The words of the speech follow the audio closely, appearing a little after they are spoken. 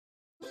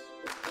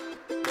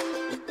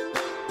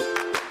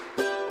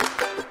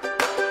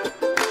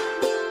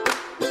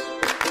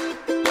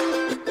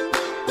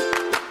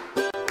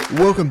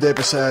Welcome to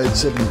episode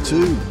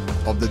 72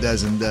 of the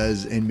Dazz and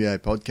Dazz NBA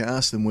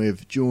podcast, and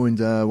we've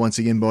joined once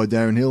again by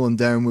Darren Hill. And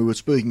Darren, we were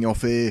speaking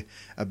off air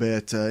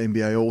about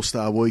NBA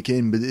All-Star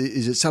Weekend, but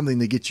is it something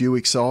that gets you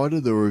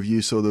excited, or have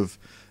you sort of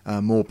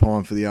more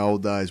pined for the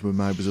old days where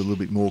maybe it was a little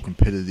bit more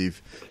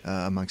competitive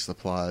amongst the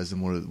players than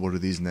what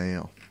it is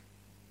now?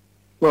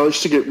 Well, I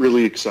used to get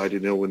really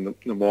excited, when the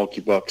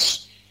Milwaukee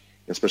Bucks,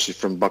 especially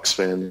from Bucks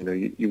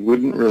fan, you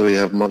wouldn't really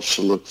have much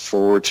to look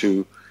forward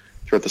to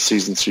throughout the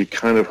season, so you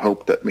kind of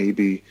hope that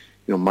maybe,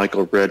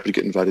 Michael Redd would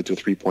get invited to a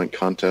three-point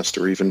contest,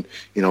 or even,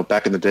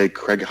 back in the day,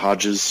 Craig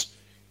Hodges,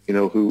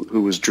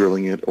 who was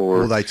drilling it,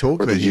 or they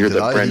talked or about the year him that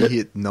today. Brandon, He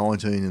hit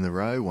 19 in a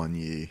row one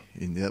year.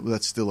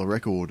 That's still a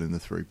record in the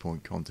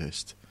three-point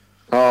contest.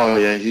 Oh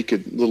yeah,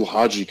 little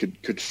Hodgie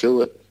could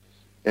fill it.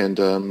 And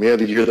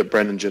the year that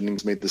Brandon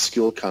Jennings made the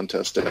skill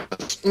contest,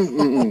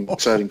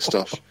 exciting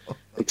stuff.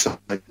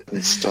 Exciting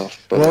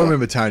stuff. But, I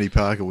remember Tony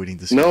Parker winning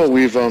the skill No,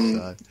 we've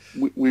contest,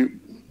 we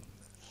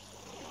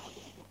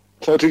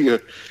how do you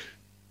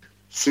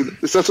see?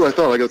 That's what I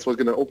thought. I guess I was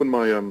going to open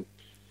my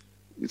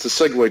It's a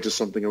segue to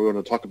something I want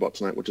to talk about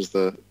tonight, which is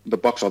the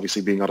Bucks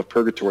obviously being out of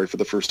purgatory for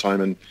the first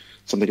time in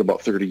something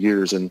about 30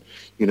 years. And,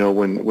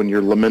 when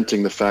you're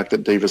lamenting the fact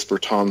that Davis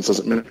Bertans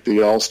doesn't make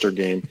the All-Star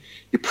game,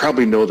 you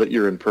probably know that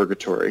you're in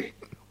purgatory,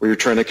 where you're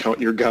trying to count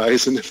your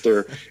guys and if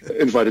they're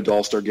invited to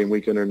All-Star game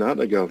weekend or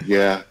not. I go,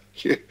 yeah,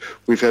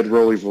 we've had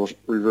role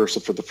reversal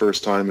for the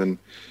first time in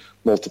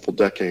multiple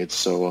decades.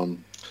 So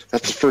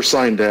that's the first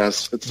sign,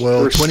 Dazz. It's the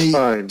first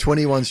sign.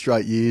 21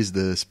 straight years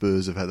the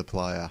Spurs have had a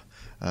player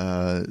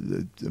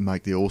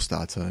make the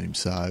All-Star team,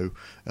 so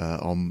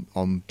I'm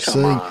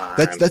seeing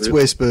that's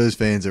where Spurs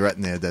fans are at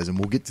nowadays, and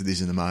we'll get to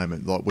this in a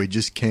moment. Like, we're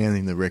just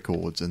counting the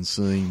records and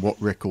seeing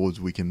what records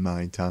we can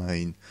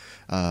maintain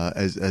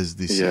as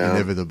this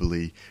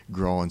inevitably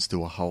grinds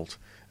to a halt.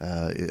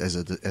 As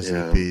it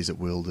appears it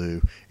will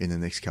do in the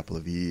next couple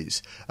of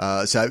years.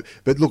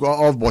 But look,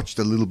 I've watched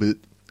a little bit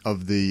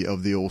of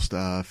the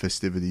All-Star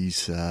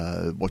festivities,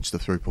 watched the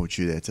three-point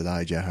shootout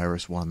today. Joe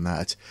Harris won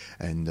that,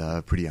 and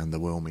pretty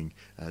underwhelming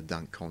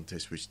dunk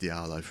contest, which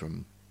Diallo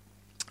from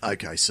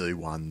OKC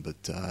won,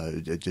 but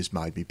it just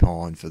made me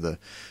pine for the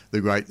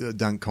great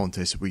dunk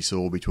contest that we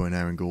saw between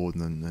Aaron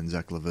Gordon and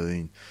Zach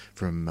LaVine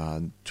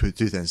from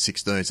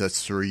 2016, so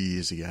that's 3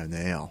 years ago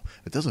now.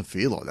 It doesn't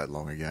feel like that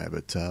long ago,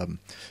 but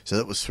so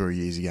that was 3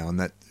 years ago, and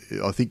that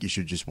I think you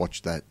should just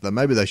watch that.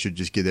 Maybe they should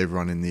just get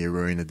everyone in the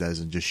arena,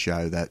 and just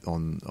show that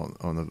on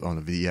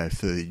a video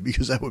feed,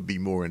 because that would be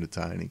more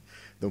entertaining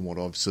than what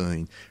I've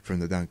seen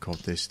from the dunk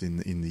contest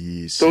in the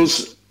years.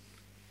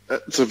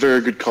 It's a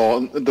very good call.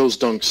 And those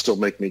dunks still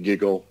make me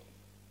giggle.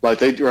 Like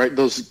those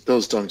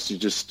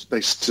dunks,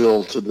 they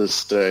still to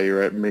this day,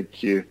 right,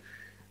 make you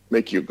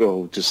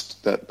go,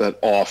 just that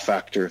awe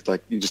factor.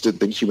 Like, you just didn't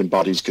think human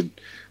bodies could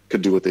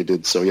do what they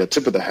did. So yeah,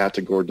 tip of the hat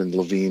to Gordon and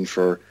LaVine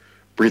for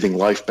breathing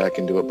life back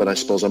into it. But I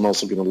suppose I'm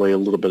also going to lay a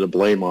little bit of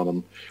blame on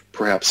them,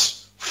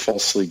 perhaps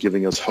falsely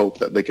giving us hope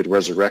that they could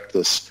resurrect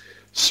this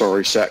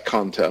sorry sack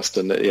contest.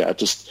 And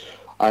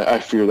I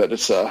fear that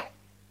it's a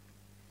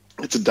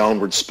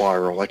downward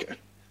spiral. Like,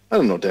 I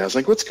don't know, Daz,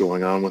 like, what's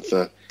going on with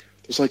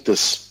there's like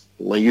this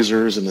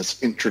lasers and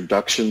this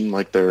introduction,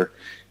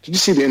 did you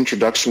see the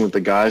introduction with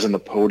the guys on the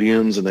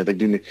podiums, and they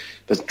do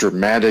this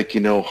dramatic,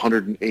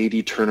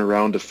 180 turn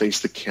around to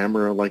face the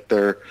camera, like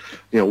they're,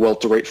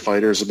 welterweight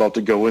fighters about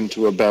to go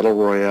into a battle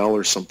royale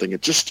or something.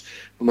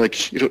 I'm like,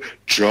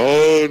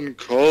 John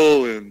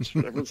Collins.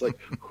 Everyone's like,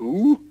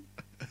 who?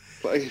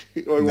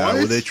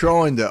 No, they're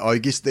trying to. I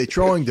guess they're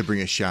trying to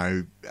bring a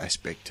show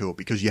aspect to it,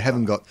 because you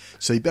haven't got.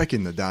 See, back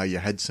in the day, you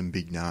had some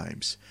big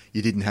names.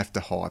 You didn't have to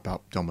hype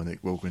up Dominic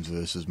Wilkins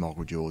versus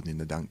Michael Jordan in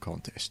the dunk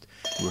contest.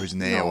 Whereas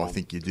now, I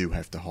think you do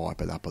have to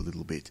hype it up a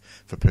little bit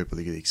for people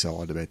to get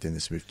excited about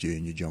Dennis Smith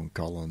Jr., John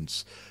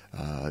Collins,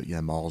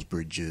 Miles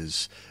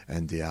Bridges,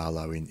 and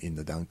Diallo in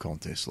the dunk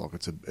contest. Like,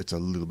 it's a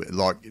little bit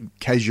like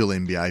casual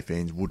NBA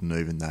fans wouldn't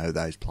even know who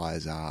those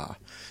players are.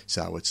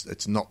 So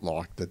it's not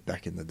like that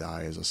back in the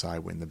day, as I say,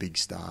 when the big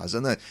stars,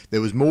 and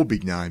there was more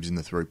big names in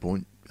the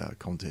 3-point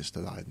contest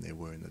today than there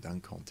were in the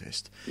dunk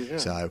contest. Yeah.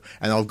 So,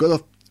 and I've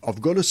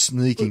got a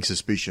sneaking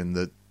suspicion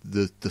that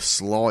the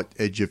slight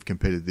edge of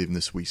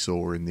competitiveness we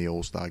saw in the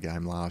All-Star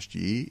game last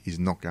year is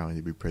not going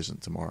to be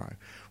present tomorrow.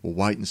 We'll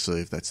wait and see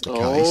if that's the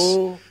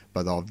case,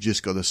 but I've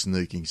just got a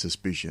sneaking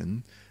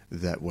suspicion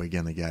that we're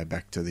going to go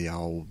back to the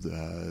old,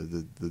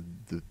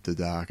 the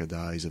darker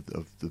days of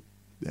the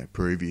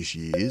previous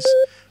years,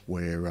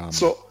 where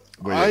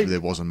there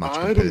wasn't much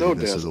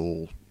competitiveness at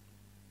all.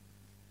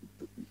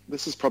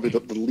 This is probably the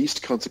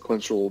least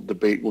consequential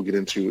debate we'll get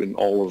into in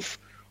all of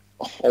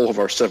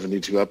our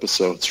 72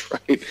 episodes,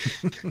 right?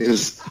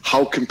 Is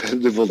how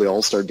competitive will the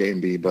All-Star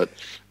game be? But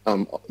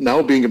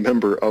now being a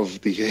member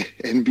of the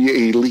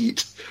NBA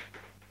elite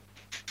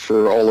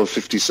for all of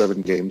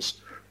 57 games,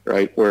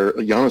 right, where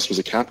Giannis was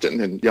a captain,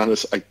 and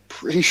Giannis, I'm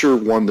pretty sure,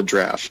 won the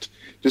draft,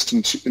 just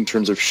in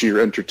terms of sheer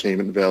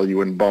entertainment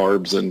value and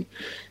barbs and,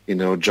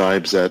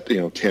 jibes at,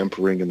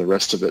 tampering and the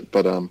rest of it.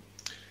 But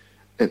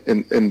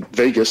in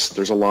Vegas,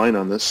 there's a line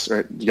on this,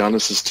 right?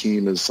 Giannis's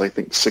team is, I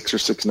think, 6 or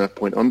 6.5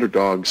 point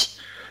underdogs.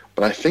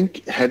 But I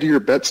think, head of your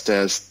bets,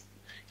 Daz,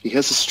 he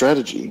has a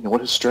strategy. You know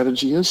what his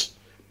strategy is?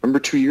 Remember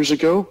 2 years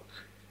ago?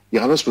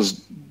 Giannis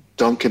was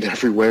dunking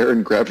everywhere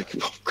and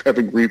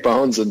grabbing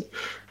rebounds and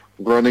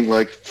running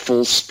like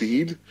full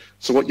speed.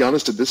 So what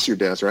Giannis did this year,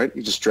 Daz, right?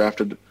 He just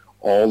drafted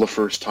all the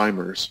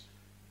first-timers.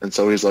 And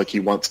so he's like, he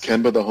wants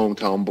Kemba, the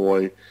hometown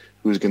boy,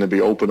 who's going to be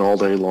open all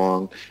day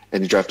long,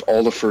 and you draft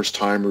all the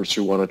first-timers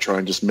who want to try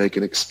and just make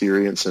an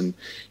experience, and,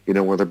 you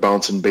know, where they're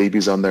bouncing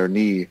babies on their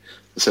knee.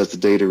 This has the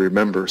day to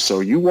remember.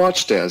 So you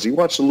watch, Daz. You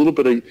watch a little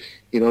bit of,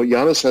 you know,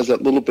 Giannis has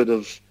that little bit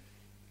of,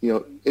 you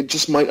know, it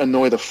just might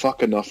annoy the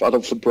fuck enough out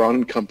of LeBron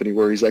and company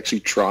where he's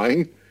actually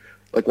trying.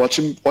 Like, watch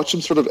him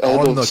sort of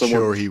elbow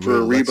someone for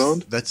a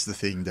rebound. That's the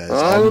thing, Daz.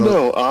 I don't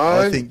know.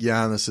 I think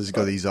Giannis has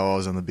got his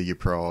eyes on the bigger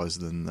prize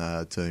than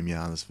Team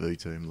Giannis v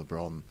Team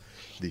LeBron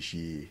this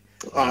year.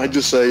 I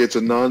just say it's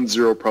a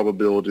non-zero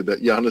probability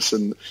that Giannis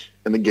and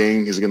the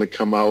gang is going to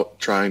come out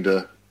trying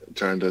to I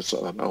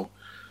don't know,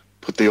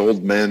 put the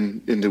old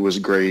men into his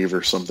grave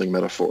or something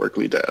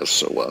metaphorically, Daz.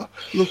 So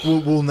look,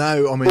 we'll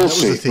know. I mean, that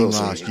was the thing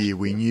last year.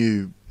 We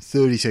knew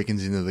 30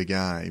 seconds into the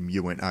game,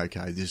 you went,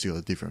 okay, this has got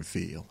a different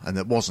feel, and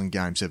it wasn't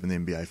Game 7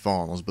 NBA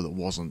Finals, but it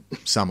wasn't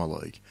Summer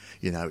League.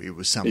 You know, it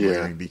was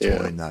somewhere in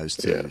between those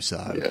two. Yeah,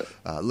 so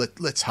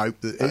let's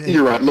hope that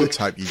you're right. Look, let's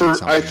hope you get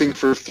something. I think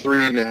for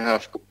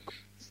 3.5.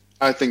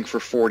 I think for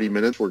 40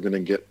 minutes we're going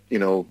to get, you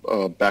know,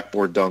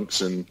 backboard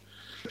dunks and,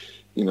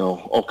 you know,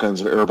 all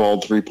kinds of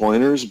airballed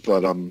three-pointers.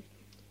 But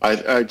I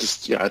think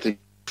the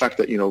fact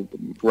that, you know,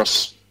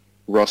 Russ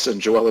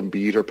and Joel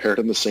Embiid are paired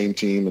in the same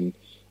team, and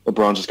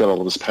LeBron just got all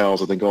of his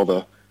pals. I think all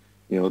the,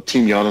 you know,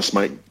 Team Giannis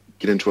might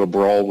get into a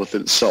brawl with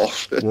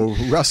itself. Well,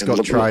 Russ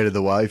got traded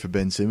away for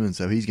Ben Simmons,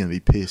 so he's going to be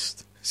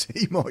pissed. So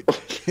he might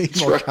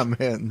come out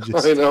and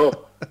just... I know.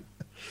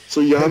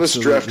 So Giannis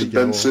drafted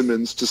Ben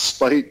Simmons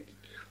despite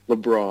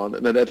LeBron,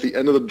 and then at the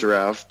end of the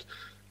draft,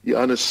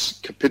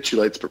 Giannis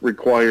capitulates but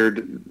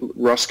required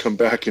Russ come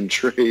back and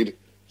trade.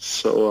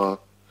 So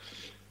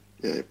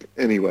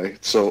anyway,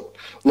 so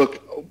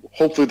look,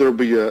 hopefully there'll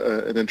be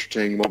an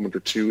entertaining moment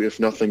or two. If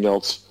nothing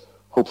else,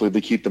 hopefully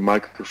they keep the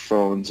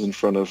microphones in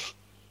front of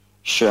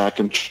Shaq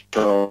and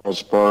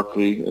Charles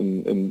Barkley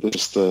and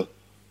just the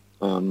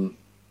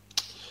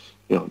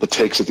you know, the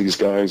takes that these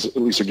guys at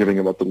least are giving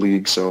about the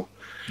league. So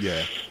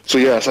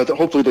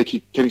hopefully they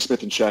keep Kenny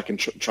Smith and Shaq and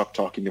Chuck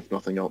talking, if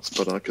nothing else,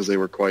 but because they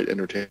were quite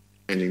entertaining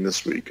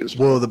this week as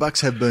well. Well, the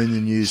Bucks have been in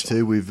the news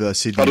too. With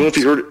Sidney, I don't know if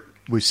you heard it.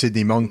 With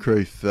Sidney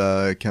Moncrief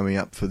coming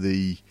up for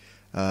the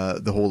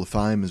Hall of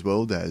Fame as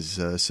well, Daz,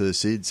 Sir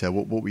Sid. So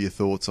what were your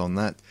thoughts on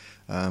that?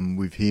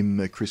 With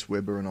him, Chris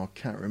Webber, and I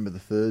can't remember the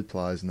third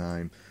player's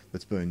name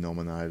that's been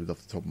nominated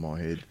off the top of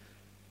my head.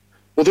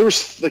 Well, there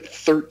was like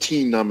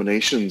 13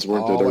 nominations,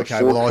 weren't there? There were 4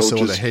 coaches. I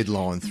saw the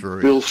headline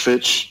through. Bill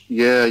Fitch,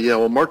 yeah.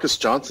 Well, Marcus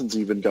Johnson's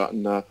even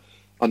gotten a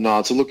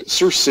nod. So look,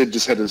 Sir Sid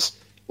just had his,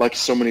 like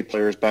so many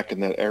players back in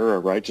that era,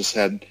 right?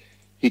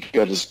 He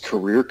got his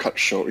career cut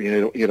short.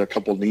 You know, he had a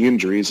couple knee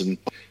injuries, and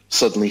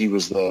suddenly he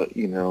was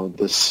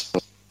this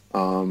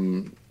all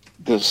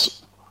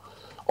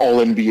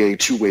NBA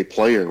two-way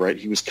player, right?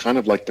 He was kind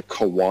of like the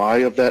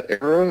Kawhi of that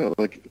era,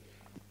 like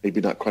maybe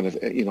not kind of,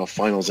 you know,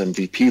 Finals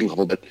MVP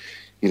level, but,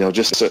 you know,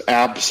 just an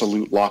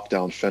absolute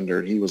lockdown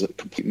fender. He was a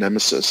complete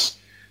nemesis.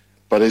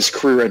 But his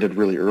career ended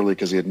really early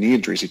because he had knee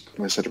injuries. He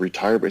had to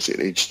retire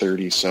basically at age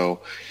 30. So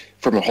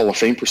from a Hall of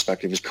Fame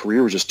perspective, his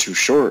career was just too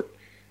short.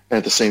 And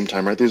at the same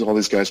time, right, all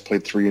these guys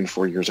played 3 and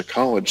 4 years of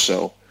college.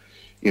 So,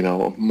 you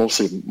know, most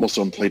of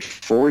them played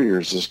 4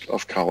 years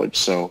of college.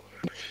 So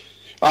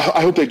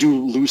I hope they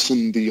do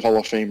loosen the Hall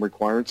of Fame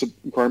requirements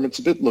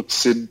a bit. Look,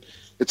 Sid,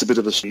 it's a bit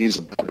of a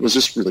season. It was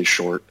just really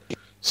short.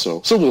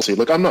 So we'll see.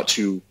 Look, I'm not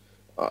too...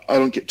 I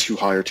don't get too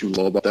high or too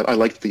low about that. I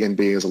like that the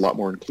NBA is a lot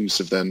more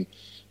inclusive than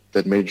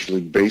Major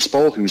League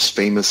Baseball, who's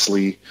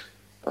famously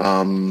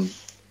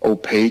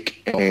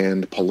opaque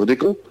and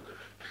political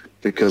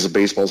because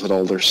baseball's had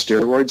all their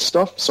steroid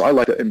stuff. So I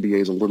like that NBA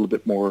is a little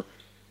bit more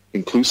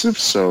inclusive.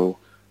 So,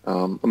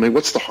 I mean,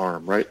 what's the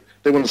harm, right?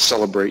 They want to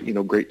celebrate, you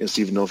know, greatness,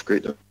 even though if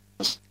greatness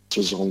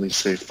was only,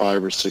 say,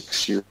 5 or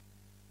 6 years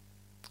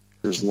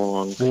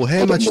long. Well,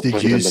 how much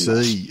did you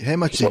see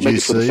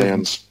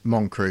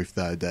Moncrief,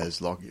 though, Daz,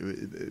 like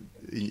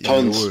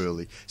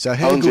early? So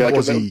how good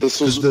was he?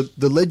 Because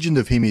the legend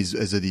of him is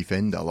as a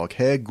defender. Like,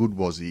 how good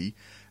was he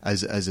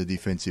as a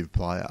defensive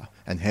player,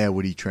 and how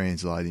would he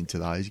translate in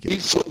today's game?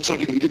 So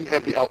he didn't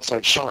have the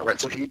outside shot,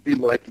 right? So he'd be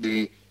like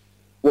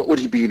what would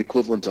he be an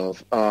equivalent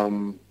of?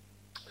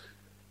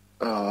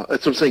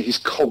 That's what I'm saying. He's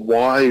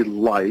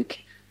Kawhi-like.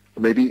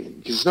 Maybe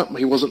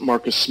he wasn't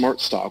Marcus Smart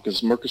style,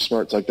 because Marcus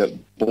Smart's like that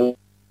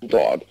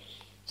bulldog.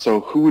 So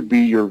who would be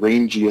your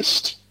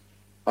rangiest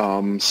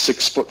 6'4",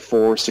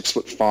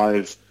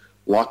 6'5"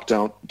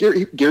 lockdown?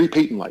 Gary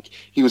Payton-like.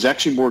 He was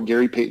actually more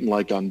Gary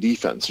Payton-like on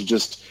defense. So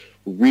just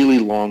really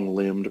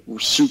long-limbed,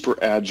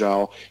 super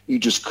agile. You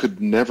just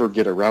could never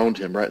get around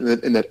him, right?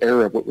 And in that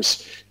era, it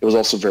was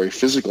also very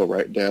physical,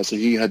 right, Daz? So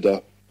he had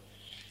to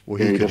Well,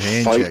 You know, he he'd could have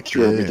hand fight check,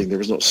 through yeah. everything. There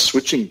was no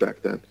switching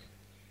back then.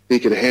 He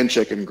could hand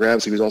check and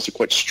grab, so he was also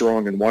quite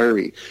strong and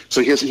wiry.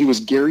 So he was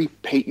Gary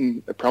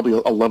Payton,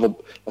 probably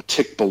a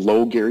tick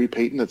below Gary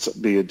Payton. That's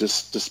be a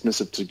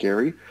dismissive to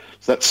Gary.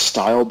 So that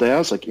style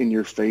Dazz, like in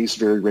your face,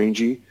 very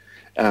rangy.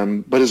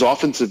 But his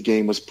offensive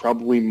game was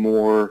probably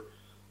more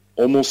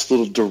almost a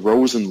little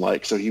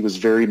DeRozan-like. So he was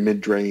very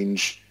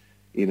mid-range,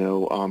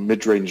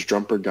 mid-range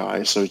jumper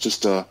guy. So it's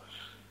just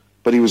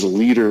but he was a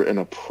leader and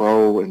a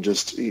pro and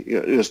just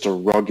a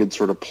rugged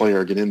sort of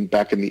player. Again,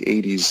 back in the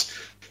 80s.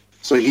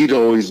 So he'd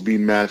always be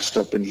matched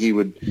up, and he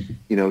would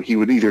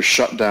either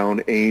shut down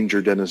Ainge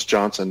or Dennis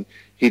Johnson.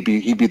 He'd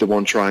be the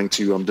one trying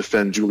to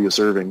defend Julius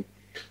Erving,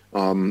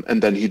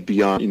 and then he'd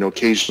be on.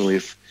 Occasionally,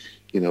 if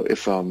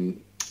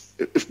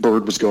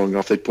Bird was going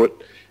off, they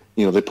put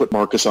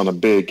Marcus on a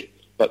big.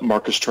 Let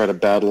Marcus try to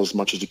battle as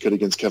much as he could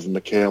against Kevin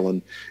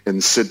McHale,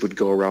 and Sid would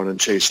go around and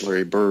chase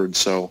Larry Bird.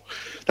 So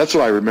that's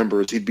what I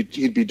remember is he'd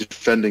be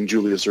defending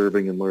Julius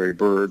Erving and Larry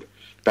Bird.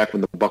 Back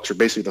when the Bucks were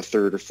basically the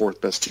third or fourth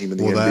best team in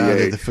the NBA.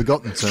 They're the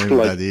forgotten team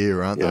of that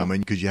era, aren't they? Yeah. I mean,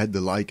 because you had the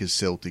Lakers,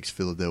 Celtics,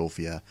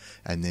 Philadelphia,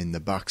 and then the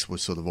Bucks were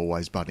sort of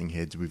always butting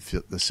heads with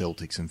the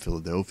Celtics and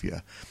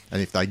Philadelphia.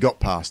 And if they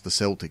got past the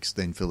Celtics,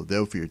 then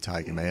Philadelphia would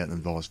take them out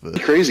and vice versa.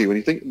 Crazy when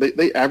you think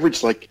they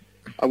averaged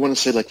I want to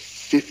say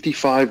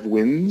 55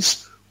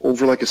 wins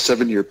over a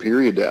 7-year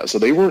period now. So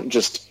they weren't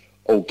just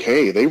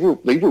okay; they were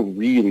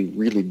really,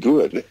 really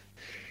good.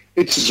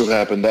 It just so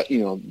happened that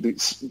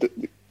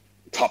the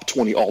top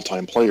 20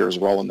 all-time players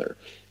were all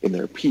in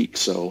their peak.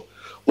 So,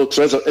 look,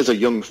 so as a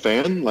young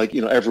fan,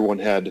 everyone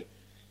had,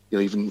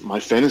 even my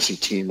fantasy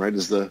team, right,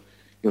 is the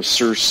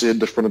Sir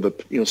Sid, the front of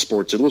the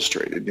Sports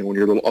Illustrated. When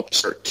you're a little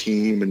upstart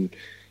team and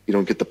you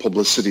don't get the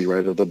publicity,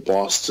 right, of the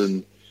Bostons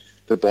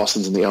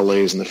and the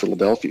LAs and the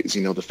Philadelphias.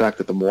 The fact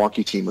that the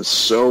Milwaukee team was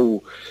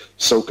so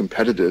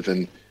competitive,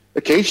 and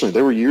occasionally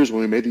there were years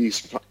when we made the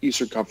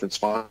Eastern Conference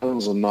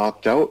Finals and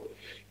knocked out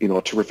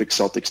a terrific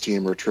Celtics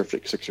team or a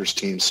terrific Sixers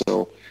team.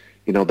 So.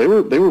 They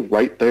were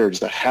right there,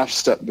 just a half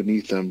step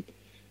beneath them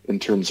in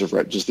terms of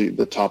just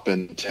the top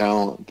end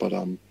talent. But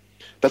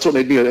that's what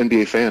made me an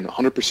NBA fan.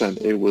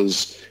 100%.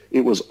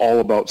 It was all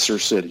about Sir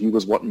Sid. He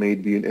was what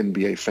made me an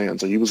NBA fan.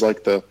 So he was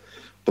like the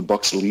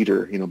Bucks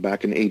leader.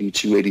 Back in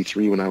 82,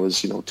 83 when I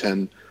was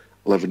 10,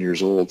 11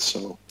 years old.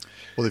 So.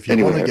 Well, if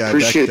you want to go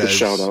appreciate back, the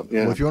shout out.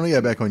 Yeah. Well, if you want to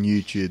go back on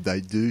YouTube,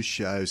 they do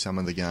show some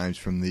of the games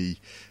from the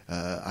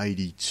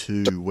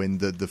 82 when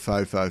the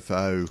faux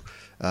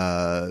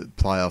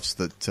playoffs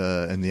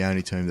and the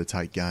only team to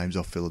take games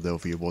off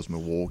Philadelphia was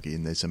Milwaukee,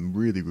 and there's some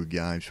really good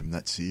games from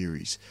that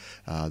series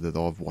that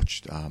I've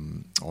watched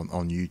on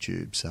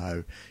YouTube.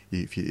 So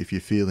if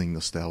you're feeling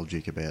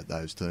nostalgic about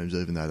those teams,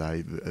 even though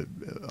they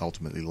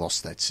ultimately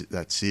lost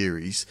that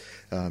series,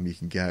 you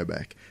can go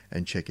back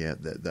and check out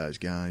those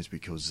games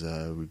because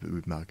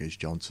with Marcus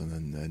Johnson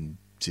and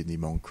Sidney,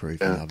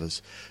 Moncrief and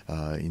others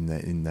in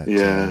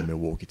that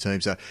Milwaukee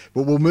team. So,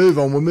 but we'll move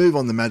on. We'll move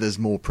on to matters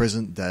more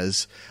present,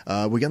 Daz.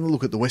 We're going to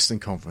look at the Western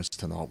Conference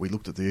tonight. We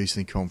looked at the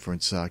Eastern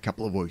Conference a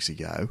couple of weeks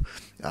ago.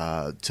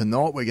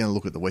 Tonight we're going to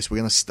look at the West. We're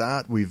going to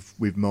start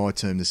with my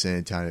team, the San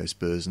Antonio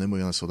Spurs, and then we're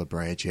going to sort of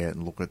branch out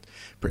and look at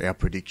our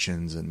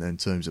predictions and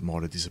teams that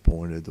might have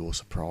disappointed or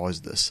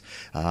surprised us.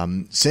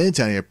 San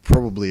Antonio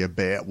probably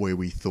about where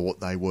we thought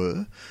they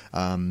were,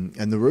 and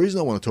the reason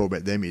I want to talk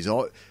about them is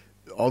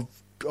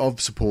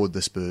I've supported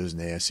the Spurs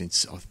now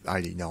since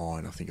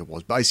 '89, I think it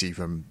was, basically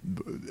from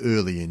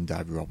early in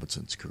David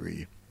Robinson's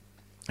career.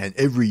 And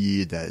every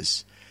year,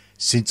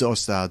 since I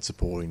started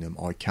supporting them,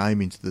 I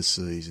came into the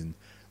season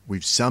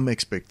with some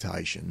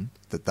expectation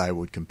that they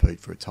would compete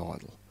for a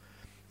title.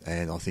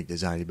 And I think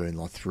there's only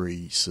been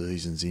 3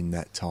 seasons in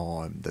that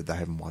time that they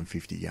haven't won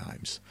 50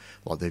 games.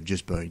 They've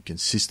just been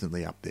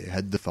consistently up there,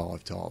 had the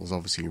 5 titles,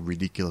 obviously a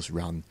ridiculous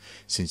run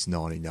since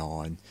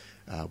 '99.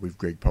 With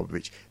Greg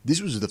Popovich.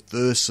 This was the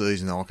first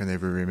season I can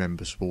ever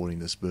remember supporting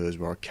the Spurs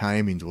where I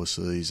came into a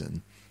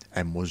season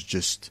and was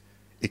just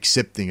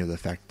accepting of the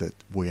fact that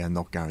we are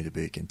not going to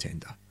be a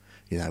contender.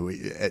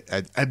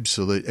 At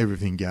absolute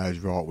everything goes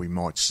right, we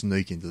might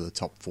sneak into the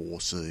top 4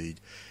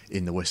 seed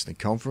in the Western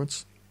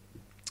Conference,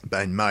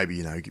 and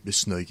maybe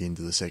sneak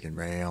into the second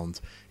round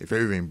if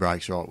everything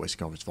breaks right, Western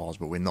Conference Finals.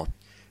 But we're not.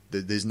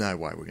 There's no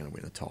way we're going to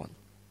win a title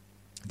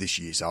this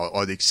year, so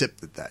I'd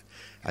accepted that.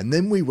 And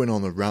then we went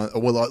on a run,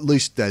 well, at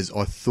least as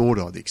I thought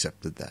I'd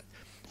accepted that,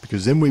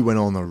 because then we went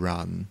on a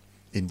run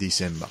in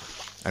December,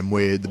 and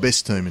we're the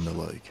best team in the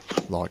league.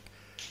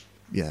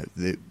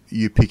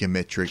 You pick a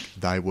metric,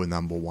 they were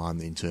number 1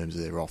 in terms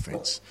of their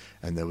offense,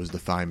 and there was the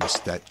famous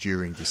stat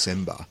during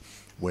December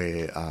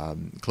where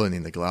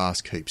cleaning the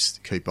glass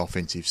keep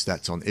offensive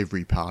stats on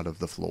every part of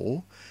the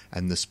floor,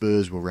 and the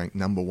Spurs were ranked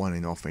number 1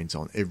 in offense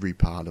on every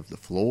part of the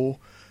floor.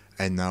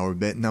 And they were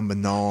about number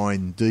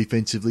 9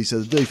 defensively, so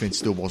the defense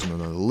still wasn't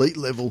on an elite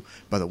level,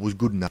 but it was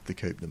good enough to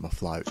keep them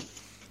afloat.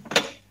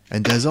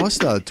 And as I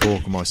started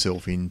talking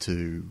myself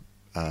into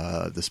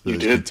the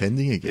Spurs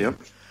contending again,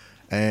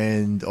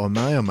 And I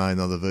may or may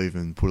not have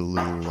even put a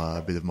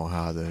little bit of my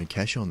hard-earned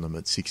cash on them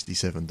at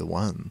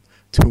 67-1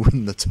 to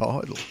win the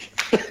title.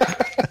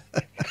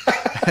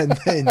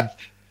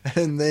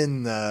 and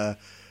then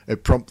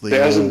it promptly...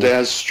 Dazz and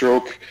Dazz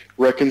stroke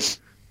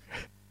reconciliation.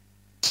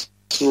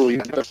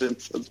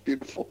 That's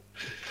beautiful.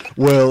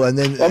 Well, and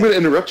then... I'm going to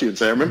interrupt you and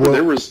say, I remember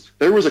there was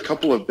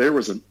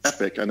an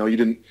epic. I know you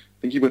didn't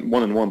think you went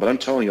 1-1, but I'm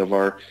telling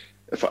you,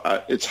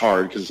 it's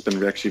hard because it's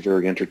been actually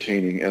very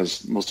entertaining,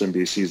 as most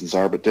NBA seasons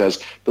are. But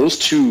Daz, those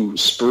two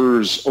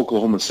Spurs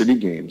Oklahoma City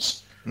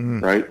games,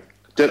 right?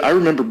 That I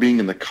remember being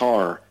in the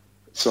car.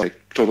 So,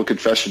 total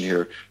confession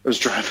here. I was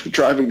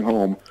driving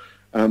home,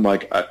 and I'm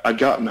like, I'd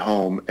gotten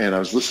home and I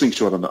was listening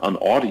to it on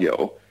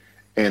audio,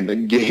 and the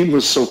game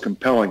was so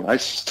compelling. I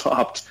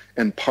stopped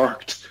and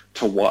parked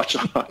to watch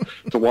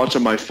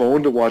on my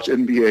phone, to watch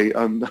NBA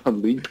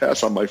on League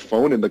Pass on my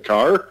phone in the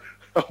car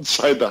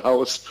outside the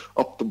house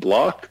up the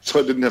block, so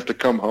I didn't have to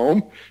come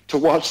home to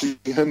watch the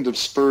end of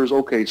Spurs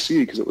OKC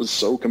because it was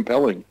so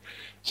compelling.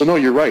 So no,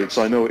 you're right.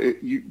 So I know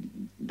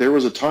there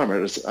was a time,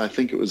 I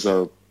think it was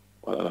a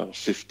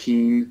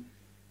 15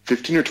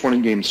 or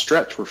 20 game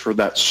stretch where for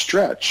that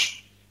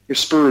stretch, your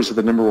Spurs are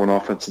the number one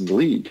offense in the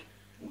league,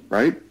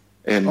 right?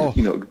 And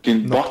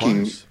again,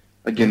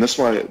 that's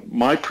why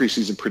my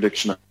preseason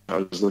prediction I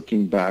was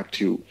looking back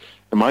to,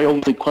 and my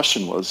only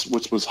question was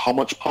how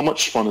much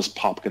fun is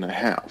Pop going to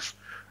have?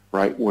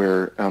 Right,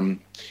 where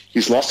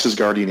he's lost his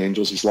guardian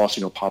angels, he's lost,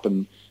 Pop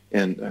and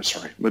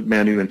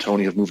Manu and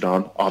Tony have moved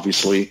on,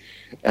 obviously,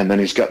 and then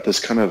he's got this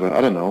kind of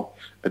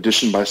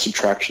addition by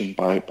subtraction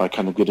by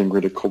kind of getting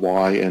rid of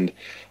Kawhi, and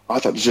I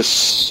thought it was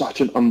just such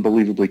an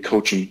unbelievably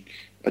coaching,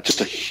 just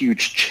a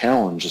huge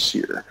challenge this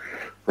year,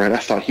 right? I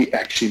thought he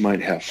actually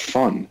might have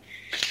fun,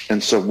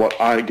 and so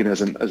what I, again, as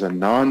a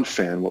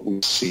non-fan, what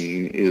we've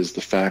seen is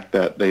the fact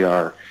that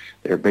they're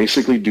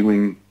basically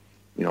doing.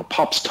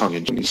 Pop's tongue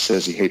in cheek. He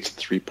says he hates the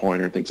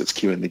three-pointer, thinks it's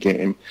key in the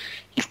game.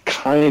 He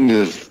kind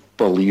of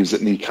believes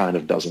it, and he kind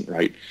of doesn't,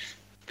 right?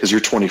 Because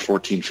your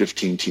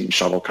 2014-15 team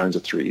shot all kinds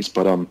of threes.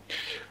 But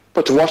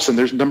to watch them,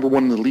 there's number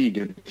one in the league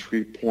in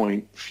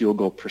three-point field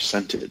goal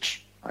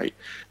percentage, right?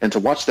 And to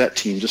watch that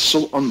team just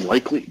so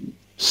unlikely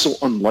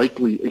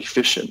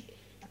efficient,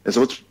 and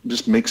so it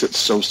just makes it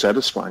so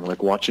satisfying,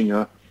 like watching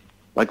a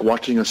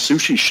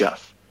sushi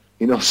chef,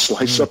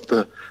 slice up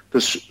the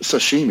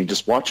sashimi.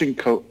 Just watching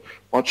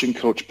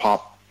Coach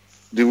Pop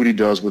do what he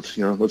does with,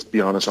 let's be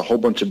honest, a whole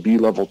bunch of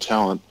B-level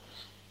talent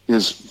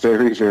is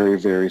very, very,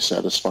 very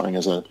satisfying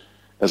as an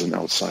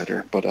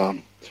outsider. But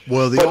no,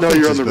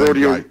 you're on the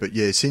rodeo. Great, but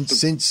yeah,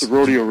 since the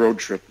rodeo road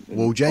trip.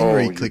 Well,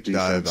 January clicked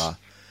over,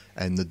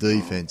 and the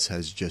defense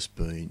has just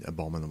been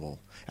abominable,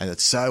 and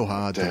it's so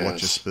hard to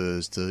watch a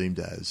Spurs team.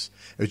 Daz,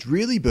 it's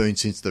really been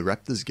since the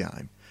Raptors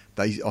game.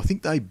 I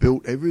think they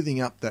built everything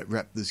up that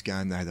Raptors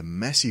game. They had a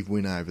massive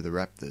win over the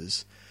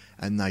Raptors.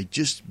 And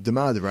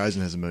DeMar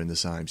DeRozan hasn't been the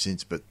same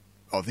since, but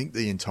I think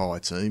the entire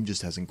team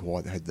just hasn't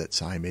quite had that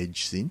same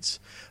edge since.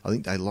 I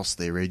think they lost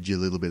their edge a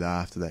little bit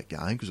after that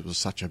game because it was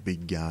such a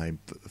big game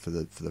for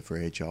the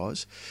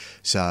franchise.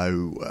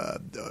 So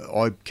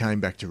I came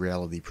back to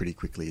reality pretty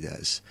quickly,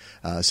 Daz.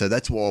 So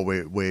that's why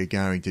you're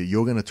going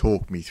to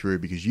talk me through,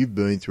 because you've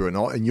been through it,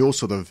 and you're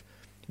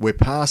we're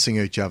passing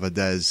each other,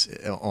 Daz,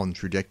 on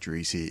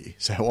trajectories here.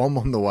 So I'm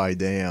on the way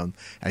down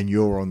and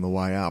you're on the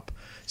way up.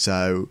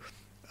 So...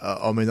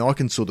 I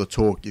can sort of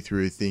talk you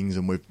through things,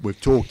 and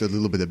we've talked a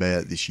little bit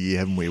about it this year,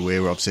 haven't we,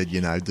 where I've said,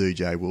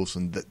 DJ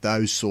Wilson, that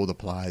those sort of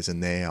players are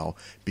now,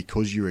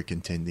 because you're a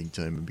contending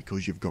team and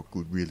because you've got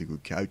really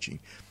good coaching,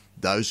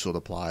 those sort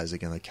of players are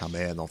going to come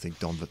out, and I think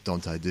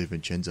Dante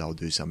DiVincenzo will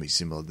do something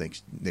similar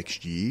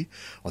next year.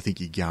 I think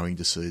you're going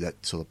to see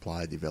that sort of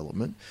player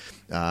development.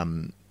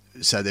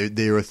 So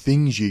there are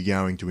things you're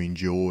going to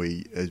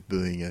enjoy as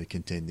being a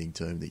contending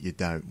team that you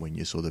don't when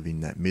you're sort of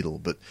in that middle.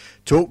 But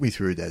talk me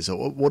through, Daz.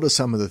 What are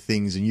some of the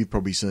things, and you've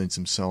probably seen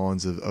some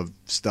signs of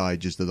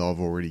stages that I've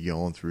already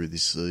gone through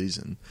this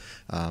season.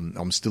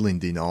 I'm still in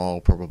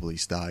denial probably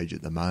stage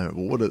at the moment.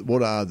 But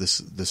what are the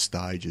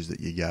stages that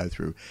you go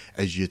through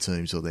as your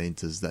team sort of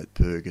enters that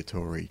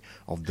purgatory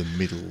of the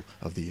middle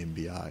of the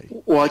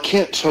NBA? Well, I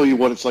can't tell you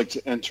what it's like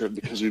to enter it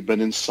because we've been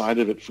inside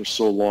of it for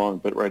so long.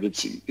 But right,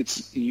 it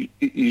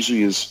usually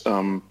is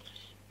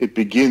it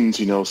begins,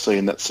 say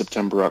in that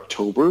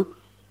September-October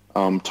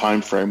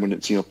time frame when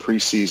it's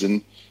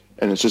preseason,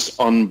 and it's just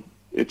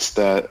it's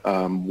that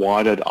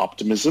wide-eyed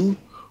optimism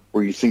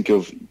where you think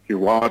of you're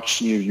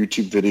watching your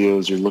YouTube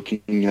videos, you're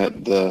looking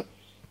at the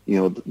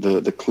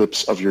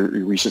clips of your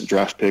recent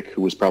draft pick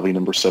who was probably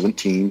number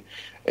 17,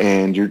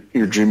 and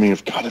you're dreaming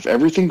of, God, if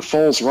everything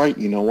falls right,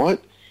 you know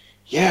what?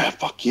 Yeah,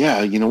 fuck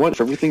yeah. You know what?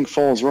 If everything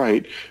falls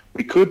right,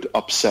 we could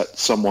upset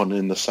someone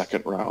in the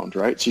second round,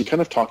 right? So you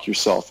kind of talk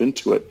yourself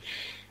into it.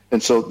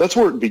 And so that's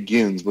where it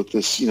begins with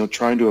this,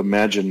 trying to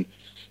imagine,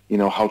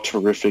 how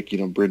terrific,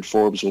 Bryn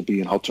Forbes will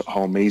be and how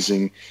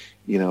amazing,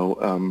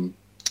 Jason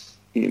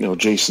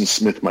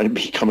Smith might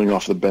be coming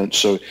off the bench.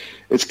 So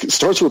it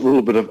starts with a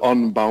little bit of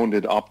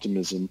unbounded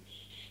optimism.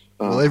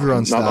 Well,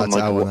 everyone starts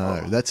unlike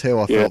 0-0. That's how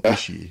I felt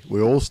this year.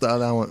 We all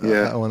start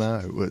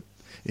 0-0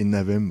 in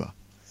November.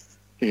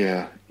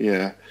 Yeah.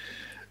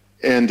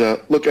 And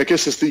look, I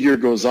guess as the year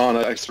goes on,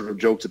 I sort of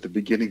joked at the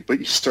beginning, but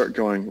you start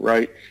going,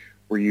 right,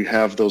 where you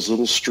have those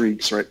little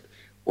streaks, right,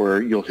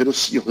 where you'll hit a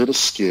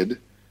skid,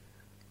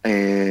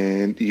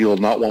 and you'll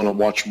not want to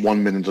watch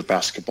 1 minute of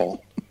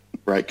basketball,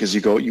 right? Because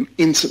you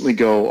instantly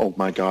go, oh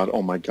my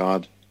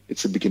God,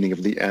 it's the beginning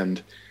of the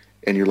end,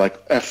 and you're like,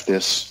 F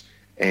this,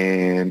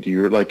 and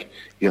you're like,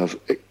 you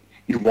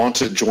want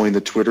to join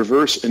the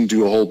Twitterverse and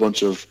do a whole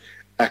bunch of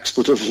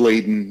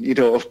expletive-laden,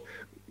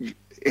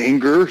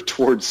 anger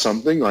towards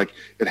something, like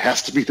it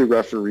has to be the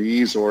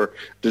referees or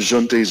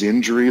DeJounte's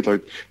injury.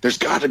 Like there's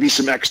got to be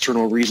some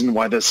external reason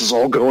why this is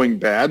all going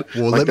bad.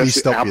 Well, let me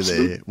stop you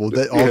there. Well,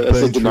 I've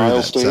been through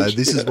that. So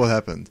this is what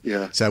happened.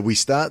 Yeah. So we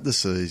start the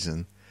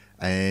season,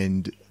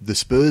 and the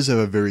Spurs have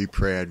a very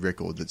proud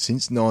record that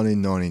since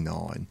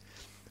 1999,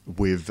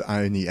 we've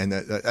only, and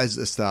as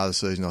the start of the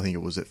season, I think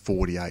it was at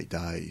 48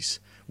 days,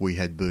 we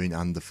had been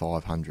under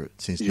 500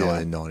 since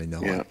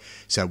 1999. Yeah.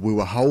 So we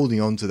were holding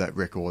on to that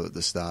record at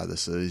the start of the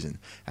season.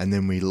 And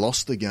then we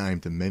lost the game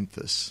to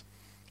Memphis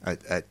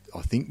at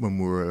I think when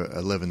we were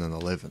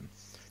 11-11.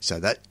 So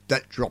that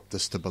dropped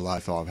us to below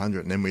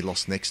 500. And then we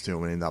lost next to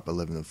them and ended up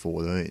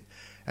 11-14.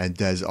 And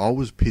Dazz, I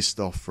was pissed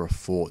off for a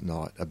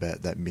fortnight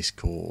about that missed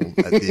call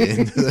at the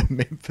end of the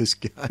Memphis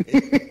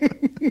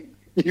game.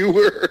 You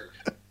were.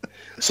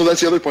 So that's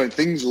the other point.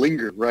 Things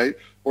linger, right?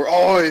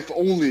 Or, if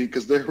only,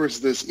 because there was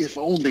this, if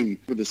only,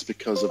 for this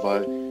because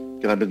I've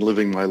been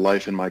living my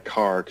life in my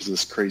car because of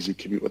this crazy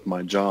commute with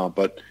my job.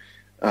 But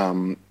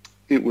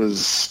it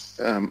was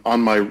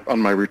on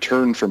my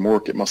return from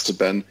work, it must have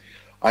been,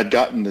 I'd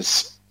gotten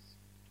this,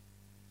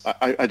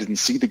 I didn't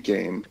see the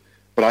game,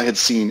 but I had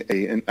seen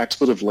an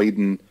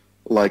expletive-laden,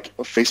 like,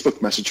 a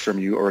Facebook message from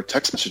you or a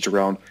text message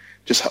around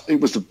just how, it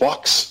was the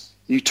Bucks.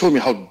 You told me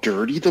how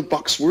dirty the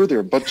Bucks were. They're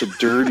a bunch of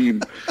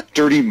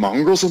dirty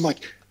mongrels. I'm like,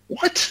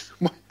 what?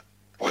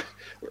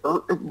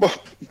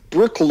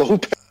 Brooke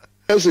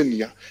Lopez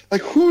and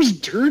like, who's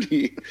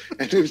dirty?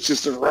 And it was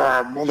just a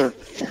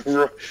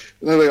motherfucker.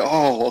 And they're like,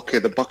 okay,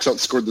 the Bucks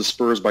outscored the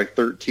Spurs by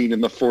 13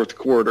 in the fourth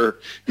quarter,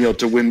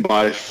 to win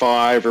by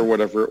 5 or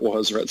whatever it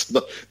was, right?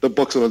 So the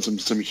Bucks went on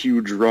some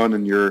huge run,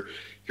 and your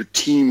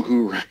team,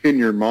 who in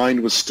your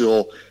mind was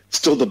still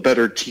the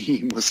better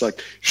team, was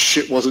like,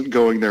 shit wasn't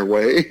going their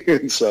way.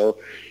 And so,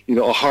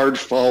 a hard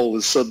foul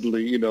is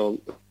suddenly,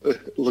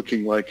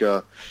 looking like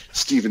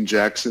Steven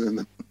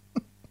Jackson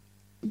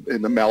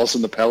in the Malice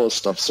in the Palace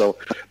stuff. So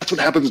that's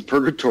what happens in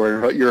purgatory,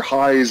 right? Your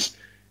highs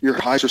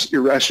are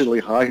irrationally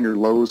high, and your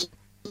lows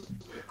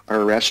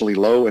are irrationally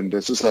low. And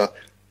there's a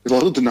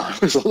lot of denial,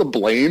 there's a lot of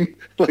blame.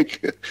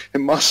 Like,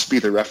 it must be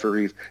the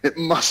referees. It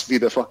must be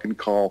the fucking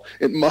call.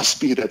 It must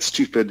be that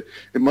stupid.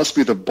 It must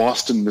be the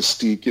Boston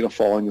mystique,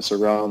 following us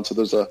around. So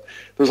there's a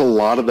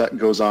lot of that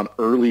goes on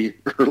early,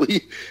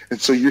 and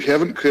so you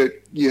haven't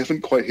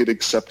quite hit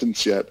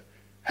acceptance yet,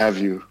 have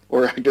you?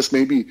 Or I guess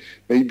maybe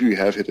you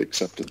have hit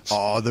acceptance.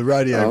 Oh, the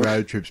radio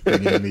road trip's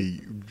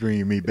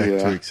bringing me back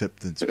to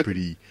acceptance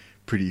pretty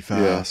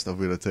fast, I've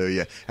got to tell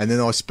you. And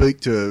then I speak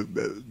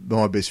to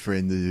my best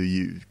friend,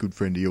 good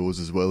friend of yours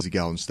as well, as a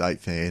Golden State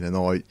fan,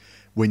 and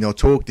when I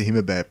talk to him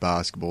about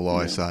basketball,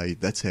 I say,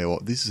 this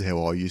is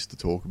how I used to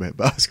talk about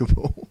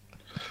basketball.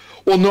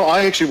 Well, no,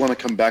 I actually want to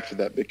come back to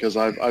that, because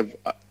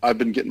I've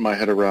been getting my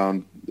head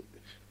around.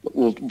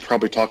 We'll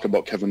probably talk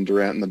about Kevin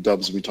Durant and the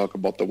Dubs when we talk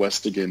about the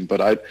West again,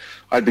 but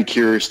I'd be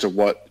curious to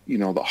what, the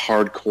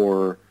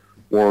hardcore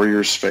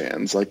Warriors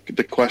fans, like,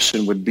 the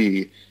question would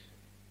be,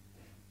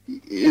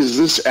 is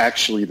this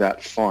actually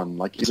that fun?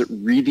 Like, is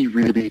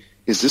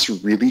this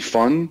really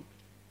fun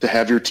to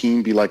have your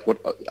team be like what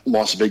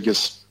Las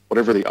Vegas,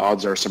 whatever the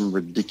odds are, some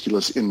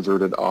ridiculous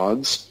inverted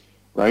odds,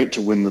 right,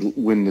 to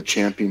win the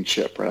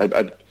championship, right?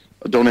 I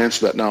don't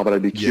answer that now, but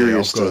I'd be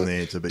curious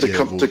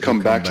to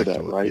come back to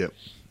that, right? Yep.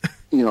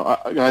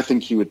 I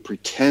think he would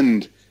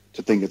pretend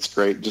to think it's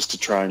great just to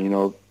try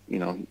and,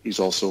 he's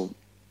also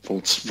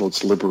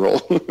votes liberal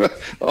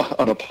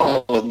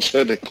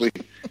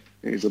unapologetically.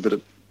 He's a bit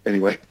of,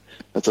 anyway,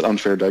 that's an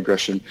unfair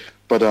digression.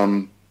 But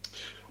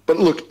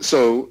look,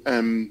 so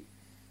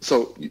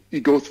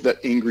you go through that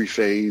angry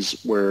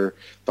phase where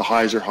the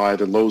highs are high,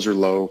 the lows are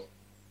low.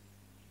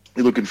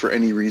 You're looking for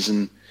any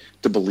reason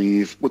to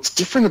believe. What's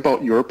different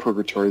about your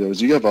purgatory, though,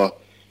 is you have a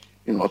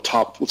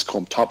top, let's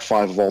call him top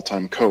 5 of all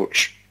time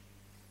coach.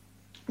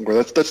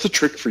 Where that's the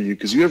trick for you,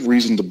 because you have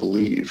reason to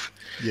believe.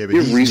 Yeah, but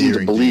he's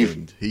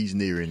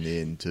nearing the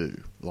end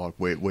too. Like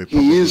we're probably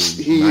maybe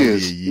a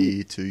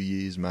year, 2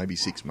 years, maybe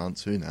 6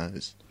 months. Who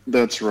knows?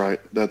 That's right.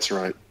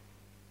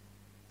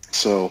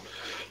 So,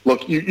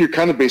 look, you're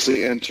kind of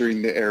basically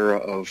entering the era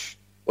of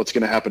what's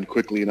going to happen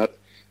quickly,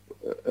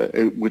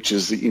 which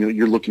is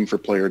you're looking for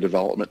player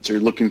development. So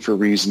you're looking for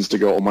reasons to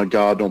go, oh my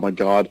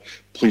God,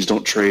 please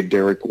don't trade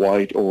Derek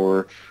White,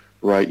 or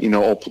right,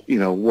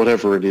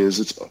 whatever it is.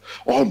 It's,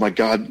 oh my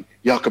God,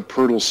 Jakob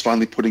Poeltl's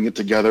finally putting it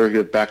together. He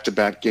had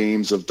back-to-back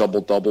games of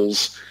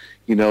double-doubles.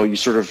 you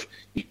sort of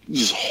you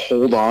just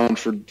hold on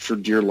for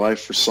dear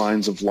life, for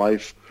signs of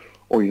life,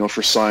 or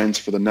for signs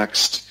for the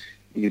next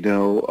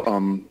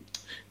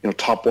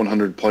top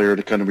 100 player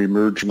to kind of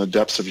emerge from the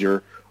depths of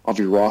your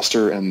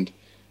roster, and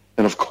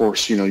of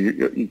course you're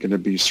going to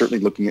be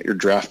certainly looking at your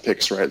draft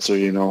picks, right? So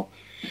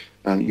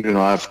and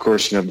of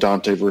course have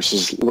Dante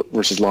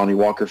versus Lonnie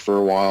Walker for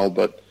a while,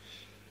 but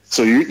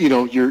so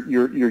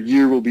your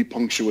year will be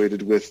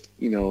punctuated with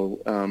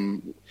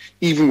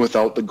even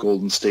without the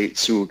Golden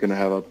States, who are going to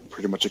have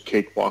pretty much a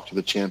cakewalk to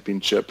the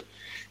championship.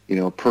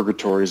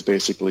 Purgatory is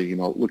basically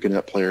looking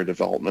at player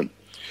development.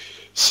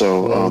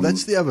 So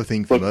that's the other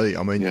thing for me.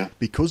 I mean,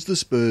 because the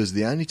Spurs,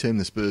 the only team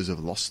the Spurs have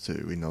lost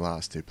to in the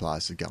last two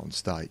playoffs is Golden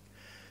State.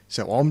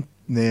 So I'm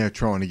now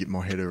trying to get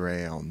my head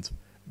around.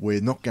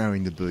 We're not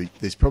going to beat.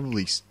 There's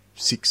probably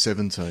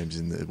 6-7 teams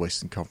in the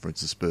Western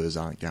Conference the Spurs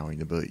aren't going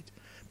to beat.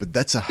 But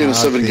that's a hard in a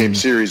 7-game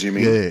series, you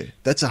mean? Yeah,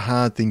 that's a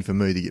hard thing for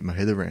me to get my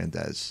head around,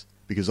 Dazz,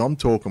 because I'm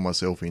talking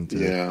myself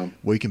into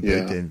we can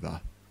beat Denver,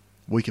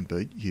 we can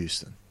beat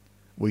Houston,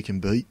 we can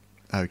beat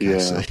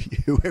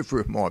OKC,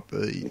 whoever it might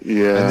be.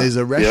 Yeah. And there's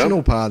a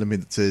rational part of me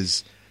that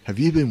says, have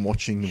you been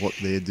watching what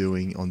they're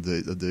doing on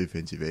the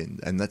defensive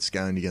end? And that's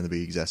going to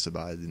be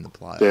exacerbated in the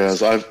playoffs.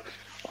 Yes,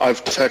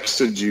 I've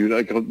texted you.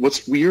 Like,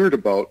 what's weird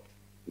about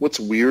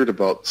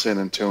San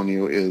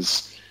Antonio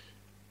is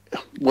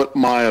what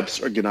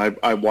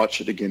I watch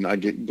it again. I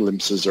get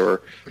glimpses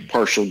or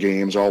partial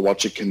games, or I'll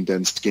watch a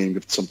condensed game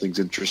if something's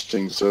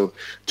interesting. So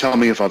tell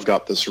me if I've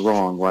got this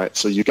wrong, right?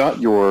 So you've got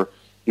your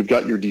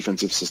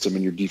defensive system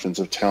and your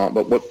defensive talent,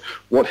 but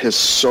what has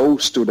so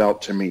stood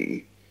out to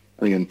me,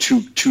 and again,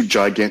 two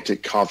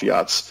gigantic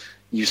caveats.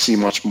 You see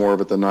much more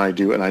of it than I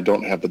do, and I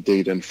don't have the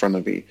data in front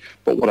of me.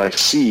 But what I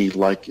see,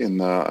 like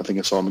I think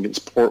I saw them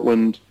against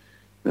Portland,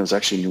 and it was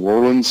actually New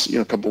Orleans,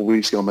 a couple of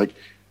weeks ago. I'm like,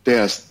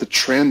 Dazz, the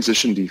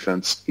transition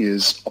defense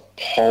is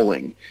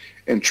appalling,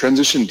 and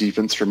transition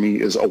defense for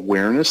me is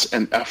awareness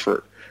and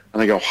effort.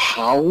 And I go,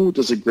 how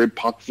does a Greg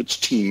Popovich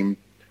team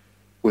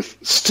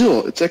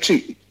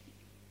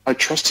I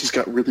trust he's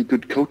got really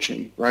good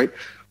coaching, right?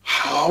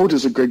 How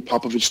does a Greg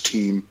Popovich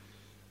team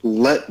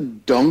let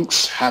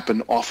dunks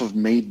happen off of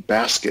made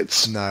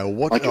baskets?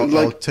 No,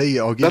 I'll tell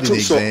you, I'll give you the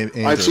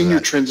example. I've seen your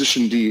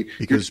transition D.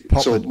 Because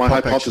Pop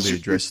actually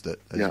addressed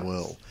it as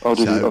well. Oh,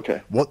 did he?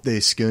 Okay. What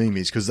their scheme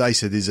is, because they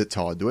said, is it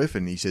tied to effort?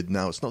 And he said,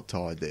 no, it's not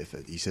tied to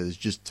effort. He said, it's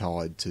just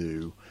tied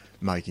to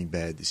making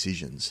bad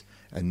decisions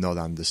and not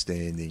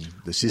understanding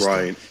the system.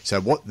 Right.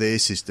 So what their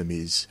system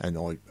is, and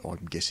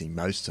I'm guessing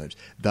most teams,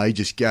 they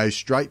just go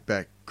straight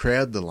back,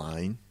 crowd the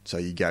lane. So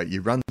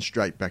you run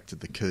straight back to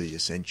the key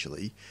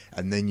essentially,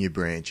 and then you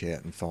branch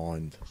out and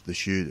find the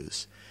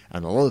shooters.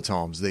 And a lot of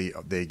times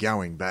they're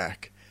going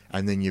back,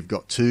 and then you've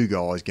got two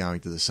guys going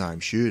to the same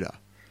shooter.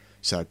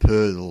 So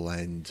Pirtle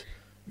and,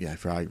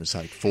 for argument's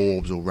sake,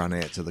 Forbes will run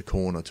out to the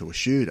corner to a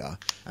shooter,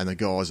 and the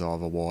guy's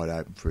either wide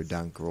open for a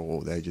dunk,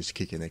 or they just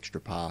kick an extra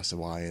pass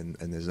away, and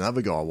there's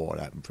another guy wide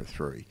open for a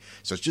three.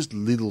 So it's just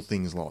little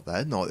things like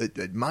that. No,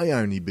 it may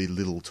only be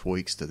little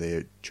tweaks to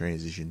their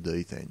transition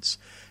defense,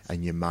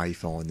 and you may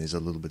find there's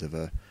a little bit of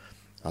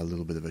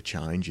a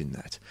change in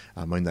that.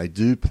 I mean, they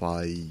do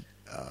play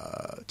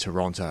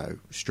Toronto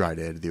straight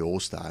out of the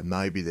All-Star.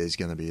 Maybe there's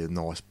going to be a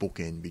nice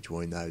bookend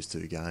between those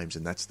two games,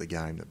 and that's the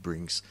game that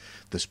brings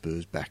the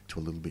Spurs back to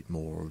a little bit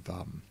more of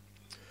a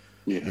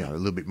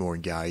little bit more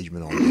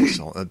engagement, I guess,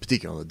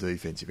 particularly on the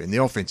defensive end.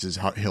 The offense has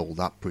held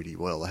up pretty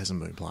well. It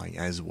hasn't been playing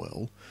as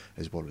well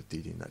as what it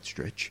did in that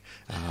stretch.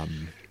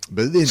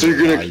 But at the end you're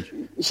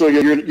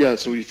going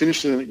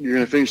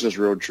to finish this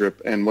road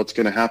trip, and what's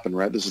going to happen,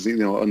 right? This is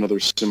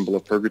another symbol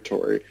of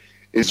purgatory.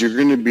 Is you're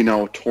going to be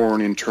now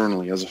torn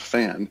internally as a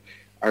fan.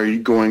 Are you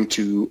going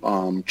to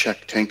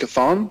check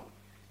Tankathon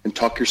and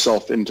talk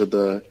yourself into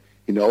the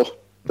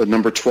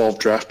number 12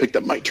 draft pick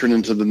that might turn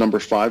into the number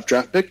 5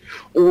 draft pick,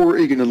 or are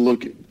you going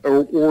to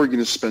or are you going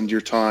to spend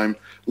your time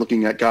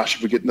looking at, gosh,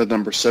 if we get the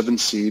number 7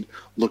 seed,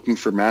 looking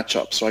for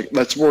matchups? So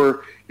that's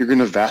where you're going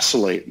to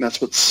vacillate, and that's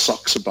what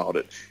sucks about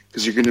it,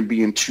 because you're going to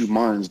be in two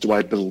minds. Do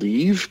I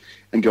believe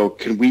and go,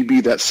 can we be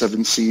that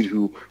 7 seed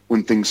who,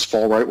 when things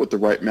fall right with the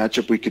right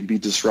matchup, we can be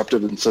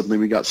disruptive and suddenly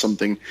we got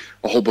something,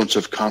 a whole bunch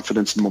of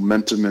confidence and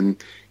momentum,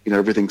 and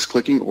everything's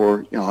clicking?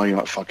 Or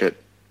fuck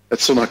it,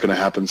 that's still not going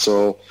to happen.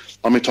 So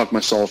let me talk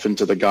myself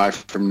into the guy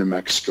from New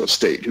Mexico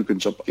State who can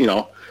jump.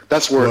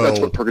 That's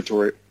what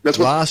purgatory. That's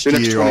what last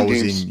year I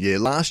was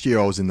in. Last year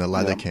I was in the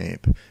ladder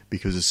camp,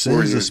 because as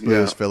soon as the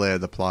Spurs fell out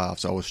of the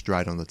playoffs, I was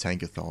straight on the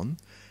tankathon.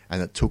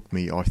 And it took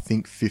me, I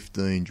think,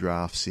 15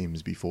 draft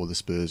sims before the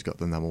Spurs got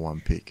the number 1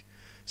 pick.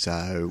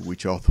 So,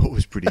 which I thought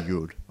was pretty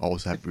good. I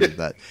was happy with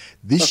that.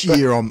 This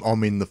year,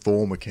 I'm in the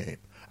former camp,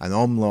 and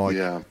I'm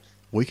like,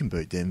 we can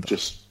beat Denver.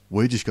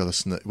 We just got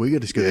to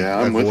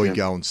avoid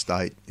Golden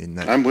State in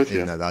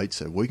that 8.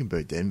 So we can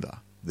beat Denver.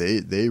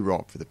 They're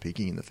ripe for the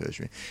picking in the first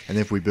round. And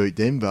if we beat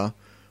Denver,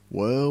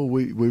 well,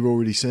 we've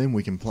already seen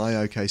we can play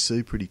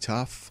OKC pretty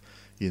tough.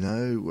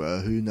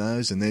 Who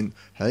knows? And then,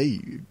 hey,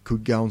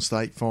 could Golden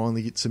State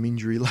finally get some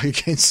injury luck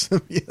against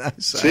them?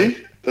 So see,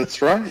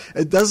 that's right.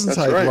 It doesn't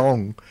take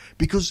long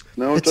because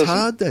it's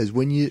hard, Daz,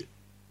 when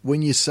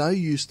you're so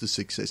used to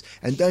success.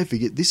 And don't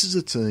forget, this is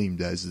a team,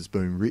 Daz, that's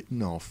been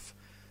written off.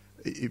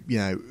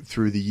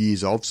 Through the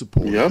years I've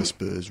supported the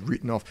Spurs,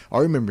 written off. I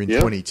remember in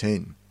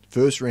 2010,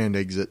 first round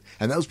exit,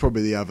 and that was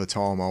probably the other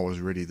time I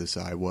was ready to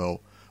say, well,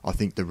 I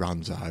think the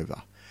run's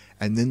over.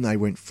 And then they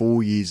went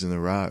 4 years in a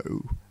row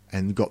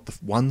and got the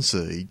 1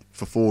 seed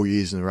for 4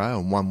 years in a row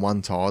and won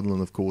 1 title,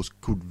 and of course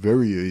could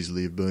very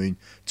easily have been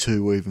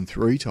 2, even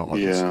 3 titles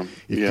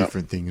if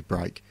different things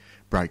break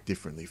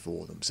differently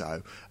for them.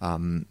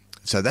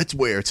 So that's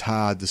where it's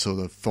hard to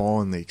sort of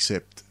finally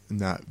accept,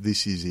 no,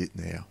 this is it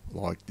now.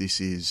 Like, this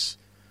is,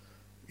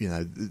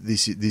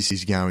 this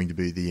is going to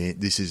be the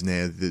end. This is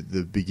now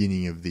the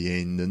beginning of the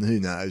end. And who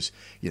knows,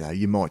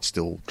 you might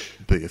still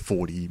be a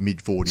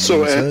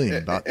mid-40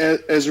 team. But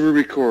as we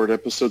record,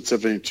 episode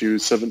 72,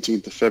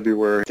 17th of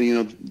February,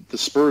 the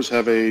Spurs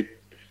have a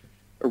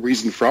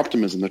reason for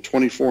optimism. They're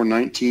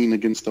 24-19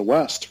 against the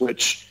West,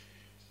 which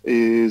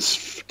is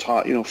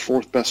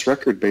fourth best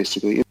record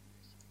basically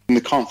in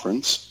the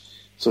conference.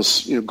 So,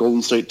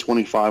 Golden State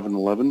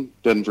 25-11,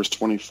 Denver's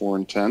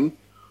 24-10,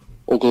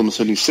 Oklahoma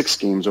City 6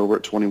 games over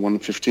at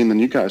 21-15, then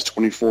you guys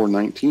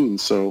 24-19.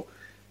 So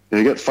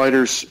you got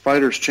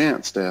fighters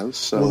chance, Daz.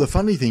 So. Well, the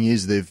funny thing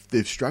is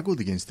they've struggled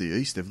against the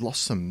East. They've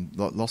lost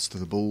to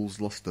the Bulls,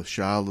 lost to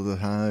Charlotte at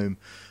home,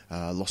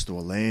 lost to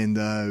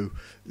Orlando,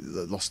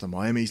 lost to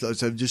Miami. So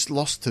they've just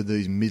lost to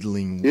these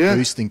middling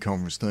Eastern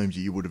Conference teams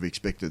that you would have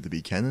expected to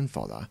be cannon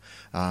fodder.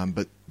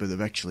 But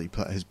they've actually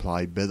has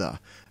played better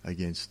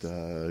against,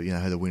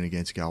 had a win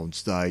against Golden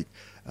State,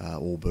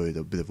 albeit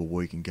a bit of a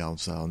week in Golden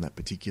State on that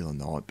particular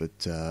night, but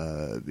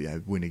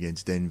win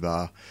against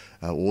Denver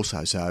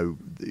also. So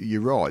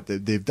you're right,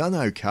 they've done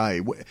okay.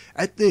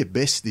 At their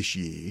best this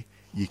year,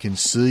 you can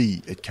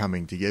see it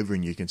coming together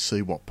and you can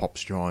see what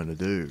Pop's trying to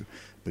do.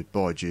 But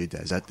by gee,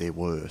 Daz, at their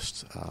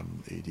worst,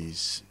 it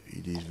is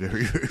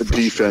very, very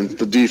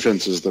the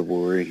defense is the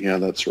worry. Yeah,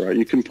 that's right.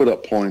 You can put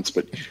up points,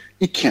 but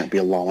you can't be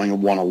allowing a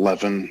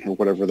 111 or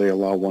whatever they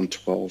allow,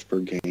 112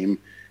 per game.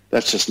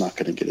 That's just not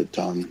going to get it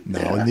done. No,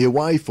 and the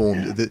away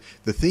form, the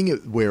thing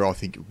where I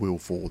think it will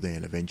fall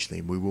down eventually,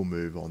 and we will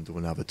move on to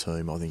another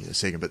team, I think, in a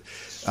second, but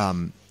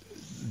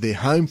their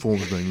home form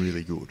has been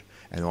really good,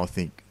 and I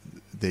think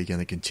they're going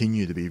to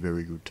continue to be a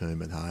very good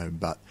team at home,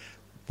 but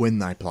when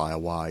they play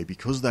away,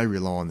 because they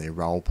rely on their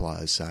role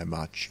players so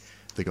much,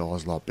 the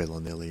guys like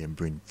Bellinelli and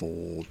Bryn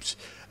Forbes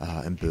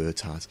and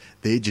Bertans,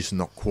 they're just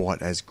not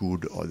quite as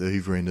good at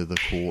either end of the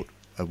court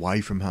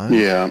away from home.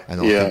 And I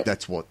think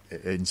that's what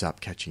ends up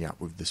catching up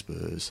with the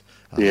Spurs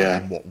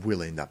and what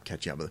will end up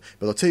catching up with them.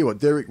 But I'll tell you what,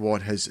 Derek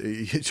White has,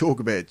 you talk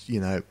about,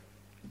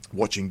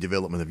 watching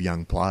development of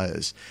young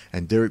players,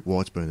 and Derek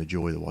White's been a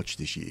joy to watch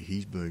this year.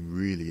 He's been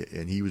really,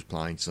 and he was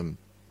playing some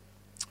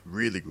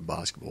really good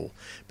basketball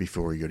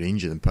before he got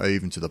injured, and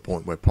even to the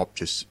point where Pop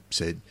just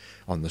said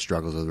on the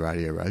struggles of the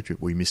radio road trip,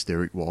 we miss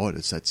Derek White.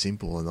 It's that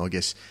simple, and I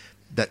guess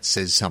that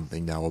says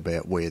something now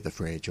about where the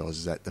franchise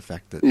is at. The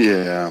fact that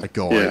a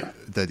guy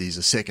that is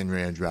a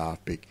second-round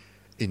draft pick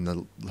in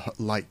the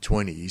late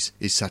 20s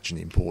is such an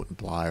important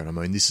player. And I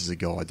mean, this is a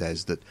guy,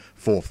 Daz, that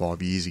 4 or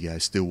 5 years ago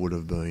still would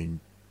have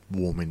been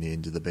warming the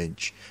end of the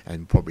bench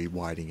and probably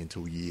waiting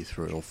until year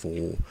 3 or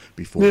 4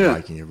 before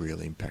making a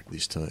real impact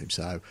this team.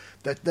 So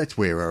that's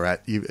where we're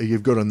at.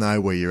 You've got to know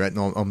where you're at,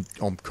 and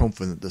I'm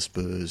confident the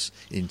Spurs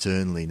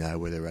internally know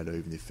where they're at,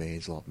 even if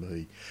fans like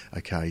me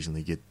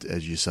occasionally get,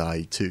 as you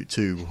say,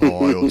 too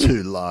high or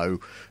too low,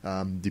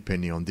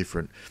 depending on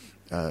different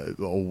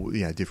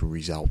different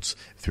results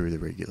through the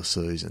regular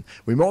season.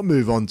 We might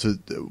move on to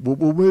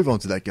we'll move on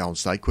to that Golden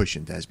State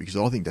question, Daz, because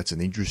I think that's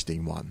an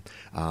interesting one.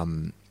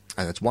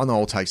 And it's one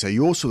I'll take. So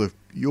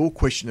your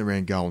question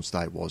around Golden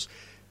State was,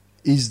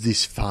 is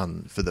this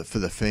fun for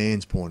the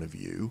fans' point of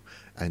view,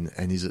 and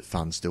is it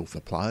fun still for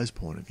players'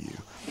 point of view?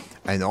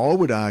 And I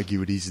would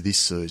argue it is this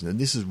season, and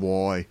this is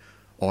why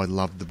I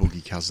love the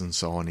Boogie Cousins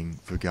signing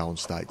for Golden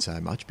State so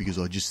much, because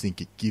I just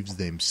think it gives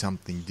them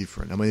something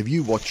different. I mean, have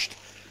you watched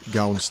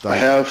Golden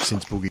State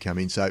since Boogie came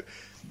in? So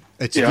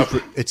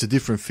it's a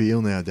different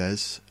feel now,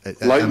 Daz.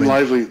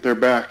 Lively, they're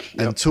back.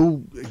 Until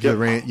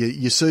Durant,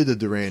 you see the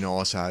Durant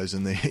ISOs,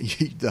 and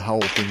the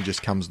whole thing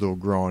just comes to a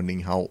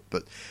grinding halt.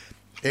 But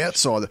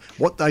outside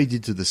what they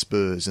did to the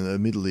Spurs, and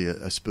admittedly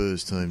a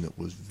Spurs team that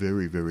was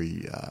very,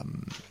 very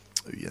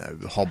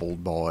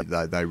hobbled by,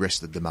 they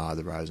rested DeMar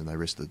DeRozan, they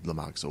rested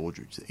LaMarcus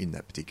Aldridge in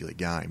that particular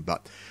game.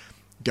 But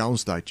Golden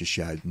State just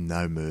showed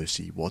no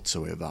mercy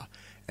whatsoever.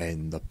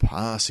 And the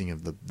passing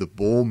of the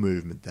ball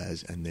movement,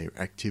 Daz, and their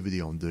activity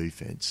on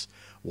defence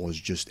was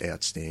just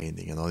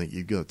outstanding. And I think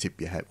you've got to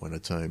tip your hat when a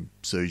team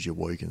sees you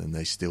weakened and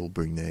they still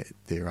bring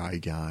their A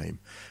game,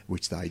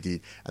 which they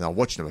did. And I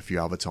watched them a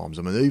few other times.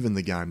 I mean, even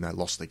the game they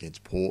lost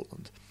against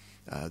Portland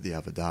the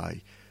other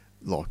day,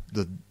 like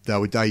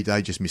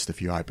they just missed a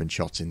few open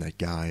shots in that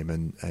game,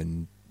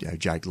 and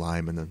Jake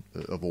Layman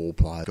of all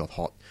players got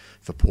hot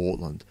for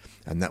Portland,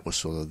 and that was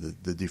sort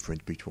of the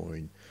difference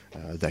between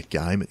that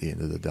game at the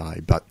end of the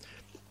day. But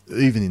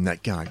even in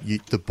that game,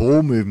 the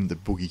ball movement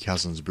that Boogie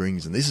Cousins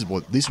brings, and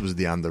this was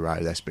the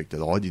underrated aspect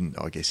that I didn't,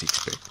 I guess,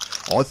 expect.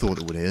 I thought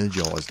it would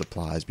energise the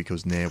players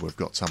because now we've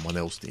got someone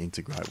else to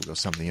integrate, we've got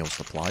something else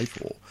to play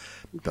for.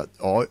 But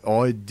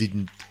I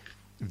didn't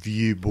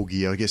view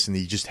Boogie, I guess, and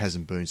he just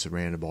hasn't been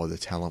surrounded by the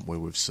talent where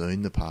we've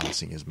seen the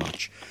passing as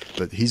much.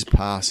 But his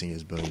passing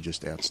has been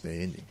just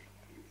outstanding.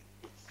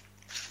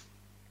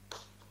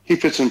 He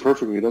fits in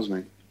perfectly,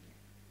 doesn't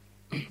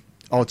he?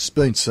 Oh, it's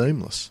been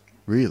seamless,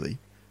 really.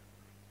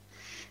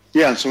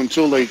 Yeah, so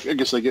until they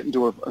get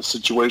into a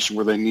situation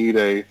where they need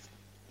a,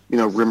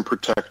 rim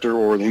protector,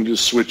 or they need to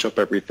switch up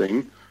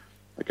everything,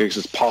 I guess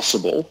it's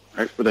possible,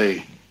 right? But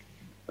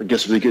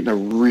if they get in a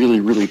really,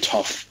 really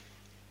tough,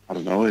 I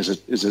don't know, is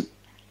it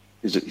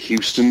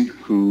Houston,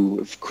 who,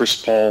 if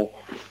Chris Paul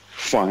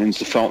finds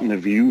the fountain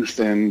of youth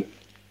and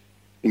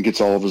gets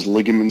all of his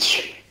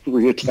ligaments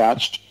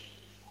reattached?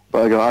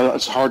 But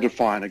it's hard to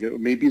find.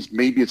 Maybe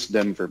it's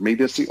Denver.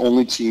 Maybe it's the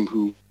only team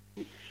who,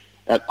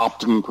 at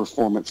optimum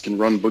performance, can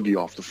run Boogie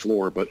off the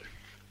floor. But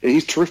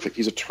he's terrific.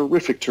 He's a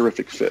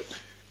terrific fit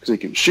because he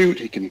can shoot.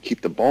 He can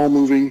keep the ball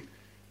moving,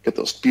 get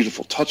those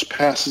beautiful touch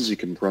passes. He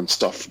can run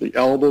stuff from the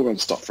elbow, run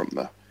stuff from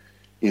the.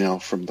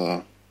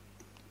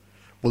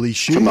 Well, his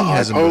shooting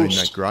hasn't been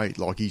that great.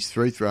 Like, his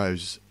free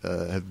throws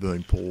have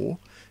been poor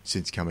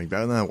since coming back.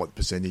 I don't know what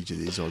percentage it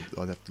is. I'd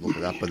have to look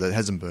it up, but it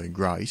hasn't been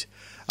great.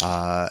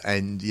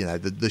 And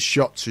the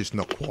shot's just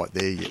not quite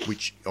there yet,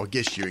 which I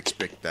guess you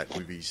expect that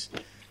with his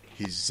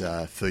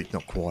feet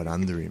not quite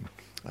under him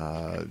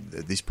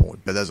at this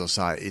point. But as I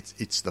say,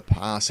 it's the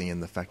passing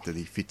and the fact that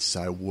he fits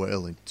so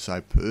well and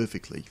so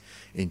perfectly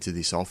into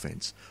this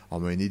offense. I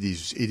mean, it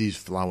is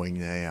flowing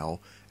now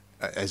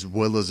as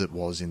well as it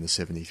was in the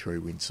 73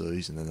 win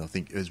season, and I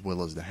think as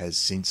well as it has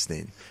since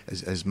then,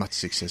 as much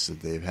success as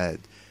they've had.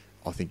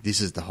 I think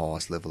this is the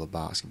highest level of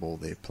basketball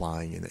they're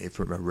playing, and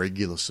from a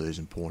regular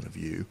season point of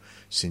view,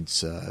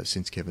 since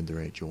Kevin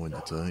Durant joined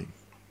the team.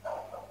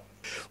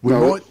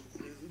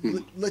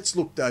 Let's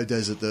look though,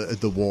 Daz, at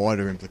the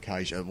wider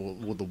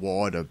implication, or the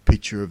wider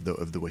picture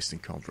of the Western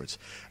Conference,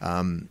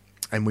 and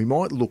we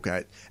might look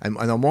at, and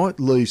I might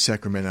leave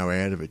Sacramento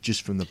out of it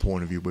just from the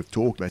point of view we've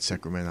talked about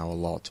Sacramento a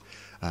lot.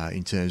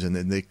 In terms, and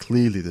they're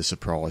clearly the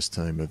surprise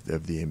team of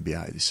the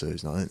NBA this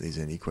season. I don't think there's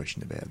any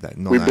question about that.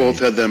 We both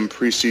had them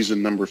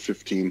preseason number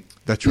 15.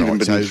 That's right. Even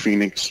beneath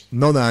Phoenix.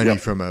 Not only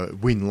from a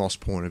win-loss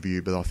point of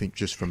view, but I think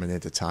just from an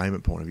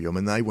entertainment point of view. I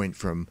mean, they went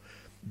from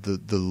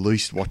the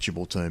least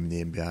watchable team in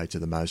the NBA to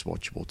the most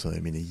watchable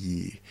team in a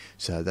year.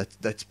 So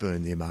that's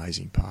been the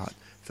amazing part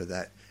for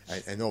that.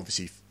 And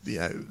obviously,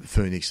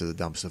 Phoenix are the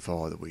dumpster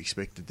fire that we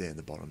expected down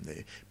the bottom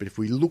there. But if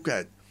we look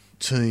at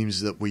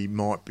teams that we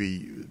might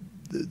be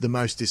the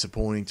most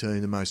disappointing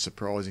team, the most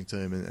surprising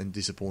team, and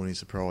disappointing,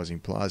 surprising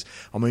players.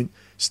 I mean,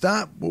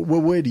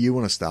 where do you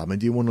want to start? I mean,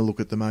 do you want to look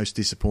at the most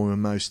disappointing,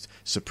 most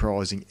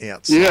surprising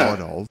outside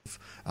of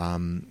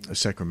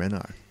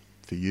Sacramento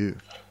for you?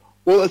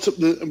 Well,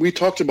 we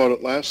talked about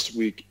it last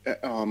week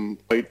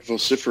quite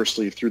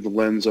vociferously through the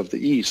lens of the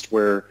East,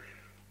 where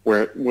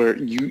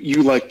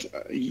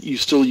you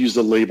still use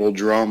the label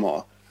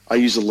drama. I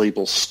use the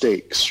label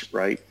stakes,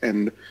 right?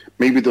 And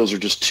maybe those are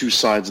just two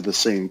sides of the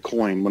same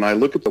coin. When I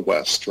look at the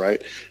West,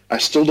 right, I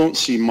still don't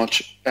see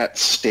much at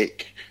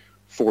stake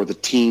for the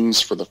teams,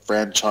 for the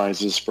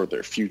franchises, for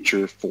their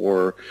future,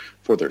 for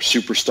their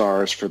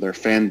superstars, for their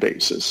fan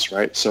bases,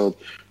 right? So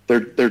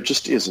there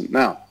just isn't.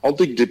 Now, I'll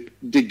dig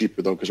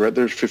deeper, though, because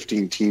there's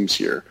 15 teams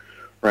here,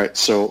 right?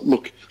 So,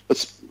 look,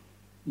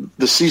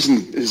 the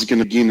season is going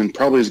to begin and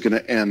probably is going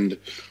to end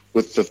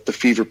with the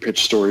fever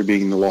pitch story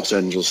being the Los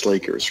Angeles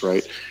Lakers,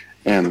 right?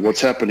 And what's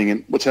happening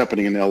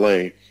in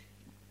LA,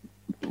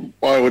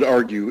 I would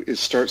argue,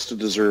 starts to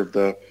deserve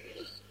the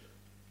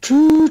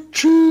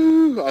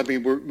choo-choo. I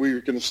mean,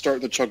 we're going to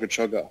start the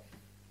chugga-chugga,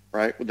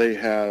 right? They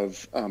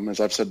have, as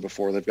I've said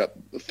before, they've got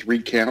the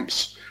three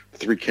camps. The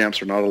three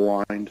camps are not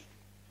aligned.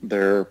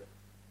 They're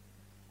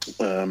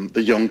the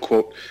young,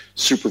 quote,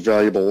 super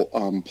valuable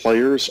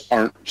players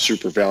aren't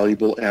super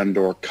valuable and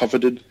or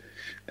coveted.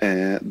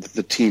 And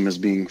the team is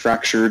being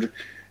fractured,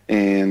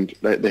 and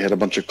they had a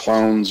bunch of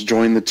clowns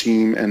join the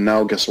team, and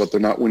now guess what? They're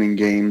not winning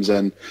games,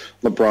 and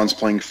LeBron's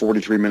playing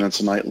 43 minutes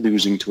a night,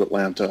 losing to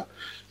Atlanta.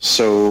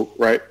 So,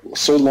 right,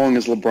 so long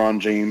as LeBron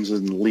James is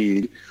in the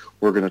league,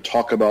 we're going to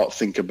talk about,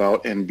 think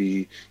about, and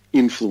be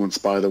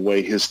influenced by the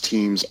way his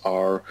teams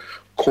are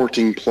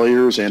courting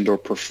players and or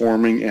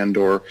performing and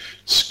or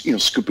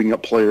scooping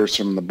up players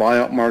from the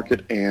buyout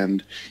market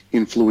and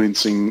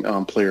influencing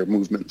player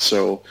movement.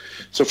 So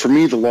for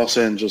me, the Los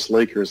Angeles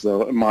Lakers,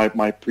 though, my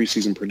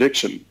preseason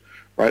prediction,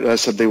 right, I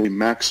said they would be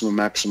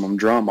maximum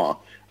drama.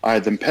 I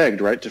had them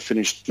pegged, right, to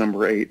finish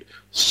number 8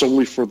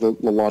 solely for the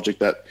logic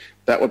that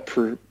would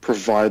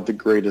provide the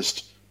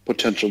greatest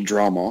potential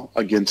drama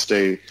against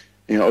a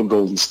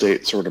Golden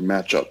State sort of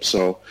matchup.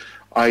 So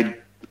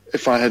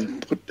if I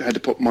had to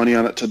put money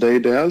on it today,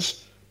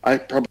 Daz, I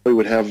probably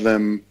would have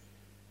them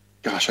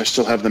gosh, I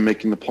still have them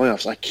making the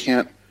playoffs. I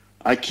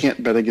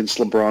can't bet against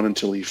LeBron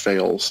until he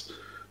fails.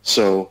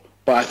 So,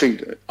 but I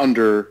think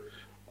under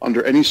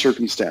any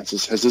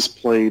circumstances, has this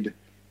played?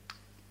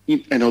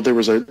 I know there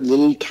was a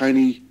little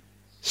tiny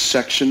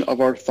section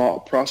of our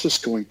thought process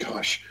going,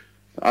 gosh,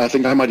 I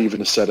think I might even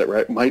have said it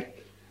right. Might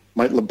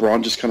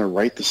LeBron just kind of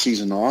write the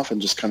season off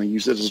and just kind of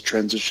use it as a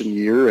transition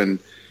year and,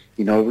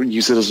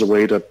 use it as a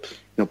way to,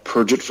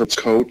 purge it from its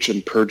coach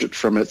and purge it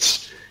from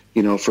its,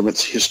 from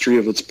its history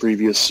of its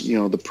previous,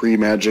 the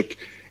pre-Magic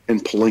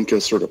and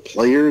Pelinka sort of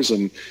players,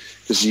 and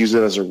just use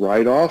it as a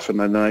write-off. And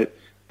then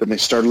they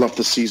started off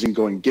the season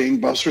going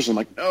gangbusters. I'm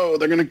like, no,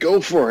 they're going to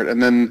go for it.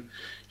 And then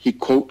he,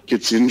 quote,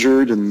 gets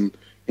injured and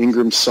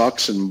Ingram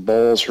sucks and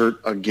Ball's hurt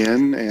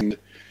again. And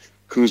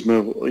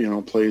Kuzma,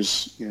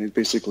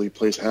 basically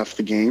plays half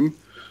the game,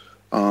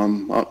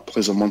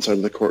 plays on one side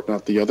of the court,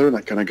 not the other. And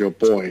I kind of go,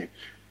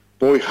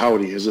 boy,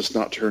 howdy, has this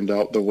not turned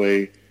out the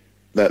way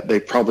that they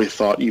probably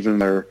thought even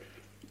their,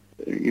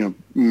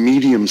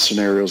 medium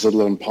scenarios, let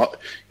alone,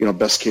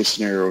 best case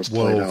scenarios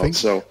played out.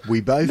 So we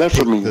both picked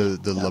the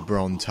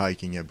LeBron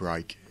taking a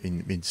break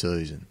in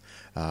mid-season.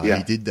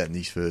 He did that in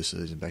his first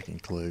season back in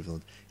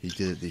Cleveland. He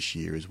did it this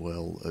year as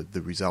well.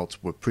 The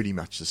results were pretty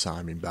much the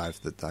same in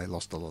both, that they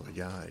lost a lot of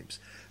games.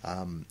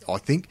 I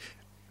think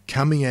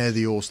coming out of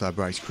the All-Star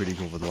break is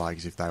critical for the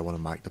Lakers if they want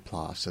to make the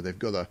playoffs. So they've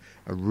got a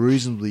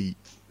reasonably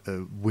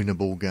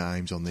winnable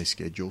games on their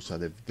schedule. So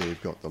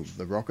they've got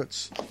the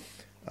Rockets.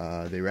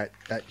 They're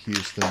at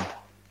Houston,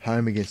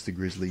 home against the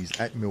Grizzlies,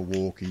 at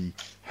Milwaukee,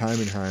 home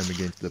and home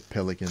against the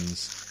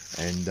Pelicans,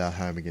 and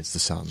home against the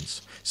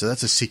Suns. So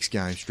that's a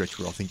 6-game stretch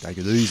where I think they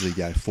could easily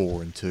go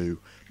 4-2,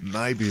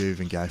 maybe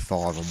even go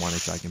 5-1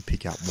 if they can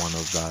pick up one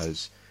of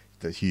those,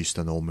 the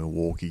Houston or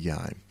Milwaukee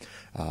game,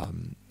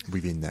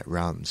 within that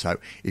run. So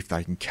if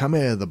they can come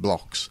out of the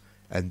blocks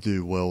and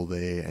do well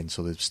there and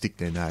sort of stick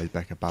their nose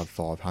back above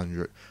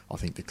 500, I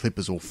think the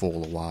Clippers will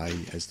fall away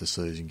as the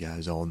season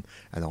goes on.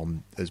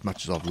 And as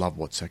much as I've loved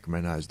what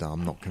Sacramento's done,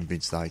 I'm not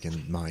convinced they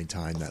can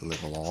maintain that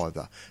level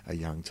either, a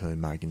young team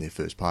making their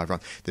first playoff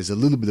run. There's a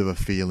little bit of a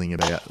feeling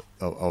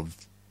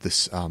of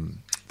this,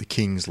 the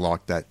Kings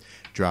like that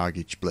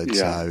Dragic,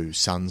 Bledsoe,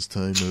 Suns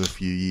team of a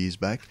few years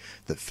back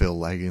that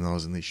fell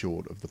agonisingly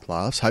short of the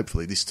playoffs.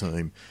 Hopefully this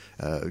team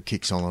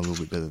kicks on a little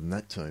bit better than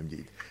that team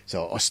did.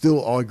 So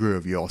I agree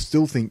with you. I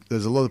still think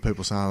there's a lot of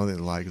people saying, I think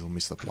the Lakers will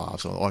miss the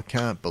playoffs. I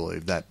can't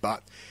believe that.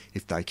 But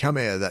if they come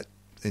out of that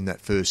in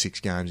that first 6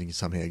 games and can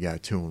somehow go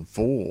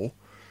 2-4,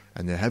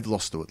 and they have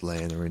lost to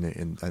Atlanta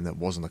and it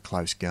wasn't a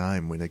close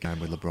game when a game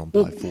where LeBron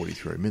played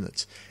 43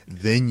 minutes,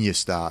 then you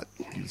start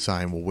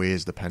saying, well,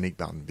 where's the panic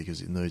button?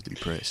 Because it needs to be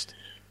pressed.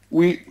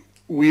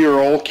 We are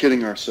all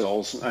kidding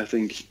ourselves. I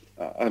think,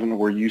 I don't know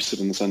where you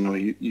sit in this. I know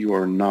you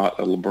are not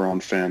a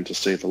LeBron fan, to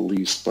say the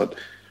least, but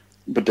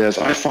Dazz,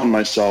 I found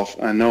myself,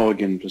 I know,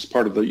 again, just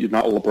part of you're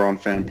not a LeBron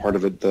fan, part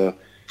of it, the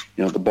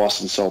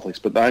Boston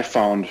Celtics, but I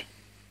found,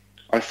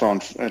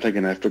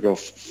 again, I have to go,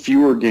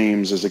 fewer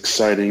games as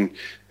exciting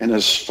and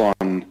as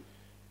fun,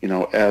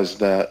 as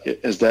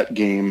that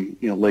game,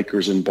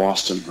 Lakers in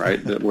Boston, right,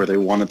 where they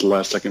won at the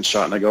last second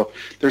shot. And I go,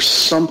 there's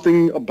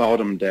something about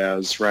them,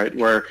 Dazz, right,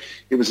 where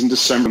it was in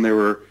December and they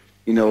were,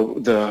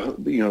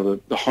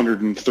 the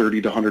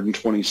 130 to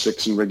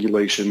 126 in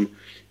regulation,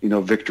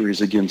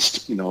 victories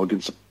against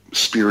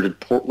spirited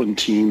Portland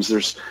teams.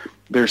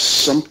 There's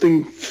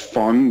something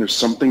fun, there's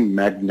something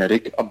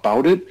magnetic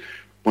about it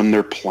when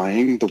they're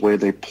playing the way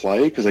they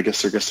play, because I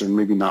guess they're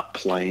maybe not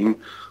playing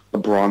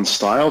LeBron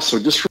style. So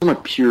just from a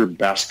pure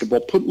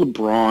basketball, put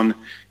LeBron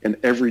in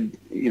every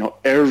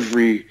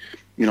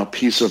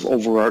piece of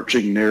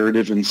overarching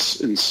narrative and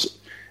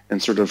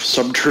sort of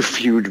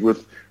subterfuge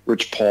with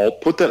Rich Paul.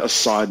 Put that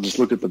aside and just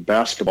look at the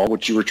basketball,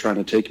 which you were trying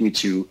to take me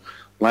to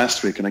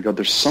last week, and I go,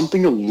 there's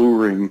something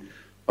alluring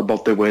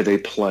about the way they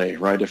play,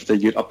 right? If they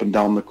get up and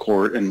down the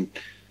court and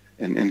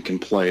can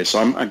play. So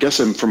I guess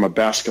I'm, from a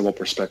basketball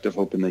perspective,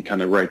 hoping they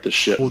kind of right the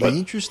ship. Well, the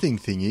interesting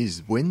thing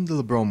is, when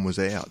LeBron was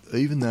out,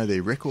 even though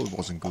their record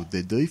wasn't good,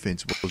 their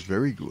defense was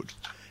very good.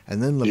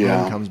 And then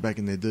LeBron comes back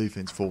and their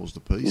defense falls to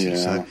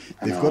pieces. So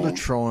they've got to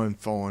try and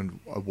find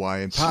a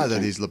way. And part of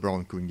that is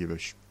LeBron couldn't give a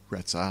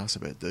rat's ass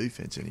about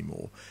defense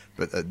anymore.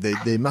 But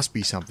there must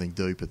be something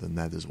deeper than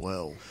that as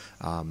well,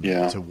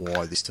 to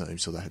why this team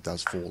sort of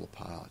does fall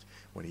apart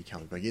when he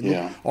comes back in.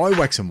 Yeah. I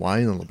wax and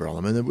wane on LeBron.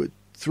 I mean,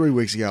 3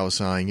 weeks ago I was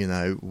saying,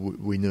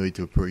 we need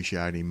to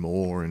appreciate him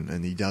more,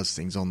 and he does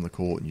things on the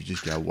court and you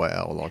just go,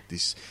 wow, like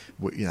this,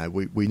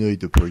 we need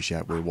to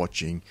appreciate we're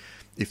watching,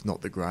 if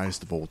not the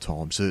greatest of all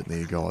time,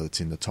 certainly a guy that's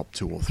in the top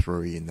 2 or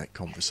 3 in that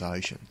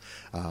conversation.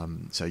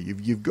 So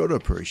you've got to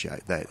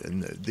appreciate that,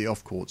 and the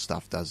off-court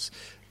stuff does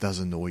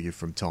annoy you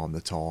from time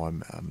to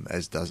time,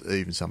 as does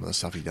even some of the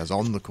stuff he does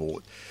on the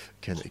court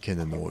can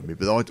annoy me.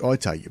 But I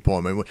take your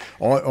point. I mean,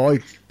 I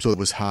sort of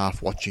was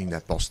half watching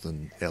that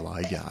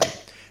Boston-LA game,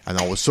 and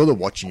I was sort of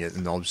watching it,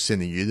 and I was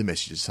sending you the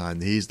messages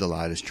saying, here's the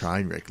latest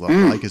train wreck. Like,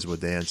 Lakers were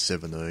down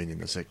 17 in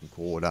the second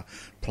quarter,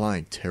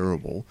 playing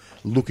terrible,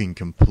 looking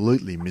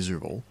completely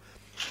miserable.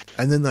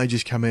 And then they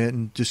just come out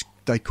and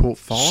they caught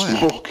fire.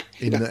 Smoke.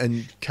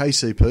 And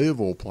KCP, of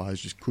all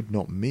players, just could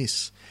not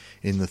miss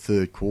in the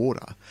third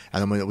quarter.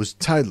 And I mean, it was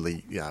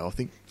totally, I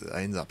think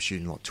they ended up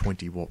shooting like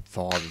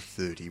 5 of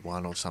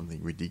 31 or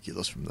something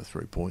ridiculous from the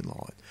 3-point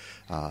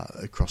line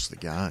across the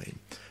game.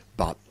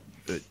 But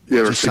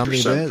just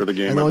something about it. For the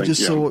game, and I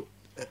just thought,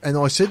 and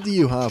I said to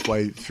you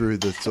halfway through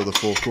the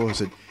fourth quarter, I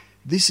said,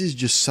 this is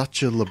just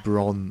such a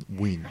LeBron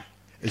win.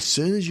 As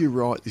soon as you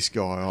write this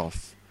guy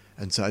off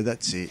and say,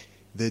 that's it,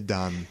 they're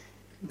done,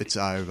 it's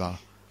over,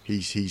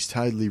 he's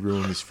totally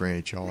ruined this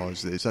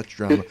franchise, there's such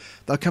drama,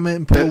 they'll come out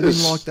and pull a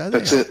win like that.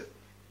 That's it.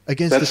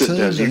 Against the team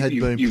that had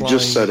been you playing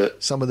just said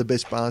it. Some of the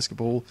best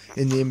basketball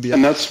in the NBA.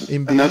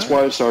 And that's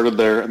why I started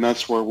there, and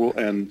that's where we'll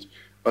end.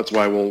 That's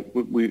why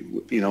we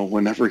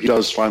whenever he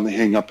does finally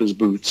hang up his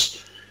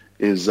boots,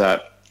 is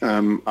that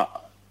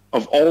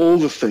of all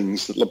the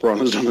things that LeBron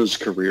has done in his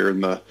career,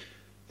 and the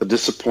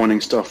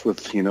disappointing stuff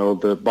with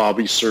the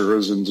Bobby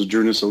Suras and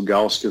Zydrunas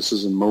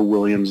Ilgauskis and Mo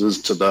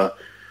Williamses, to the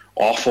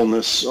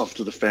awfulness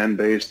to the fan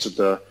base, to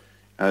the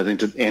I think,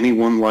 did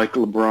anyone like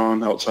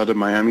LeBron outside of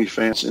Miami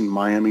fans in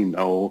Miami?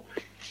 No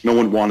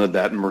one wanted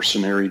that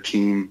mercenary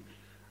team,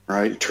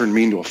 right? It turned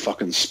me into a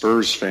fucking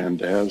Spurs fan,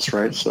 Dazz,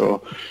 right?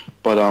 So,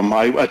 but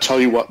I tell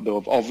you what though,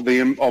 of all the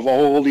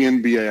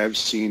NBA I've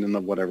seen in the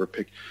whatever,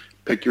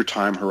 pick your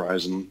time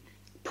horizon,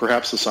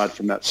 perhaps aside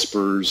from that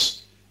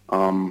Spurs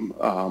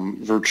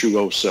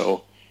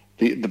virtuoso,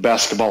 the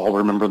basketball I'll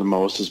remember the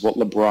most is what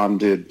LeBron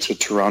did to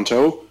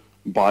Toronto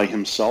by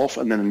himself,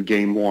 and then in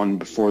Game 1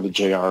 before the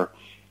J.R.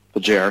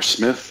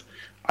 Smith.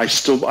 I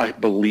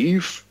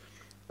believe,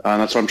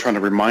 and that's what I'm trying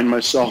to remind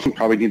myself, and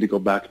probably need to go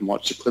back and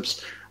watch the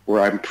clips,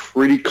 where I'm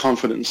pretty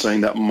confident in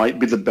saying that might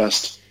be the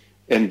best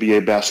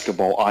NBA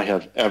basketball I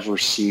have ever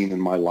seen in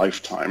my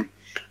lifetime.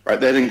 Right,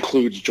 that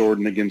includes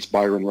Jordan against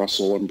Byron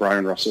Russell and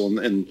Brian Russell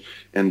and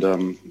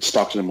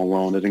Stockton and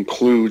Malone. It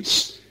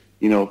includes,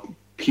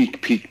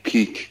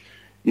 peak,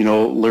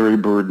 Larry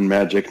Bird and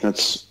Magic.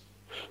 That's,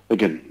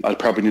 again, I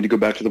probably need to go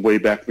back to the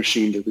Wayback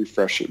Machine to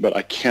refresh it, but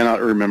I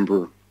cannot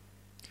remember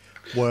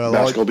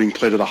basketball being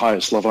played at the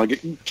highest level.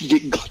 You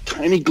get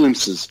tiny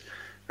glimpses.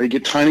 Right? You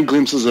get tiny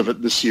glimpses of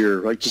it this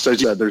year. Like just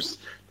as you said, there's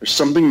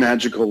something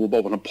magical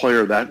about when a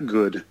player that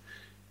good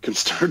can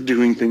start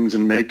doing things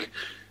and make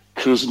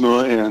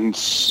Kuzma and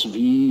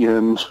Svi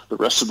and the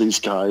rest of these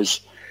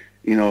guys,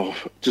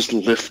 just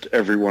lift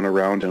everyone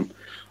around him.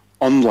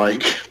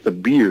 Unlike the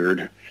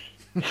Beard,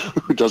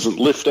 who doesn't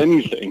lift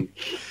anything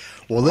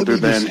other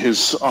than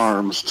his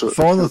arms.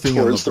 Final thing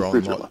on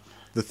LeBron,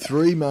 the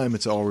three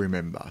moments I'll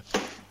remember,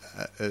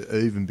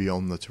 even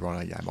beyond the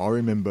Toronto game. I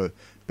remember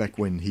back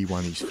when he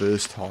won his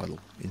first title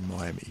in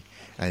Miami,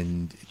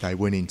 and they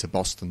went into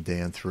Boston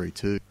down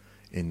 3-2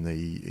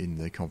 in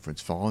the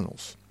conference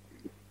finals.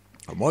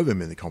 I might have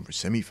been in the conference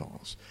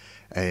semi-finals,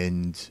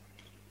 and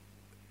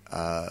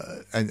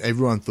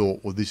everyone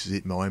thought, well, this is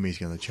it. Miami's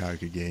going to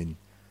choke again.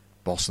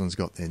 Boston's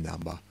got their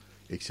number,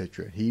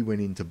 etc. He went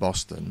into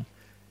Boston,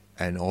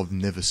 and I've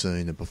never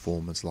seen a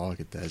performance like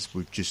it, Daz,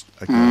 with just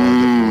a guy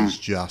that was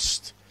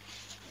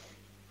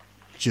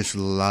just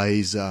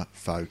laser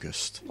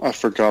focused. I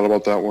forgot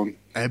about that one.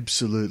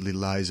 Absolutely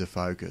laser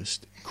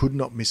focused. Could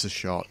not miss a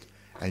shot,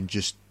 and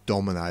just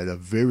dominate a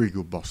very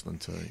good Boston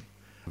team.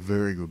 A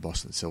very good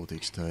Boston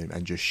Celtics team,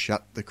 and just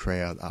shut the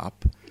crowd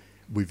up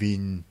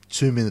within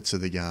 2 minutes of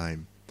the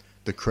game.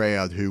 The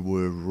crowd, who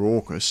were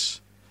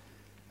raucous,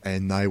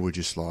 and they were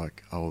just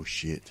like, oh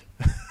shit.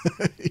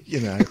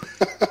 You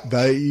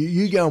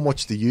go and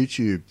watch the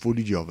YouTube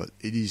footage of it.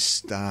 It is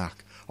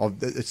stark.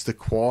 It's the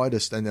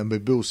quietest,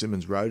 and Bill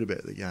Simmons wrote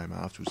about the game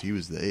afterwards. He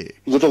was there.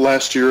 Was it the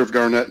last year of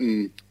Garnett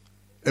and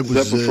was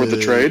that before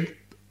the trade?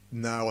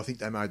 No, I think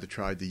they made the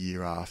trade the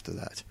year after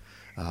that.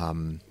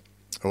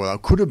 Well,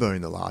 it could have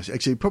been the last.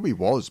 Actually, it probably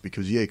was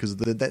because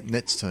that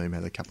Nets team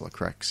had a couple of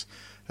cracks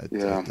at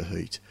the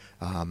Heat.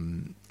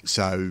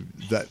 So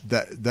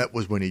that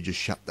was when he just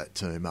shut that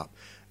team up.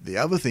 The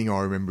other thing I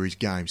remember is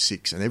Game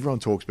 6, and everyone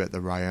talks about the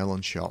Ray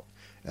Allen shot,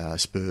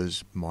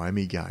 Spurs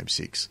Miami Game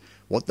 6.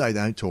 What they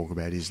don't talk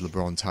about is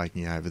LeBron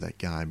taking over that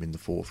game in the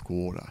fourth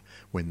quarter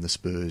when the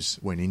Spurs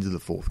went into the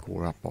fourth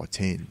quarter up by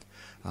 10,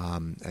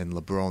 and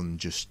LeBron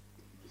just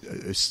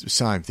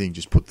same thing,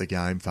 just put the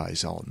game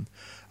face on.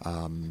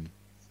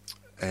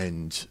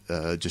 And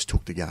just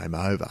took the game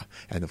over.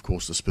 And, of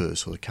course, the Spurs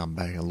sort of come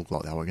back and looked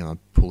like they were going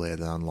to pull out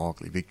an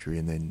unlikely victory,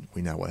 and then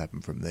we know what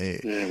happened from there.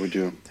 Yeah, we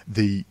do.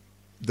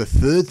 The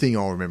third thing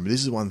I'll remember,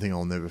 this is one thing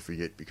I'll never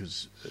forget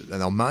because,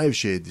 and I may have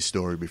shared this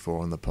story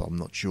before on the pod, I'm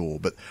not sure,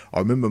 but I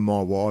remember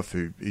my wife,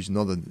 who is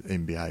not an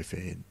NBA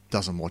fan,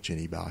 doesn't watch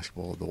any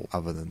basketball at all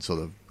other than sort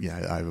of,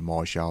 over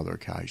my shoulder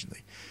occasionally.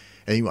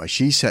 Anyway,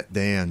 she sat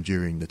down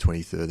during the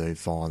 2013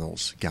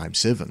 finals, Game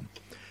 7,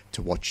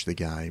 to watch the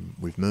game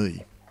with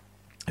me.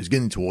 It was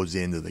getting towards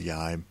the end of the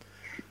game.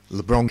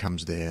 LeBron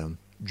comes down,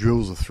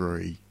 drills a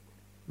three,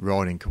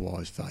 right in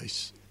Kawhi's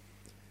face.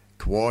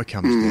 Kawhi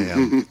comes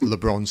down.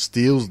 LeBron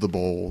steals the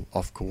ball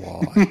off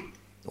Kawhi.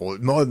 Or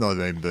it might not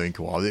have even been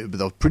Kawhi,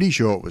 but I was pretty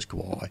sure it was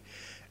Kawhi.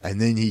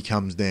 and then he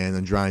comes down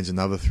and drains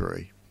another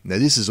 3. Now,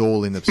 this is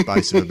all in the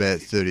space of about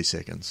 30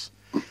 seconds.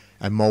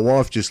 And my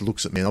wife just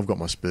looks at me, and I've got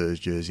my Spurs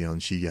jersey on,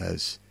 and she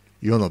goes,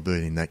 "You're not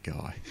beating that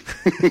guy."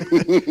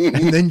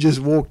 And then just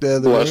walked out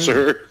of the Bless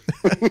room. her.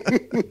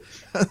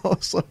 And I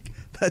was like,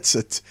 that's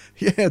it.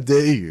 Yeah, how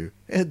dare you?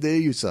 How dare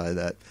you say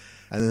that?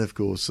 And then, of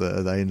course,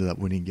 they ended up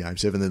winning Game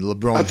 7. And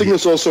LeBron I think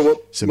that's also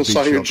what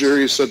Messiah shots.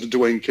 Ujiri said to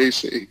Dwayne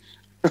Casey.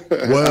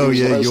 Well,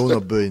 yeah, you're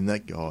not beating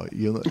that guy.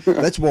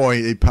 That's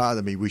why part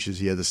of me wishes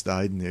he had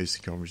stayed in the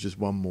Eastern Conference just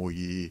one more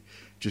year,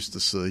 just to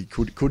see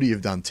could he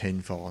have done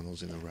 10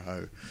 finals in a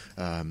row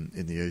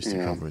in the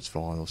Eastern Conference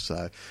Finals.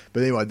 So,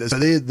 but anyway, so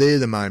they're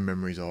the main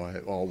memories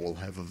I will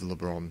have of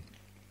LeBron,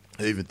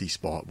 even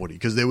despite what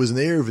because there was an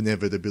air of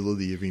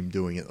inevitability of him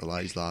doing it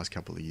these last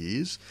couple of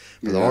years.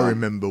 But I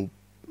remember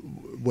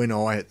when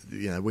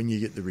when you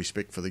get the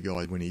respect for the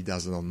guy when he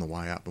does it on the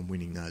way up and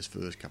winning those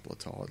first couple of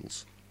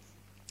titles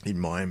in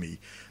Miami,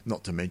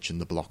 not to mention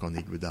the block on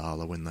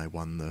Iguodala when they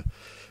won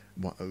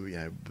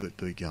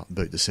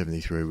beat the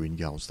 73 win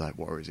Golden State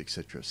Warriors,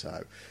 etc.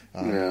 So,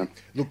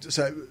 look,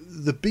 so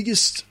the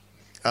biggest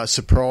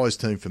surprise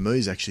team for me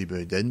has actually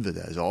been Denver.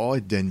 I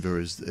had Denver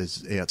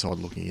as outside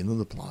looking into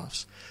the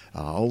playoffs.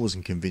 I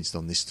wasn't convinced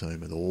on this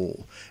team at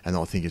all, and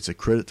I think it's a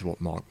credit to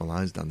what Mike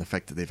Malone's done. The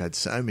fact that they've had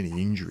so many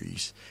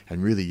injuries,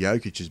 and really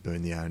Jokic has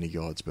been the only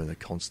guy that's been a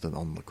constant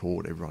on the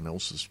court. Everyone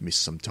else has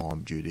missed some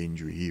time due to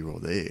injury here or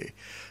there.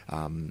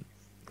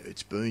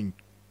 It's been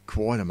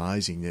quite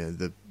amazing.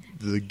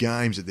 The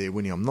games that they're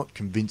winning, I'm not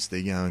convinced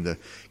they're going to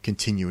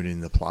continue it in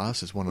the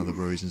playoffs. It's one of the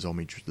reasons I'm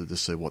interested to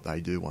see what they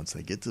do once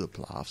they get to the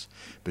playoffs.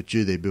 But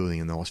they're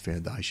building a nice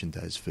foundation,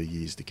 Daz, for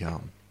years to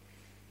come.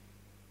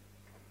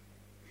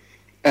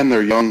 And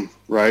they're young,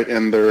 right?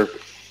 And they're,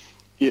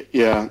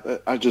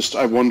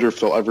 I wonder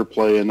if they'll ever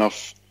play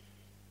enough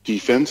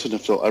defense and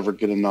if they'll ever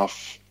get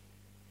enough,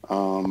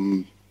 out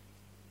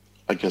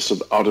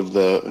of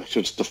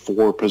the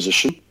 4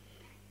 position,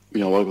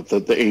 like with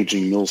the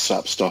aging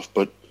Millsap stuff.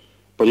 But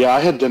yeah, I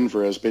had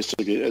Denver as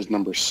basically as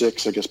number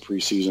 6, I guess,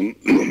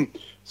 preseason.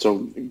 So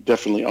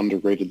definitely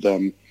underrated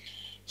them.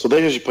 So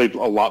they actually played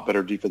a lot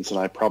better defense than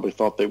I probably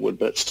thought they would.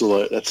 But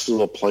that's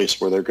still a place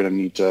where they're going to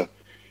need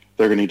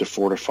to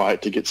fortify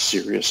it to get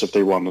serious if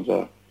they wanted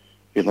to.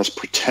 Let's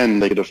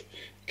pretend they could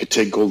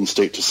take Golden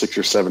State to 6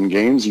 or 7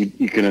 games. You're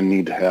going to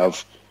need to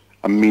have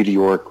a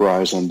meteoric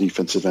rise on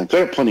defensive end. They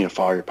have plenty of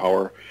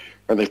firepower,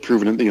 and they've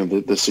proven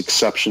it. This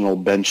exceptional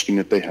bench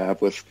unit they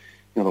have with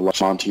the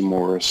Monty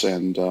Morris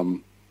and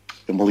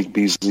Malik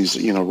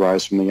Beasley's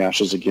rise from the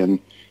ashes again.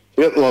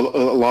 They got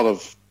a lot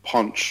of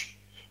punch.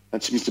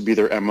 That seems to be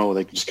their MO.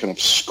 They can just kind of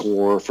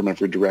score from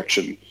every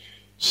direction.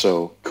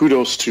 So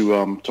kudos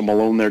to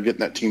Malone there,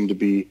 getting that team to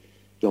be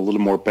a little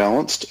more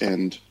balanced.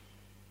 And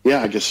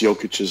I guess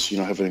Jokic is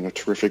having a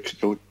terrific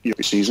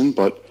season,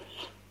 but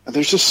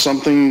there's just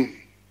something.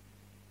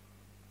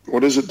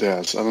 What is it,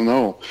 Daz? I don't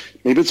know.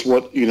 Maybe it's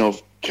what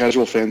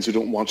casual fans who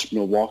don't watch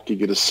Milwaukee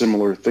get a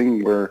similar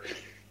thing where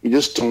you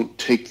just don't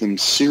take them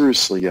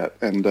seriously yet.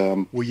 And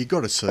well, you've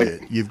got to see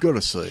it. You've got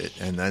to see it,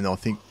 and I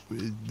think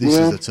this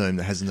is a team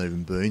that hasn't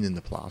even been in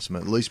the playoffs. I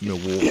mean, at least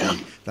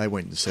Milwaukee, they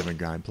went in the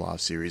 7-game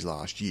playoff series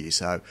last year,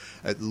 so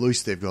at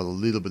least they've got a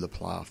little bit of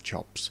playoff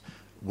chops,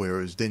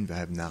 whereas Denver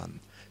have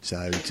none.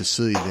 So to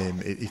see them,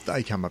 if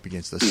they come up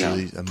against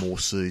a more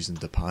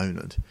seasoned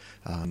opponent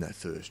in that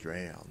first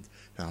round,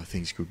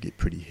 things could get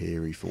pretty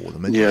hairy for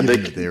them. And given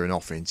that they're an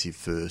offensive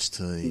first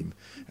team,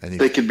 and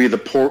they could be the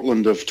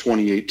Portland of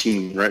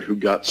 2018, right? Who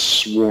got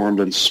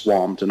swarmed and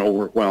swamped and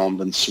overwhelmed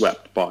and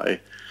swept by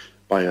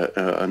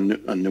a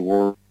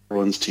New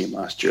Orleans team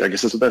last year. I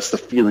guess that's the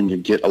feeling you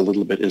get a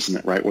little bit, isn't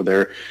it? Right, where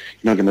they're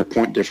going to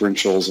point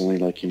differentials only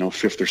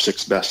 5th or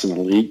 6th best in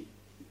the league,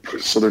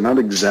 so they're not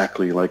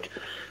exactly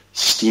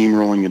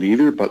steamrolling it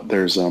either. But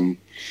there's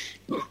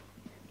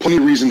plenty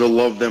of reason to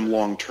love them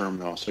long term,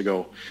 though.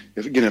 So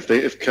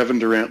if Kevin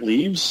Durant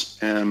leaves,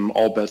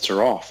 all bets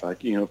are off.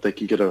 If they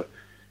can get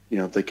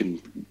if they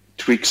can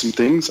tweak some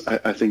things,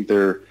 I think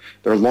their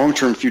long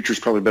term future is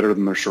probably better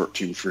than their short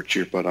term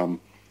future. But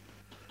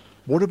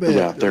what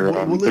about they're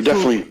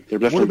definitely what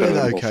better about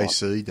than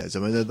OKC, Daz? I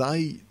mean, are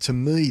they, to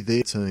me,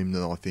 their team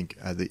that I think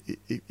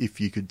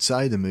if you could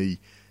say to me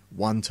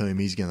one team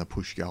is going to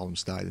push Golden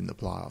State in the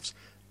playoffs,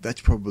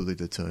 that's probably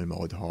the team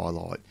I'd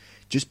highlight,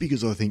 just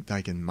because I think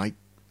they can make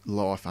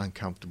life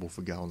uncomfortable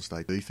for Golden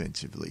State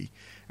defensively,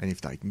 and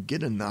if they can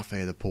get enough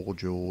out of Paul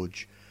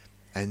George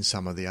and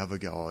some of the other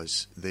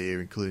guys there,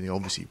 including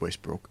obviously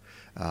Westbrook,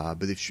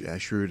 but if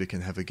Schroeder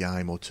can have a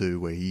game or two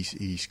where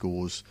he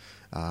scores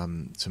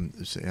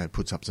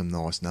puts up some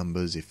nice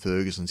numbers, if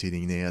Ferguson's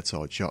hitting an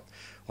outside shot,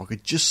 I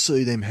could just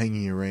see them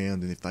hanging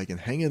around, and if they can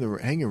hang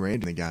around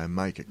in the game and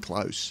make it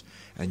close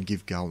and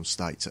give Golden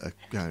State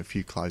a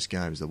few close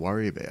games to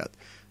worry about,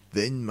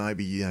 then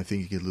maybe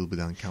things get a little bit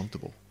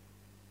uncomfortable.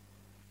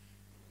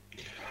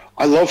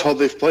 I love how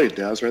they've played,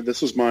 Daz. Right,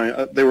 this was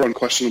they were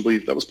unquestionably,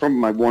 that was probably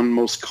my one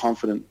most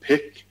confident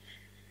pick.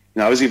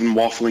 I was even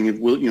waffling.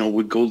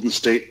 Would Golden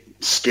State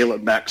scale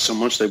it back so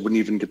much they wouldn't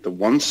even get the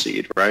 1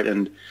 seed, right?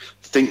 And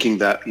thinking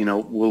that,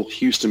 will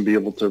Houston be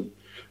able to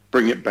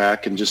bring it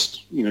back and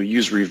just,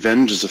 use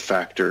revenge as a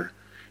factor,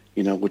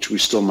 which we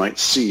still might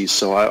see.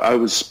 So I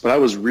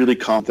was really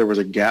confident there was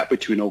a gap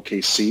between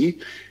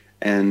OKC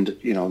and,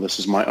 this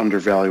is my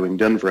undervaluing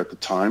Denver at the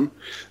time.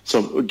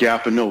 So a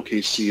gap in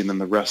OKC and then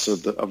the rest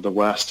of the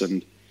West.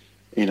 And,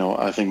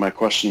 I think my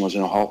question was,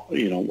 how,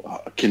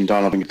 can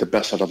Donovan get the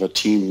best out of a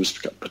team who's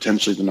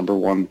potentially the number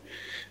 1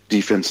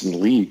 defense in the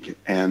league?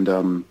 And,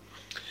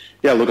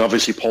 look,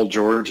 obviously Paul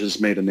George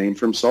has made a name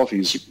for himself.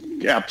 He's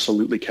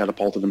absolutely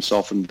catapulted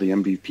himself into the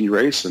MVP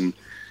race. And,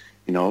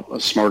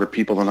 smarter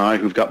people than I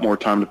who've got more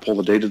time to pull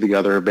the data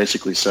together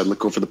basically said,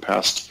 look, over the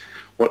past,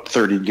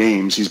 30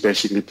 games, he's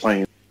basically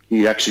playing.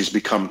 He actually has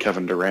become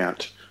Kevin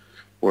Durant,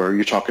 where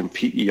you're talking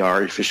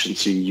PER,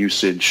 efficiency,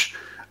 usage,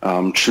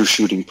 true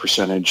shooting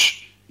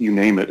percentage, you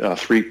name it,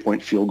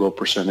 3-point field goal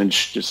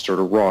percentage, just sort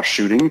of raw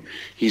shooting.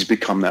 He's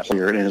become that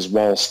player, and has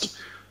whilst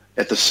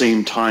at the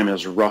same time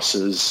as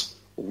Russ's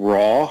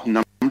raw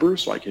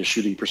numbers, like his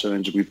shooting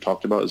percentage we've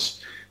talked about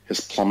has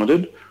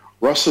plummeted.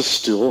 Russ is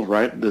still,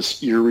 right,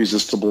 this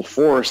irresistible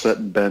force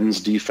that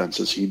bends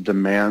defenses. He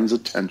demands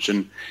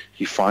attention.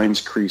 He finds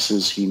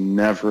creases. He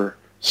never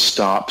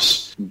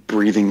stops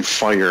breathing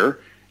fire,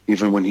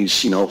 even when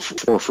he's,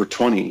 4 for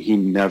 20. He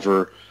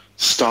never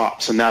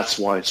stops, and that's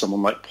why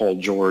someone like Paul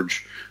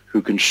George,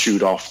 who can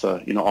shoot off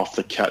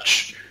the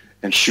catch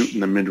and shoot in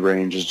the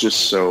mid-range, is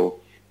just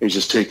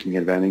taking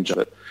advantage of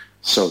it.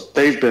 So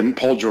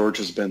Paul George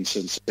has been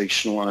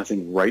sensational, and I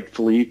think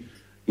rightfully,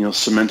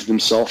 cemented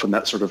himself in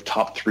that sort of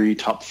top 3,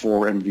 top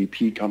 4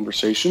 MVP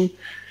conversation.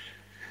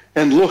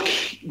 And look,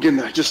 again,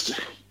 just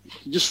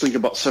think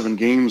about 7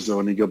 games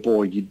though, and you go,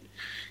 boy,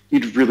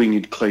 you'd really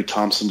need Klay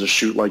Thompson to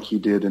shoot like he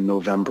did in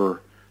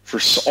November for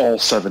all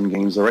 7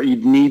 games, though, right?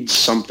 You'd need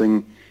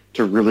something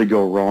to really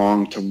go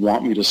wrong to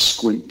want me to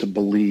squint to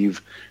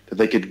believe that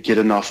they could get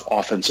enough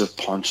offensive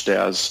punch,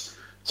 Dazz.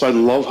 So I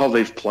love how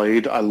they've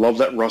played. I love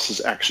that Russ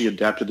has actually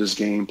adapted his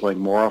game, playing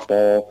more off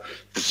ball.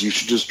 His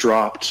usage has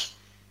dropped,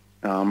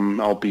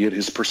 albeit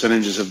his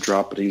percentages have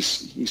dropped, but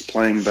he's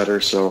playing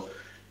better. So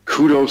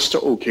kudos to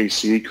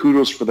OKC.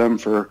 Kudos for them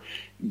for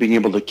being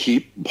able to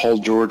keep Paul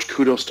George.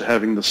 Kudos to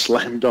having the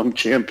slam dunk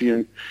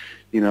champion.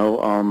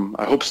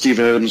 I hope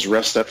Steven Adams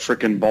rests that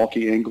frickin'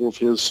 bulky ankle of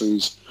his so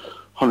he's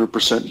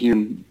 100% here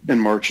in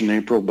March and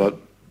April. But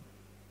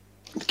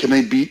can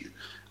they beat?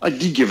 I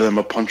did give them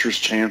a puncher's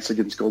chance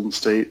against Golden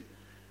State.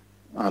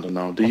 I don't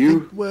know. Do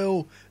you?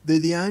 They're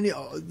the only.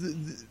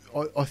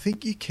 I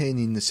think you can,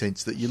 in the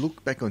sense that you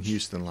look back on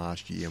Houston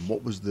last year, and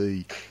what was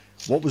the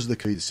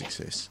key to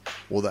success?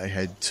 Well, they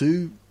had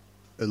 2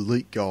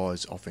 elite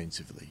guys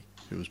offensively.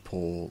 It was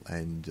Paul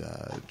and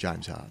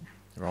James Harden,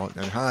 right?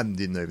 And Harden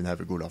didn't even have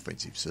a good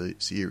offensive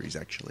series,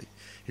 actually,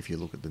 if you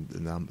look at the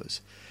numbers.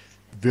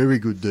 Very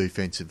good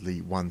defensively,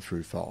 1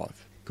 through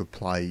 5. Could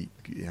play,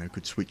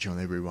 could switch on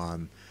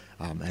everyone,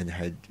 and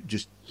had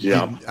just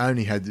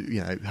only had,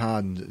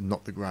 Harden,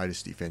 not the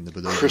greatest defender,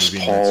 but Chris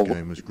even Paul, that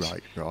game was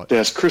great, right?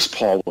 Yes, Chris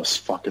Paul was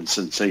fucking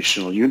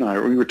sensational. You and I,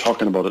 we were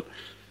talking about it,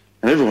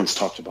 and everyone's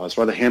talked about it. It's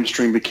why the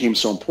hamstring became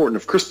so important.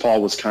 If Chris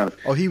Paul was kind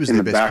of he was in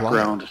the best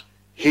background, player.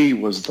 He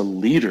was the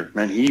leader,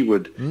 man. He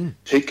would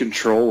take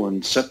control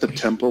and set the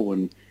tempo,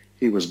 and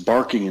he was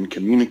barking and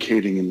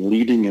communicating and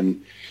leading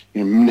and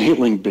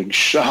nailing big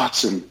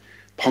shots and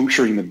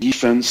puncturing the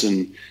defense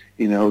and,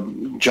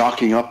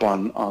 jockeying up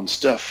on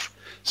Steph.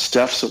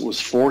 Steph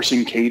was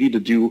forcing Katie to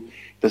do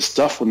the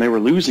stuff when they were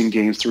losing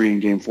Game 3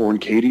 and Game 4,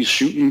 and Katie's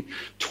shooting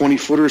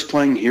 20-footers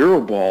playing hero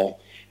ball.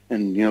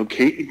 And,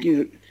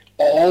 Katie,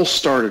 all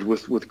started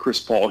with Chris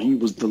Paul. He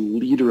was the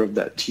leader of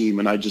that team,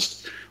 and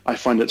I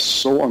find it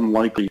so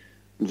unlikely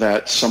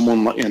that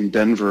someone in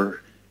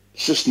Denver,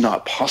 it's just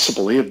not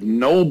possible. They have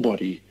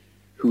nobody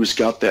who's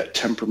got that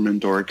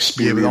temperament or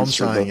experience.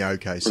 Yeah, but I'm saying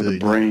OKC, or the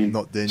brain.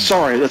 Not Denver.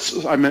 Sorry,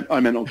 I meant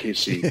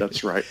OKC.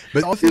 That's right.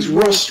 But I think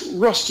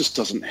Russ just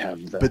doesn't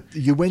have that. But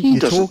you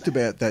talked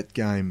about that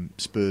game,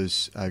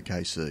 Spurs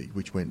OKC,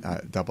 which went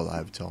double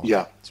overtime.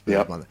 Yeah,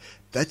 Spurs won it.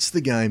 That's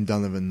the game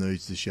Donovan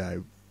needs to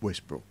show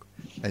Westbrook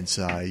and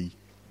say,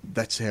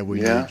 that's how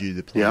we need you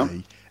to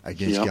play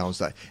against Golden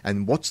State.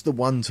 And what's the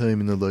one team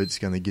in the league that's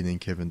going to get in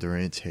Kevin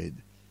Durant's head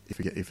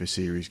if a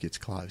series gets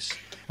close?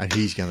 And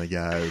he's going to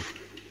go,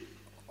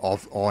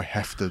 I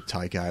have to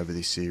take over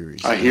this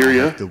series. I hear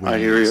you.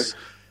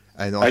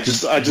 And I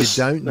think you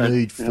don't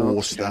need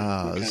 4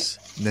 stars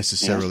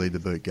necessarily to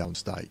beat Golden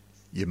State.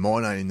 You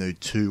might only need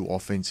 2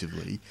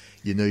 offensively.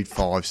 You need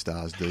 5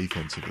 stars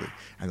defensively.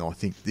 And I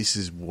think this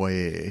is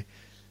where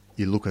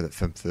you look at it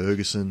from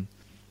Ferguson,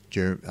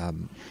 Jeremy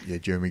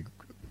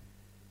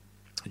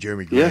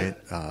Grant,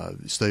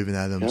 Steven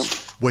Adams.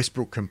 Yep.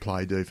 Westbrook can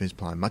play defense,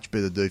 playing much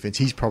better defense.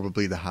 He's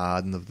probably the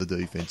Harden of the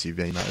defensive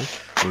end,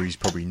 where he's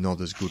probably not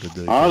as good a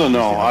defense. I don't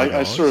know.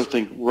 I sort of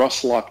think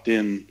Russ locked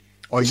in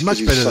Oh, he's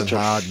much better than such a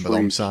Harden, but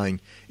I'm freak.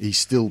 saying he's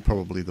still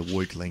probably the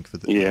weak link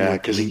of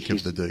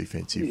the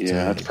defensive team.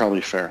 Yeah, that's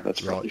probably fair. That's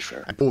probably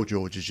fair. And Paul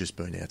George has just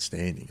been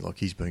outstanding. Like,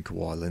 he's been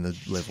Kawhi Leonard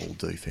level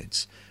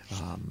defense,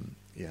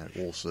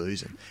 all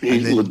season.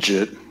 He's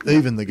legit.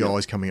 Even the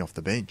guys coming off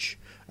the bench,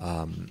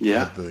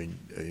 Yeah. have been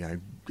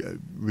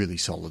really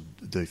solid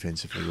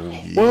defensively all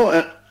year.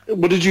 Well,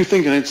 what did you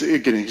think? And it's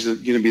again, he's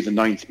going to be the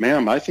ninth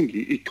man. I think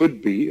he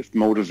could be if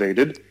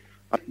motivated.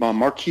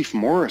 Moncrief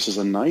Morris is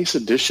a nice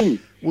addition.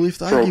 Well, if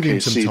they for give him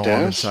OKC, some time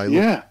Dazz. and say,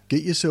 look,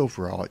 get yourself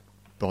right,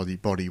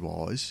 body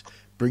wise,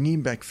 bring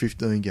him back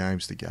 15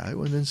 games to go,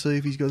 and then see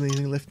if he's got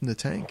anything left in the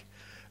tank.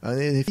 And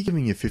if you're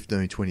giving you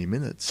 15, 20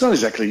 minutes... It's not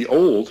exactly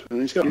old. I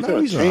mean, he's got a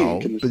tank.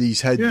 Old, but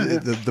he's had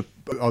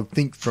I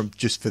think from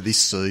just for this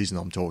season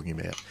I'm talking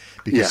about.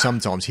 Because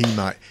sometimes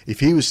if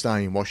he was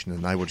staying in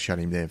Washington, they would have shut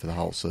him down for the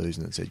whole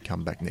season and said,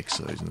 come back next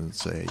season and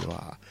see how you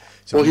are.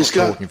 So well, he's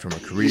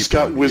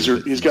got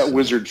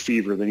wizard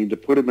fever. They need to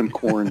put him in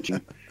quarantine,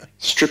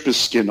 strip his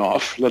skin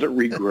off, let it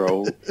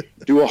regrow,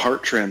 do a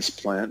heart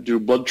transplant, do a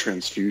blood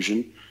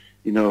transfusion,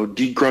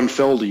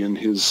 de-Grunfeldian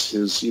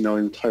his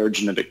entire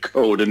genetic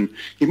code, and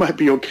he might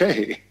be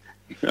okay.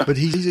 But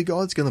he's a guy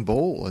that's going to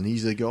ball, and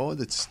he's a guy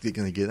that's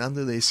going to get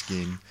under their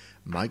skin,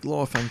 make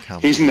life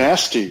uncomfortable. He's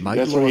nasty.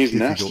 That's why he's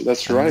nasty.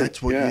 That's right.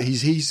 That's what,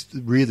 he's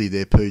really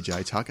their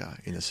PJ Tucker,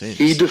 in a sense.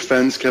 He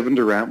defends Kevin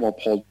Durant while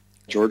Paul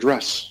George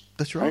rests.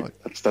 That's right.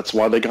 That's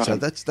why they got him.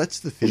 That's the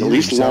theory. He's at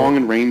least long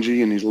and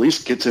rangy, and he at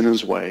least gets in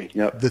his way.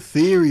 Yep. The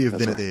theory of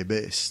them at their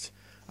best.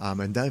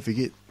 And don't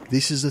forget,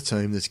 this is a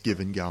team that's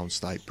given Golden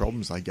State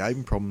problems. They gave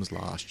them problems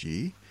last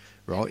year,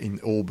 right?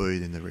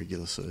 Albeit in the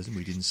regular season,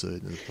 we didn't see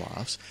it in the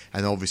playoffs,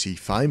 and obviously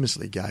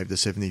famously gave the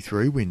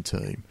 73-win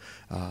team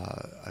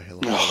a hell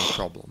of a lot of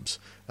problems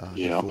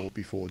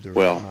before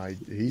Durant made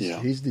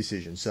his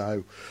decision.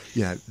 So,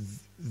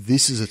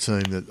 this is a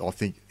team that I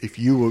think, if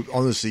you were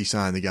honestly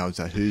saying to go and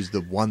say who's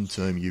the one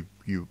team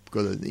you've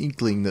got an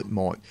inkling that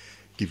might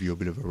give you a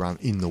bit of a run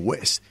in the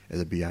West,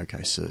 it'd be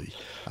OKC.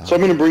 So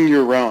I'm going to bring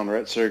you around,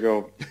 right? So you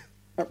go,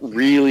 not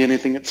really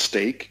anything at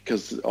stake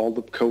because all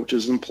the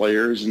coaches and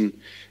players and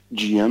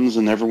GMs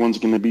and everyone's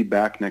going to be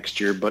back next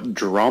year. But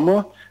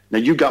drama, now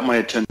you got my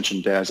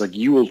attention, Dazz. Like,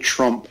 you will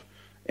trump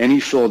any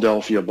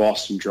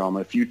Philadelphia-Boston drama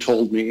if you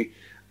told me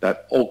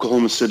that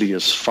Oklahoma City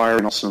is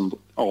firing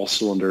all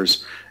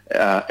cylinders.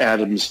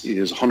 Adams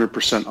is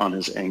 100% on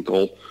his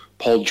ankle.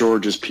 Paul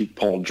George is peak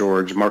Paul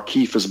George.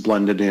 Moncrief is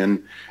blended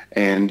in,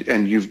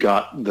 and you've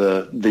got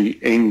the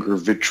anger,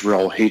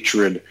 vitriol,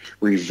 hatred,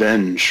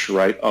 revenge,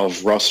 right,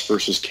 of Russ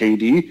versus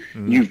KD.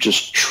 You've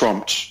just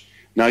trumped.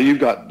 Now you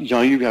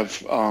have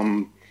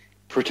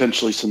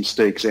potentially some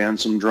stakes and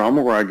some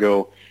drama where I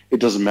go, it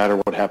doesn't matter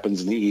what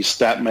happens in the East.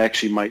 That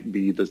actually might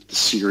be the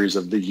series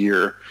of the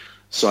year.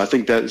 So I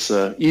think that's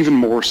even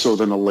more so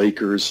than a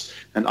Lakers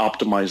and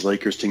optimized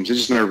Lakers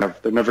teams. They're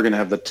never going to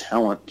have the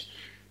talent.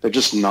 They're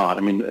just not.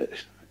 I mean,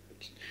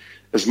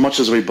 as much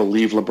as we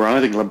believe LeBron, I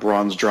think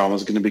LeBron's drama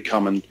is going to be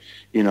coming,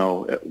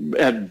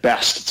 at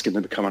best it's going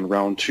to be coming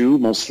round 2.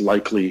 Most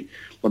likely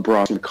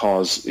LeBron's going to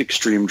cause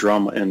extreme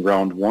drama in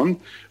round 1.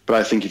 But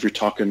I think if you're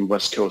talking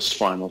Western Conference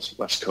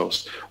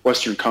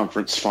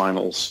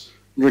Finals,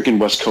 I'm drinking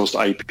West Coast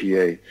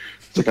IPA.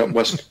 So I got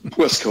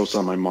West Coast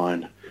on my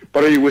mind.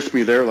 But are you with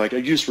me there? Like,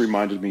 you just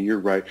reminded me, you're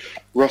right.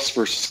 Russ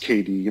versus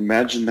KD.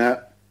 Imagine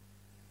that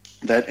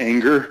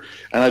anger.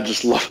 And I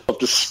just love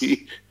to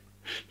see.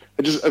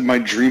 My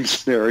dream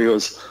scenario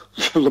is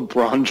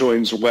LeBron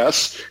joins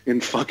Wes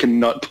in fucking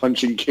nut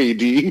punching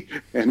KD,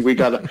 and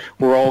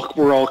we're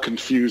all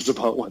confused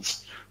about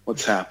what's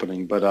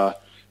happening.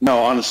 But no,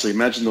 honestly,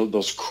 imagine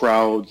those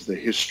crowds, the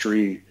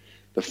history,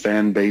 the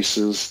fan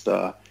bases,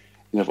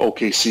 if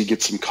OKC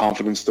gets some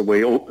confidence the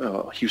way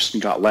Houston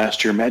got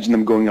last year, imagine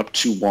them going up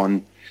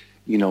 2-1,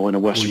 in a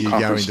Western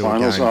Conference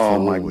Finals. Oh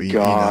my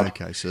God! In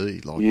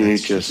OKC, you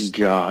just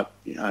got.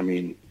 I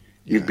mean,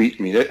 you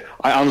beat me.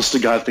 I honestly,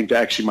 God, think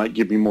that actually might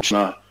give me more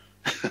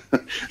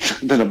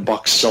than a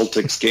Bucks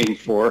Celtics game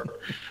 4.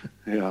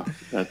 Yeah,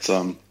 that's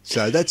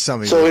So that's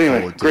something. So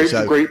anyway,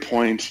 great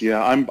point.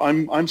 Yeah,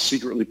 I'm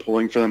secretly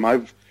pulling for them.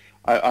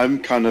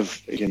 I'm kind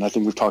of, again, I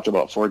think we've talked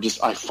about before.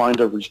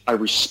 I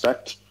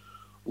respect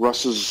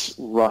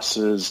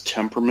Russ's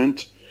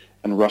temperament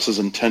and Russ's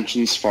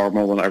intentions far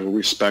more than I ever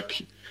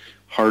respect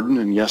Harden.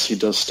 And yes, he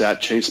does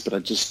stat chase, but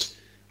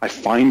I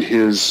find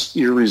his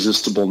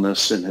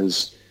irresistibleness and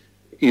his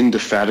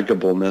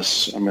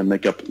indefatigableness. I'm going to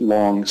make up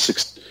long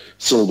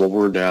 6-syllable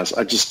word as.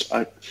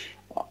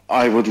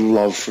 I would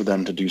love for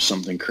them to do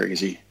something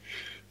crazy.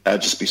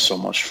 That'd just be so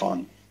much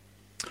fun.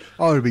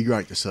 Oh, it'd be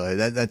great to see.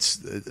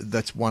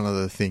 That's one of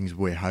the things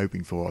we're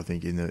hoping for. I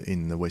think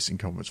in the Western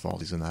Conference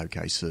Finals is an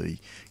OKC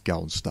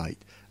Golden State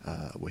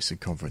Western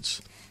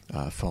Conference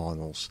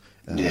Finals.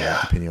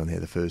 Depending on how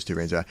the first 2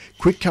 rounds are.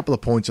 Quick couple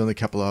of points on a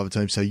couple of other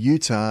teams. So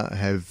Utah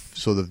have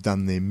sort of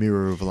done their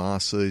mirror of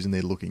last season.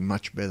 They're looking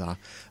much better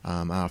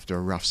after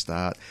a rough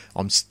start.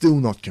 I'm still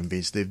not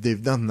convinced.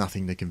 They've done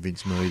nothing to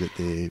convince me that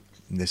they're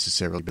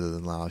necessarily better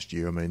than last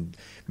year. I mean,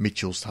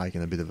 Mitchell's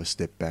taken a bit of a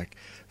step back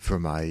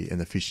from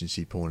an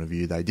efficiency point of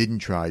view. They didn't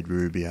trade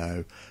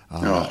Rubio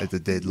at the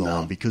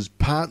deadline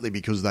partly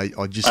because they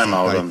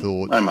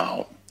thought I'm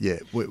out. Yeah,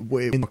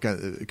 we're not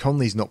going.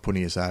 Conley's not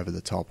putting us over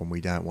the top, and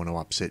we don't want to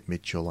upset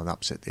Mitchell and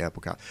upset the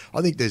apple cart.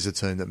 I think there's a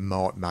team that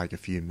might make a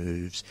few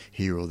moves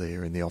here or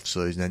there in the off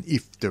season, and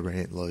if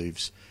Durant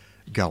leaves,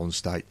 Golden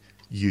State,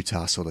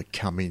 Utah sort of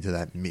come into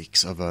that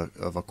mix of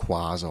a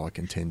quasi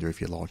contender,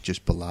 if you like,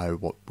 just below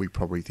what we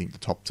probably think the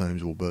top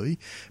teams will be.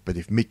 But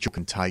if Mitchell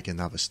can take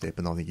another step,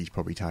 and I think he's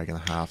probably taken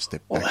a half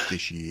step back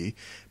this year,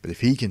 but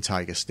if he can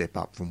take a step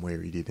up from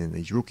where he did in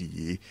his rookie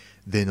year,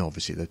 then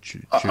obviously the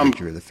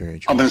trajectory of the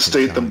franchise. I'm going to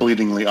state the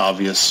bleedingly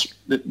obvious.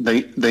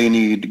 They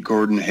need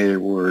Gordon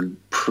Hayward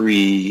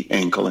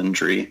pre-ankle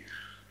injury.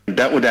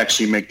 That would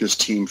actually make this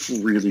team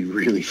really,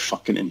 really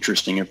fucking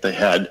interesting if they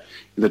had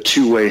the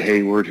two-way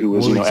Hayward, who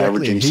was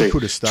averaging, say,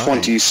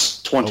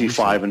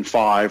 25 and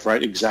 5,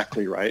 right?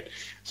 Exactly right.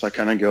 So I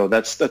kind of go,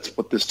 that's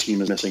what this team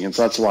is missing. And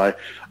so that's why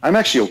I'm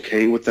actually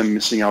okay with them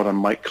missing out on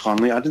Mike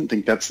Conley. I didn't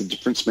think that's the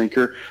difference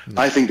maker.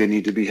 I think they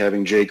need to be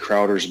having Jay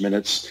Crowder's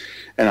minutes.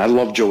 And I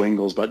love Joe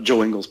Ingles, but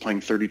Joe Ingles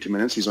playing 32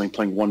 minutes. He's only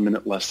playing 1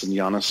 minute less than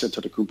Giannis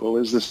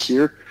Antetokounmpo is this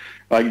year.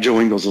 Like,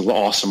 Joe Ingles is an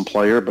awesome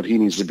player, but he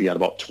needs to be at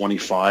about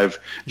 25.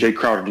 Jay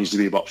Crowder needs to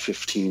be about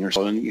 15 or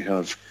so, and you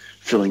have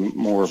filling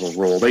more of a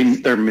role.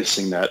 They're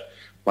missing that,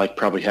 like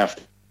probably half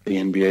the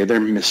NBA. They're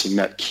missing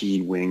that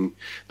key wing,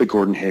 the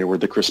Gordon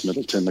Hayward, the Chris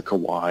Middleton, the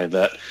Kawhi,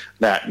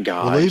 that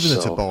guy. Well, even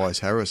the Tobias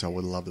Harris, I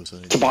would love to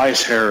see.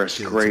 Tobias Harris,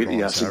 great.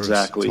 Yes, Harris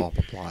exactly. Type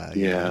of player,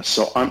 yeah,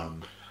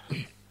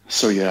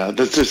 so yeah,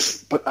 that's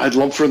just. But I'd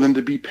love for them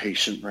to be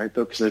patient, right?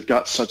 Though, because they've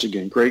got such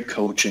great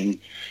coaching,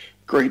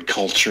 great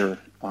culture.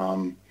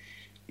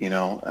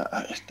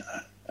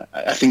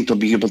 I think they'll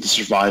be able to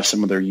survive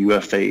some of their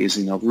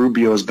UFAs.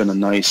 Rubio has been a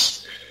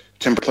nice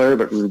temper player,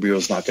 but Rubio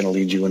is not going to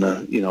lead you in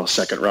a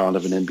second round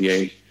of an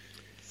NBA.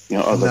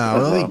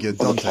 I think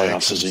Dante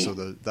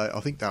Exum. I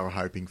think they were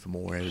hoping for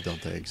more out of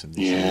Dante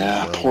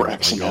Exum. Poor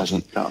Exum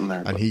hasn't gotten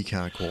there, and he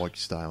can't quite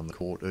stay on the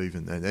court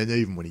even. And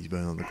even when he's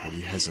been on the court,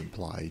 he hasn't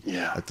played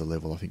at the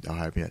level I think they're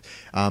hoping at.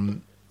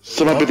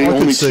 So might be the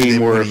only team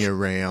them where winning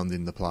around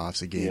in the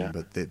playoffs again,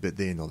 but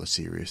they're not a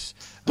serious.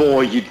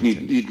 Boy, you'd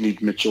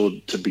need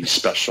Mitchell to be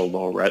special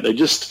though, right? They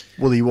just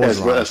he was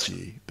last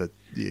year, but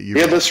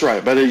that's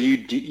right. But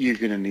you're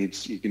gonna need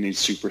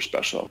super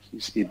special.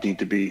 You'd need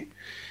to be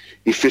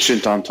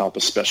efficient on top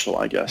of special,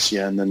 I guess.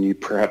 Yeah, and then you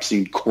perhaps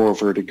need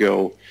Corver to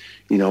go,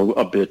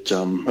 a bit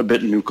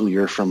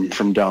nuclear from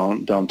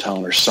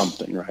downtown or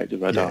something, right?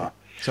 But I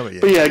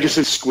guess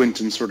it's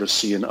squint and sort of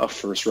seeing a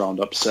first round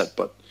upset,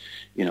 but.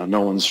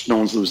 No one's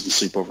losing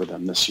sleep over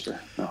them this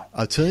year. No.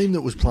 A team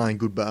that was playing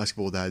good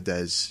basketball, though,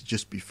 Dazz,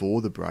 just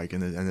before the break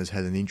and has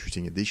had an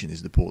interesting addition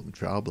is the Portland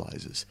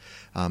Trailblazers.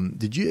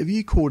 Have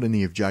you caught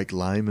any of Jake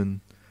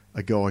Layman,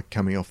 a guy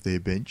coming off their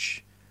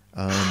bench?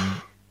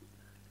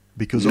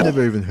 Because I've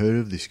never even heard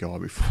of this guy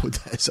before,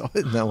 Dazz. I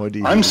had no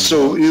idea.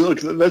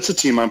 That's a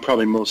team I'm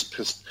probably most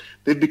pissed.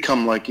 They've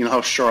become like, how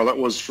Charlotte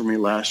was for me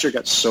last year. I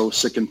got so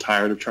sick and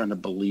tired of trying to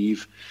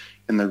believe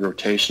in their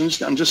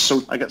rotations. I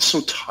got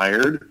so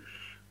tired.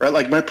 Right,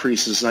 like my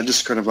preseason, I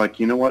just kind of like,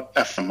 you know what,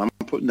 F them. I'm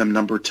putting them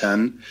number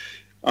 10.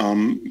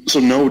 So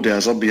no,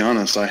 Daz, I'll be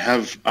honest.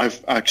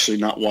 I've actually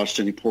not watched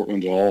any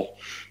Portland at all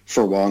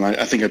for a while, and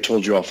I think I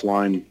told you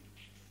offline,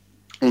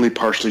 only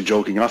partially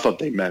joking. I thought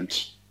they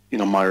meant,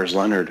 Myers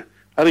Leonard.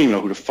 I don't even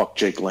know who the fuck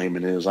Jake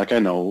Layman is. Like, I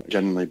know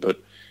genuinely,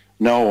 but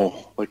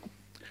no, like,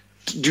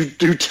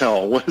 do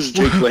tell. What has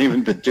Jake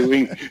Layman been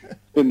doing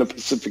in the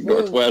Pacific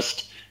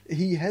Northwest?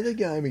 He had a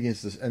game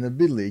against the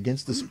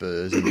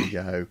Spurs,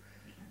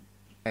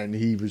 and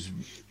he was,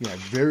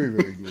 very,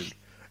 very good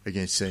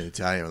against San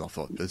Antonio. And I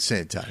thought, San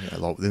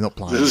Antonio, they're not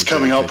playing. This is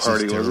coming out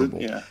party, was it?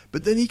 Yeah.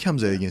 But then he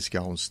comes out against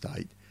Golden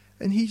State,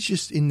 and he's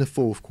just in the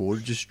fourth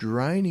quarter, just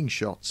draining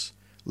shots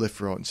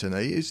left, right, and centre.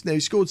 He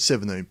scored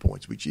 17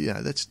 points, which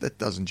that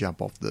doesn't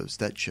jump off the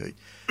stat sheet.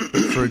 But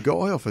for a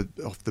guy off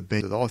the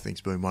bench that I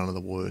think's been one of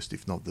the worst,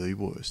 if not the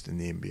worst, in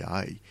the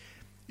NBA,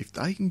 if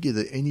they can get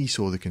any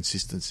sort of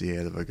consistency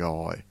out of a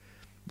guy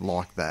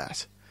like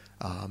that.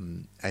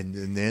 And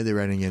now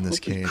they're adding in this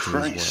Cantor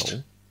as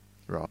well.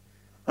 Right.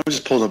 I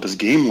just pulled up his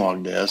game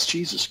log, Daz.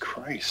 Jesus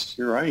Christ.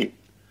 You're right.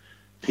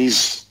 I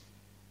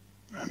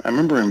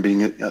remember him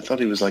being, I thought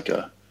he was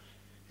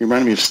he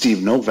reminded me of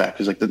Steve Novak.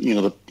 He's like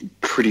the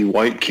pretty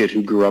white kid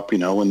who grew up, in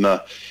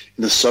the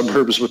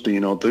suburbs with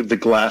the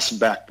glass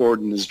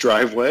backboard in his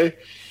driveway,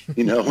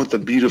 with the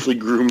beautifully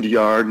groomed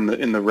yard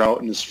and the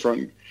route in his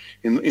front,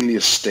 in the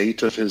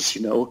estate of his,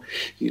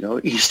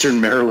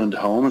 Eastern Maryland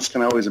home. It's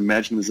kind of always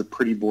imagined as a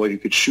pretty boy who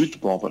could shoot the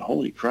ball, but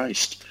holy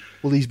Christ.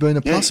 Well, he's been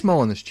a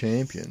plus-minus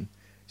champion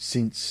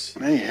since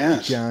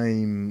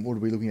game, what are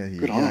we looking at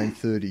here? Game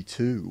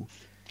 32.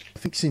 I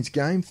think since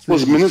game 32. Well,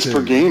 his minutes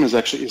per game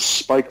is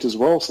spiked as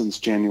well since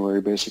January,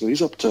 basically.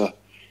 He's up to,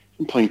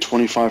 playing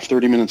 25,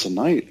 30 minutes a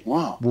night.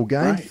 Wow. Well,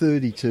 game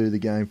 32 to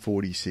game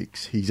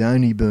 46, he's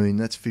only been,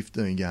 that's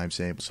 15 game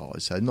sample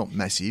size, so not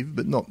massive,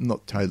 but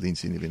not totally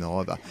insignificant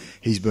either.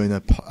 He's been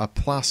a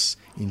plus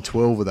in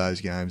 12 of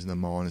those games and a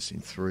minus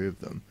in 3 of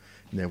them.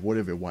 Now,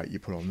 whatever weight you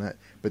put on that.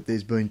 But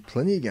there's been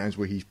plenty of games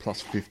where he's plus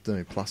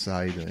 15, plus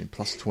 18,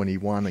 plus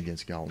 21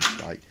 against Golden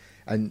State.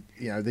 And,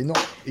 you know,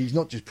 he's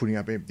not just putting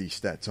up empty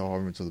stats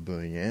either sort of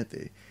being out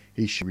there.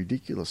 He's showing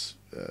ridiculous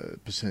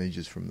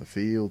percentages from the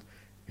field,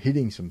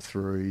 hitting some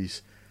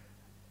threes,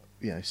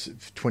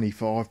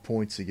 25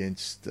 points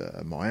against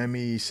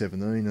Miami,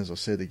 17, as I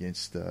said,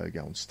 against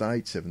Golden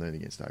State, 17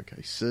 against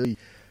OKC.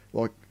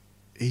 Like,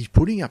 he's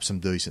putting up some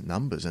decent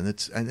numbers, and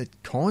it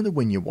kind of,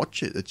 when you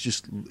watch it, it's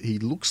just, he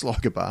looks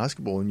like a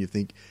basketball, and you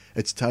think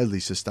it's totally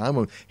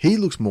sustainable. He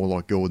looks more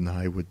like Gordon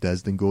Hayward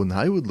does than Gordon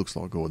Hayward looks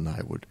like Gordon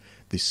Hayward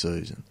this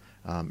season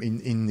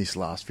in this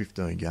last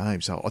 15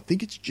 games. So I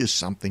think it's just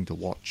something to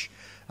watch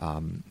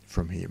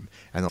from him,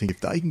 and I think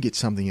if they can get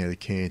something out of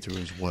Cantor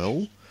as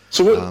well,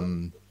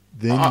 then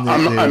they're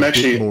I'm a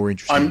bit more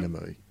interesting to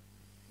me.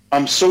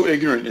 I'm so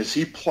ignorant. Is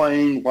he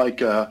playing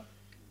like a?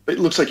 It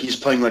looks like he's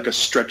playing like a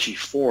stretchy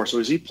 4. So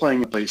is he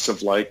playing in place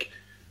of like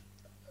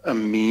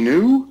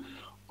Aminu?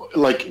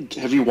 Like,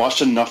 have you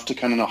watched enough to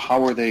kind of know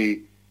how are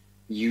they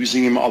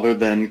using him other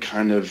than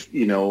kind of,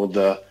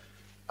 the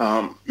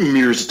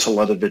Mirza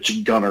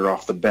Teletovic gunner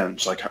off the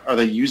bench? Like, are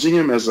they using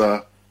him as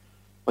a,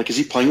 like, is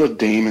he playing with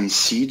Dame and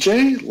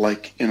CJ?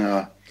 Like in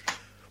a,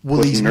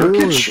 well, he's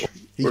Nurkic?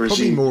 He's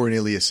probably more an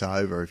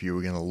Ilyasova if you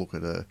were going to look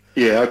at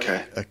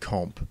a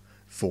comp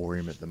for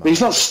him at the moment. But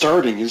he's not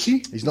starting, is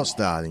he? He's not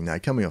starting, no,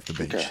 coming off the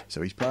bench. Okay.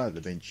 So he's part of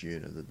the bench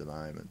unit at the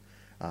moment.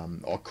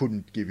 I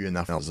couldn't give you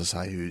enough else to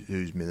say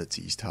whose minutes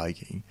he's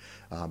taking,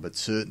 but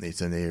certainly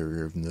it's an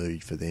area of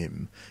need for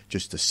them,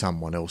 just to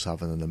someone else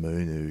other than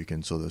Aminu who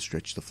can sort of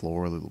stretch the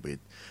floor a little bit.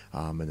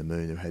 And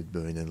Aminu had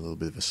been in a little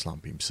bit of a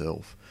slump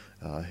himself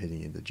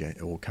heading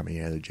into coming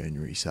out of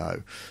January.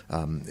 So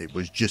it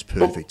was just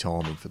perfect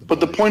timing for the. But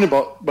the point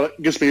but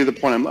I guess maybe the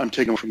point I'm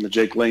taking from the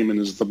Jake Layman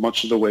is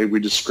much of the way we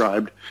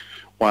described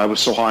why I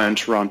was so high on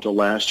Toronto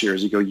last year.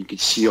 Is you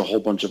could see a whole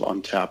bunch of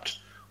untapped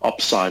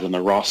upside in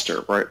the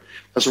roster, right?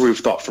 That's what we've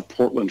thought for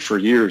Portland for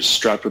years,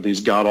 strapped with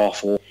these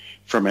god-awful,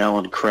 from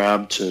Alan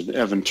Crabb to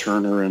Evan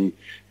Turner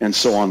and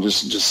so on,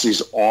 just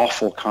these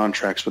awful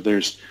contracts, but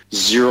there's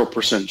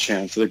 0%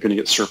 chance that they're going to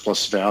get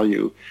surplus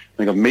value.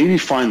 And maybe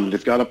finally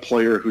they've got a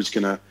player who's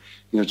going to,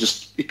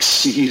 just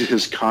exceed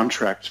his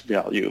contract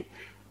value,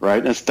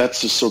 right?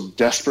 That's just so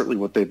desperately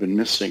what they've been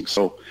missing.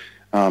 So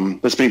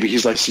that's maybe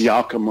he's like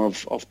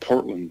Siakam of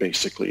Portland,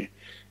 basically.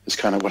 Is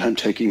kind of what I'm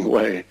taking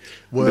away.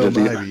 Well,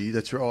 maybe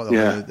that's right.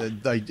 Yeah.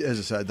 They, as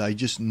I say, they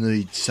just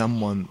need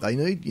someone. They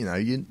need, you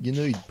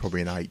need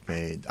probably an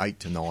 8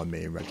 to 9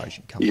 man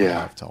rotation come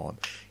half time.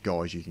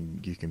 Guys, you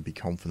can be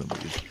confident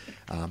with.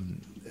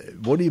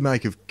 What do you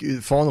make of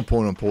final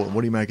point on Portland?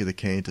 What do you make of the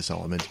Cantor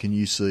assignment? Can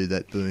you see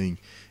that being?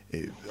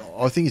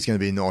 I think it's going to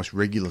be a nice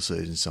regular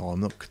season. So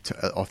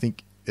I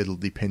think it'll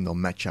depend on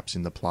matchups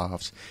in the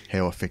playoffs,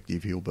 how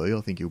effective he'll be. I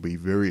think he'll be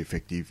very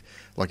effective.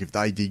 Like if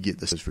they did get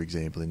the Spurs, for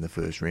example, in the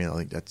first round, I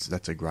think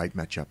that's a great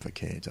matchup for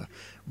Cantor.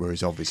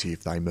 Whereas obviously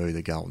if they meet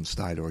a Golden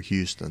State or a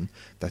Houston,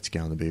 that's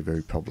going to be a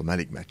very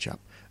problematic matchup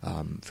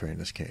for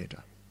Enes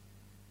Cantor.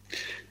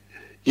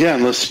 Yeah,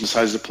 unless he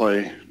decides to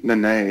play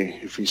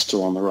Nene if he's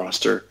still on the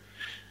roster.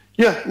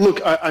 Yeah,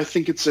 look, I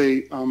think it's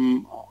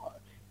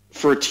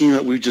for a team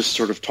that we just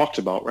sort of talked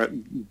about,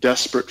 right?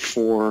 Desperate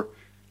for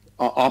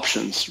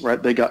options,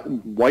 right? They got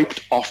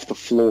wiped off the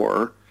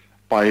floor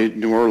by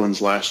New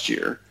Orleans last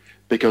year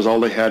because all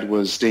they had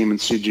was Dame and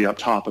CJ up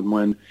top, and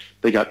when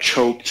they got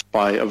choked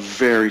by a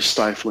very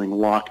stifling,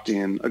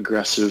 locked-in,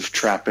 aggressive,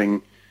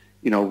 trapping,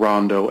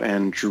 Rondo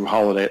and Drew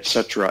Holiday,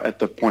 etc., at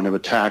the point of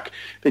attack,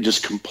 they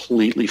just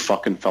completely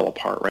fucking fell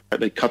apart,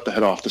 right? They cut the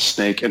head off the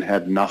snake and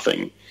had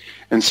nothing.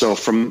 And so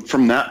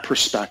from that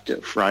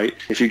perspective, right,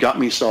 if you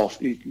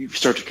you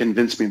start to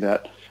convince me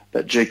that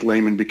Jake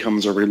Layman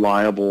becomes a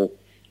reliable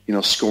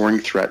scoring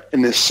threat.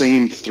 In this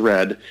same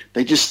thread,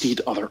 they just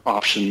need other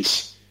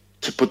options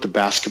to put the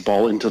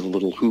basketball into the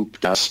little hoop.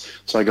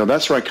 So I go,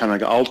 that's where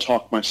I'll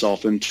talk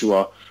myself into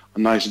a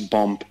nice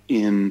bump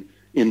in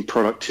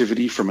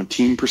productivity from a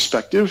team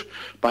perspective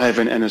by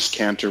having Enes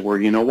Kanter where,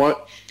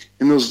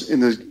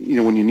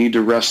 when you need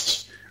to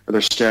rest or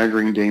they're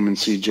staggering Dame and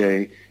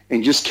CJ and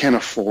you just can't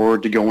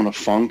afford to go in a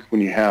funk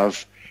when you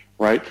have,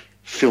 right,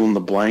 fill in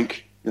the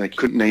blank. They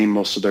couldn't name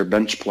most of their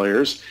bench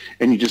players,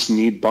 and you just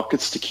need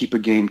buckets to keep a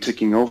game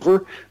ticking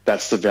over.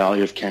 That's the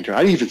value of Cantor.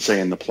 I'd even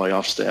say in the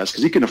playoffs, Dazz,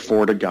 because he can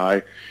afford a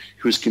guy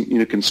who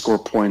can score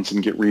points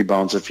and get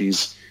rebounds if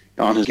he's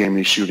on his game and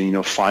he's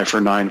shooting 5 for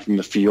 9 from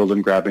the field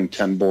and grabbing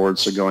 10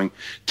 boards, so going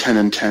 10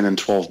 and 10 in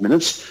 12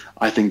 minutes.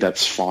 I think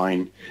that's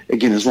fine.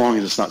 Again, as long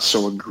as it's not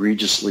so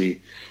egregiously,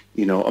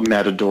 a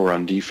matador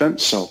on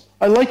defense. So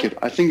I like it.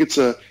 I think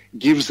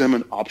gives them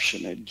an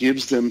option. It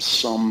gives them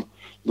some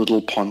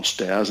little punch,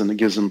 Dazz, and it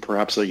gives them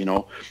perhaps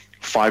a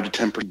 5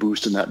 to 10%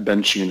 boost in that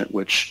bench unit,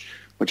 which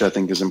which I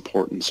think is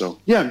important. So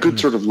yeah, good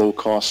sort of low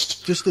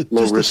cost,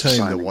 low risk team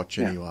signing. to watch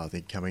anyway. I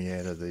think coming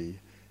out of the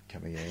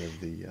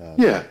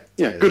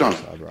good on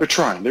them. They're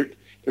trying. They're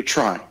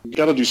trying. You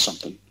got to do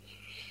something.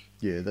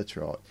 Yeah, that's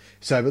right.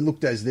 So, but look,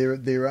 Daz,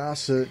 there are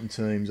certain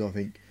teams I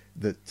think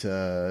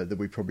that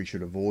we probably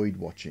should avoid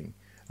watching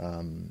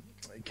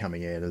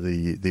coming out of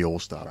the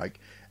All-Star break,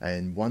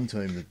 and one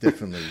team that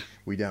definitely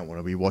we don't want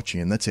to be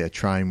watching, and that's our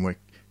train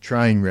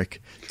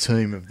wreck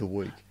team of the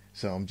week.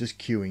 So I'm just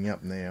queuing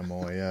up now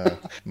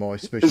my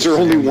special. Is there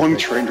only one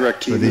train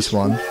wreck team for this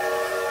one?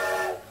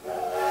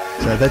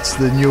 So that's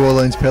the New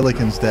Orleans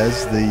Pelicans,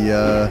 Daz.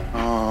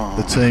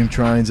 The team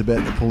train's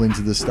about to pull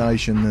into the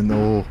station, and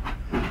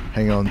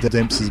hang on,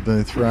 Demps has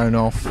been thrown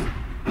off.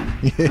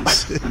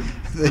 Yes,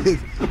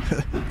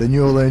 the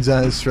New Orleans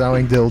owners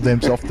throwing Dell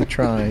Demps off the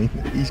train.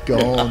 He's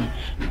gone.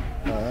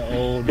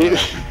 No.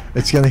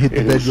 It's going to hit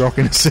the bedrock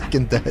in a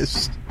second,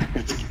 Daz.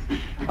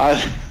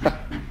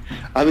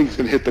 I think it's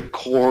going to hit the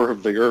core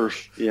of the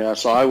earth. Yeah,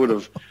 so I would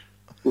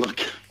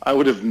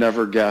have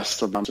nenever guessed,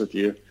 to be honest with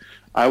you.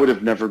 I would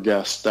have never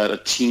guessed that a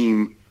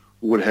team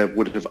would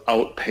have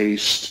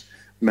outpaced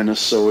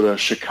Minnesota,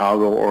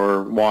 Chicago,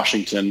 or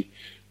Washington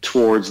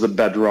towards the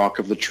bedrock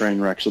of the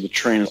train wreck. So the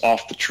train is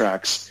off the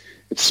tracks.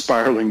 It's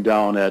spiraling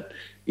down at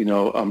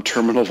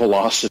terminal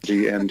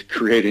velocity and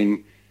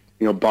creating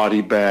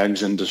body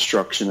bags and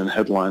destruction and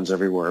headlines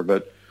everywhere.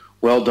 But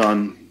well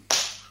done,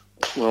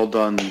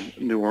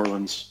 New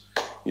Orleans.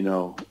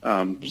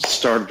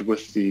 Started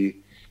with the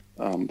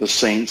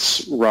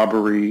Saints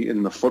robbery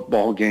in the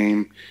football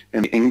game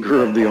and the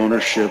anger of the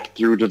ownership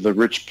through to the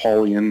Rich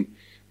Paulian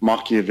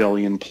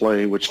Machiavellian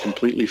play, which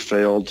completely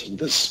failed.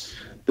 This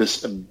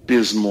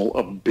abysmal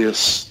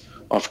abyss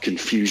of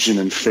confusion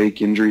and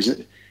fake injuries.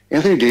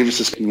 Anthony Davis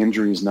is faking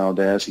injuries now,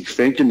 Daz. He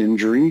faked an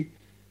injury,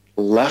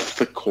 left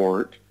the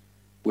court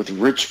with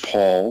Rich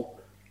Paul.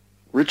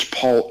 Rich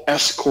Paul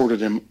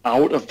escorted him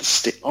out of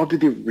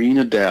the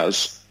arena,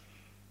 Daz.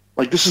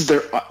 Like this is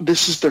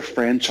their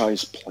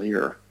franchise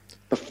player.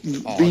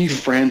 The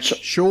franchise.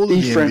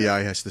 Surely the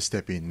NBA has to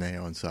step in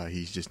now and say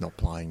he's just not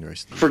playing the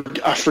rest of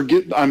the I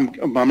forget.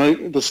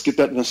 Let's get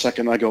that in a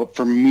second. I go,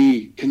 for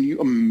me, can you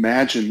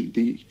imagine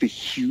the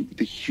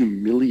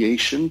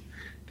humiliation,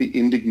 the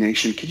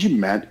indignation?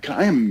 Can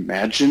I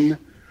imagine,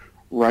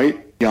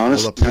 right?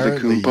 Giannis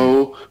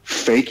Antetokounmpo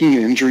faking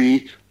an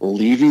injury,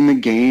 leaving the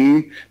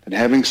game, and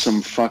having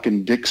some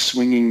fucking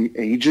dick-swinging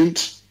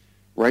agent,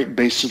 right,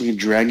 basically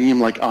dragging him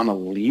like on a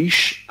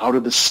leash out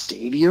of the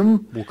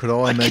stadium. Well, could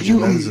I imagine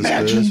that as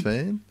a Spurs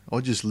fan?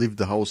 I just lived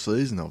the whole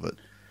season of it.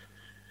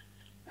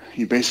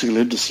 You basically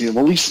lived to see him.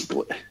 At least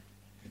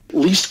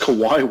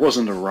Kawhi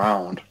wasn't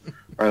around.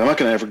 Right, I'm not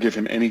going to ever give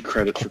him any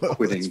credit for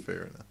quitting. That's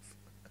fair enough.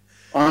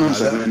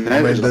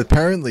 Honestly,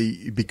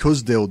 apparently,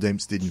 because Dell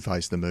Demps didn't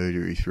face the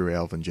media, he threw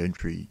Alvin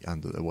Gentry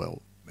out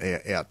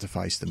to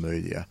face the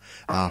media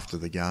after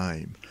the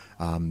game.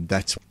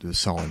 That's what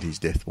signed his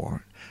death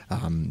warrant.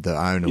 The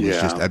owner was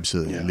just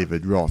absolutely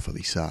livid,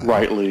 rightfully so.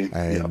 Rightly.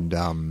 And,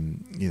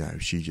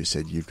 she just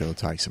said, you've got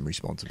to take some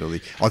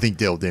responsibility. I think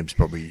Dell Demps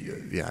probably,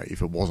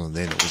 if it wasn't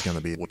then, it was going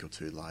to be a week or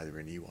two later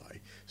anyway.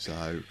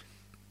 So,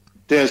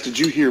 Daz, did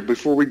you hear,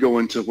 before we go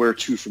into where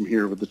to from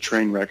here with the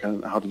train wreck,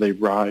 how do they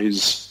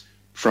rise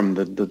from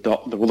well,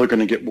 they're going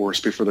to get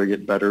worse before they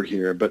get better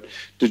here. But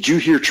did you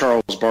hear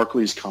Charles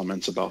Barkley's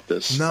comments about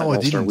this? No, I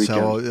didn't.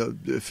 So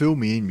fill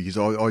me in, because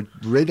I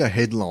read a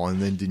headline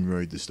and then didn't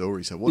read the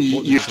story. So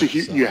you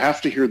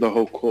have to hear the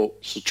whole quote.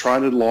 So try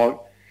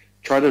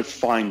to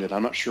find it.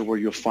 I'm not sure where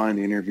you'll find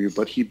the interview,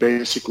 but he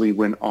basically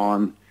went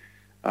on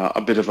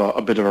a bit of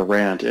a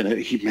rant, and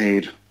he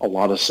made a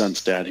lot of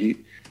sense, Dad.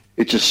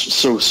 It's just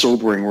so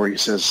sobering where he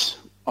says.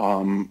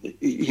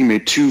 He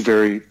made two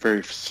very,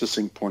 very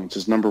succinct points.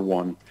 Is number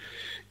one,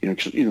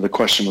 the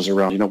question was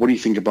around, what do you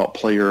think about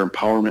player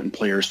empowerment and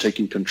players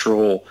taking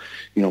control?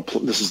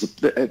 This is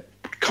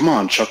come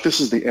on, Chuck. This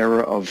is the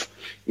era of,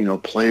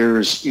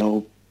 players,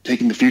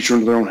 taking the future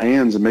into their own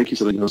hands and making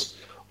something. He goes,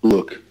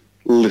 look,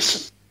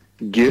 listen,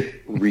 get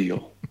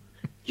real.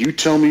 You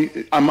tell me.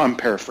 I'm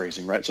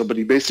paraphrasing, right? So, but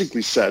he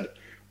basically said,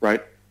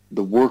 right,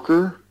 the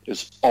worker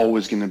is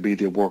always going to be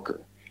the worker.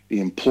 The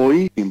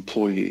employee, the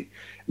employee.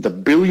 The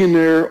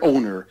billionaire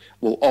owner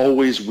will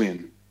always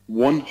win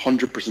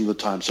 100% of the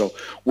time. So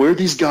where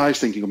these guys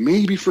thinking,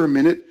 maybe for a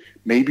minute,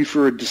 maybe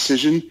for a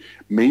decision,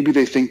 maybe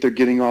they think they're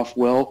getting off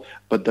well,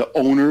 but the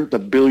owner, the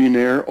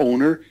billionaire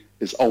owner,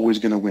 is always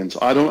going to win. So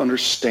I don't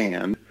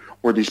understand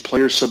where these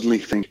players suddenly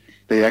think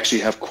they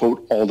actually have,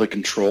 quote, all the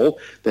control.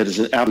 That is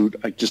an absolute,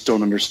 I just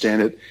don't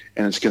understand it,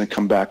 and it's going to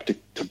come back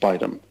to bite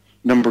them.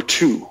 Number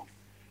two,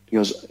 he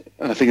goes,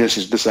 and I think this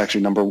is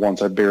actually number one,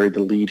 so I buried the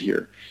lead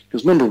here. He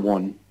goes, number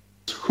one,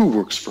 who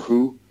works for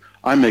who?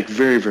 I make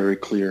very, very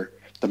clear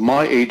that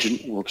my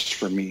agent works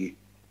for me,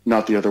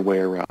 not the other way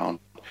around.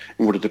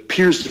 And what it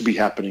appears to be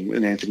happening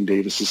in Anthony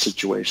Davis's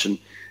situation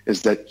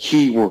is that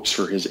he works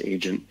for his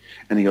agent.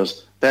 And he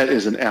goes, that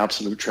is an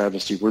absolute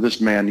travesty where this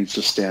man needs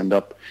to stand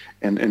up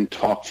and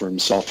talk for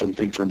himself and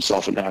think for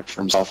himself and act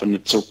for himself. And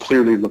it so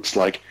clearly looks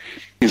like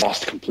he's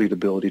lost complete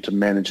ability to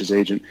manage his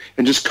agent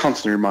and just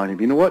constantly remind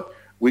him, you know what?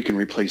 We can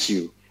replace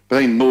you,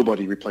 but ain't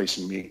nobody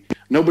replacing me.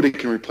 Nobody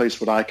can replace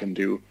what I can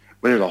do,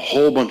 but there's a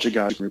whole bunch of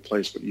guys who can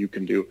replace what you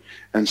can do.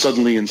 And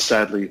suddenly and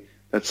sadly,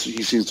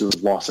 he seems to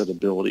have lost that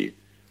ability.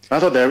 I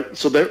thought that,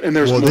 so there, and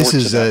there's more to that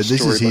story. This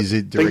is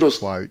his direct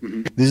quote.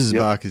 Mm-hmm. This is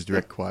Barker's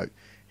direct quote.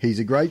 He's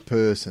a great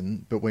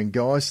person, but when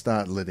guys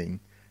start letting,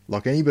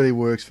 like anybody who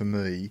works for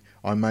me,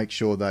 I make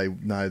sure they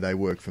know they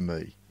work for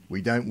me.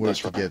 We don't work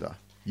together. Right.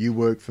 You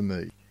work for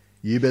me.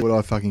 You better what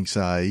I fucking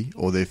say,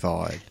 or they're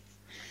fired.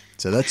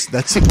 So that's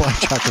the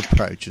way Chuck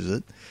approaches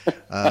it,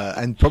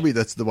 and probably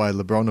that's the way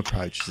LeBron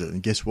approaches it.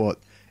 And guess what?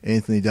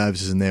 Anthony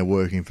Davis is now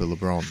working for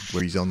LeBron,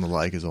 whether he's on the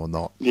Lakers or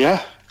not.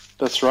 Yeah,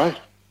 that's right.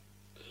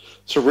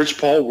 So Rich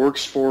Paul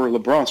works for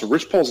LeBron. So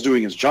Rich Paul's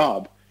doing his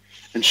job.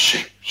 And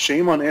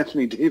shame on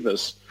Anthony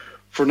Davis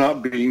for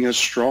not being as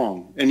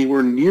strong,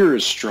 anywhere near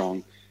as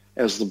strong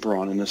as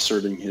LeBron in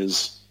asserting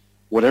his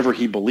whatever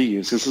he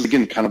believes. This is,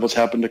 again, kind of what's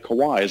happened to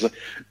Kawhi. Is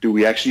do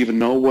we actually even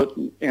know what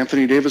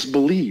Anthony Davis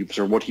believes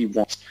or what he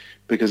wants?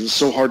 Because it's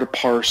so hard to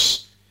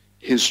parse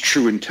his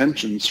true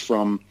intentions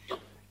from,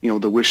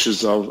 the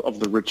wishes of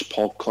the Rich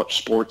Paul Clutch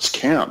Sports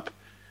camp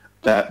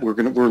that we're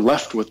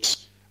left with.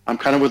 I'm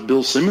kind of with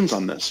Bill Simmons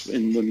on this,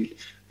 and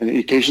he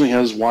occasionally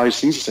has wise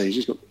things to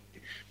say.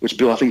 Which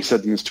Bill, I think,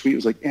 said in his tweet,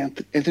 was like,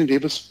 Anthony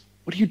Davis,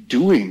 what are you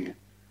doing?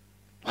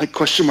 Like,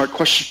 question mark,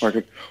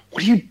 like,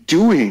 what are you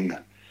doing?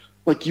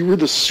 Like, you were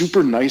the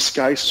super nice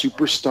guy,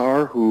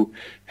 superstar who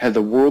had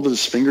the world at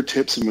his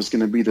fingertips and was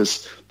going to be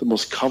the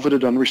most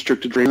coveted,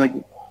 unrestricted free. Like,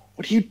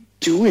 what are you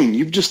doing?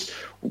 You've just,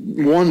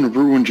 1,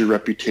 ruined your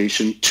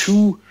reputation,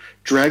 2,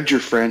 dragged your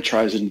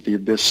franchise into the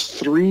abyss,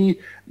 3,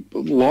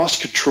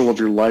 lost control of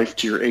your life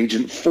to your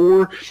agent,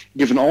 4,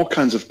 given all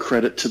kinds of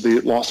credit to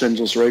the Los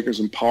Angeles Lakers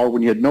and power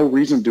when you had no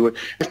reason to do it,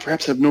 and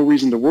perhaps have no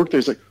reason to work there.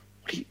 It's like,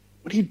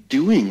 what are you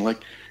doing?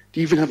 Like, do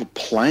you even have a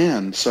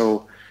plan?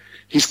 So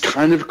he's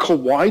kind of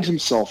Kawhi'd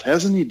himself,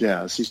 hasn't he,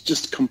 Dazz? He's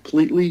just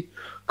completely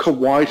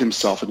Kawhi'd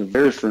himself in a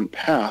very different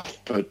path,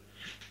 but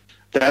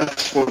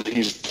that's what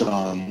he's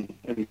done.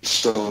 And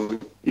so,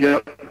 yeah,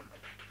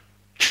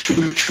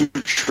 true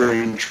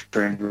train.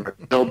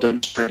 Dell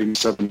Demps trading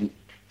 7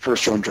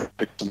 first-round draft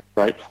picks,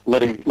 right?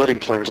 Letting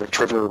players like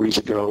Trevor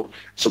Ariza go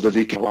so that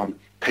he can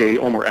pay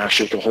Omar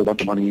Ashik a whole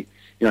bunch of money.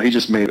 He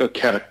just made a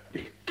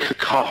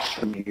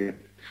cacophony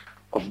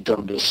of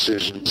dumb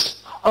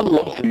decisions. I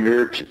love the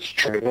Mirotic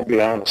trade, I'll be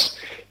honest.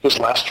 This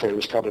last trade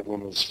was probably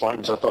one of his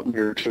finest. I thought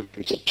Mirotic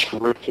was a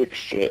terrific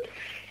fit.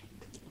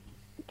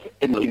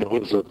 And, it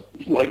was a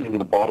lightning in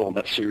the bottle in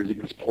that series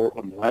against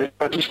Portland.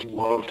 I just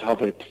loved how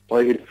they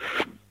played,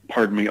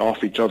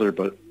 off each other,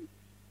 but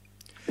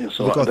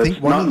so look, I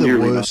think one of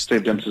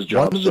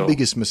the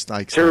biggest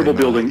mistakes terrible they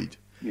building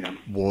made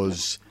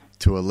was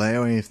to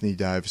allow Anthony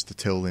Davis to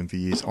tell them for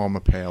years, I'm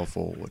a power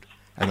forward,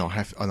 and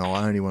I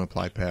only want to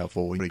play power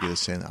forward to get a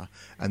centre,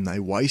 and they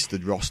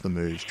wasted roster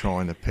moves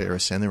trying to pair a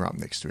centre up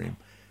next to him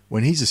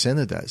when he's a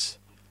centre, Dazz.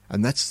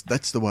 And that's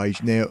the way.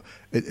 Now,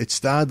 it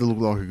started to look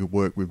like it could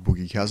work with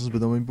Boogie Cousins, but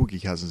Boogie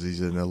Cousins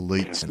is an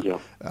elite centre. Yeah.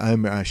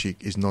 Omar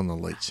Ashik is not an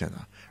elite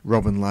centre.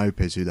 Robin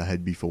Lopez, who they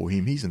had before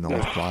him, he's a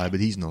nice player,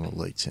 but he's not an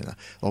elite centre.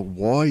 Like,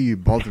 why are you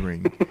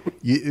bothering?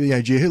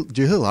 Jahlil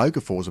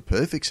Okafor was a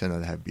perfect centre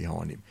to have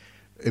behind him.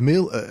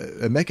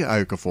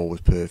 Emeka Okafor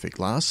was perfect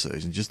last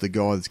season, just the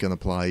guy that's going to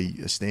play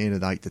a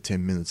standard 8 to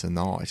 10 minutes a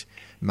night,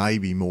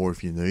 maybe more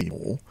if you need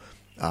more.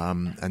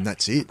 And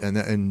that's it.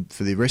 And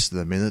for the rest of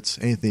the minutes,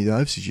 Anthony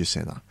Davis is your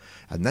centre.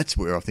 And that's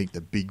where I think the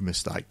big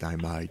mistake they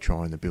made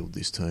trying to build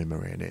this team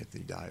around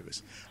Anthony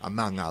Davis,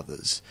 among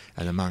others,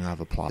 and among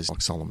other players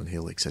like Solomon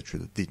Hill,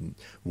 etc., that didn't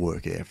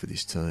work out for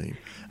this team.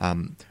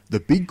 The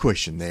big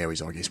question now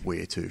is, I guess,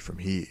 where to from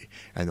here?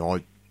 And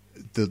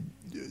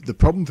the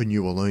problem for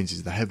New Orleans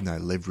is they have no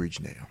leverage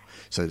now.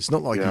 So it's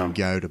not like you can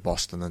go to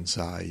Boston and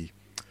say,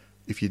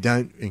 if you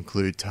don't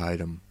include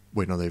Tatum,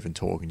 we're not even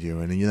talking to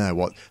you. And you know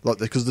what?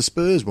 Because the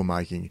Spurs were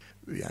making,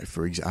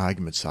 for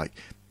argument's sake,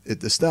 at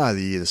the start of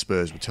the year, the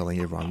Spurs were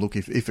telling everyone, look,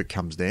 if it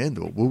comes down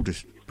to it, we'll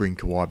just bring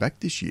Kawhi back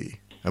this year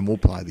and we'll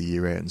play the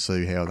year out and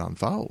see how it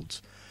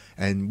unfolds.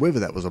 And whether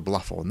that was a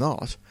bluff or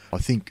not, I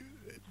think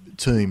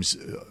teams,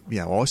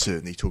 I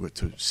certainly took it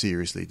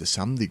seriously to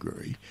some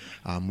degree,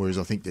 whereas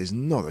I think there's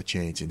not a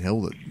chance in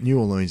hell that New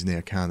Orleans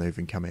now can't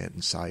even come out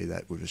and say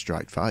that with a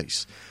straight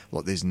face.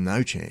 Like, there's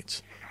no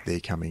chance they're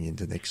coming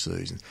into next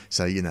season.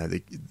 So,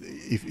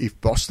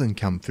 if Boston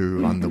come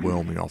through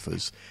underwhelming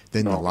offers,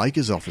 then the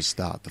Lakers' offers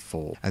start to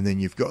fall. And then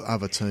you've got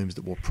other teams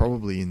that were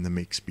probably in the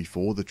mix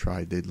before the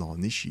trade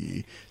deadline this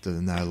year that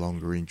are no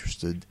longer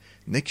interested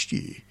next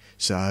year.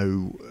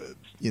 So,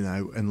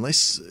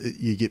 unless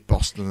you get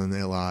Boston and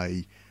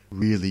LA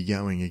really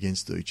going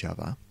against each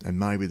other, and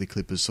maybe the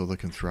Clippers sort of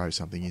can throw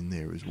something in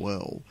there as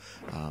well,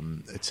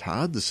 it's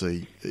hard to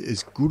see,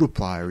 as good a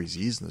player as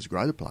he is and as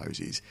great a player as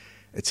he is,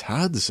 it's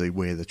hard to see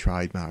where the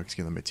trademark's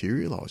going to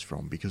materialise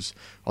from, because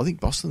I think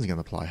Boston's going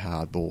to play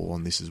hardball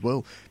on this as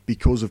well,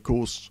 because, of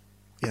course,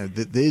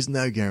 there's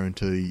no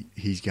guarantee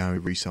he's going to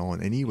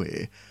re-sign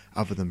anywhere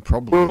other than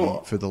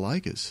probably for the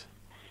Lakers.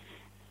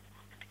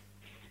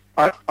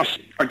 I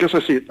guess I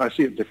see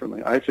it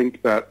differently. I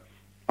think that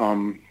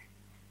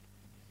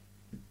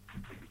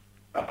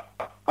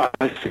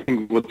I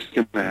think what's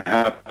going to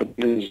happen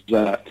is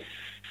that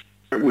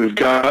we've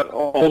got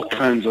all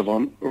kinds of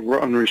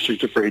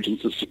unrestricted free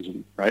agents this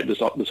season, right?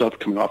 This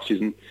upcoming off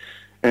season,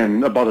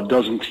 and about a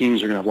dozen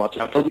teams are going to have lots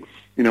of happen.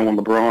 When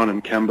LeBron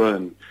and Kemba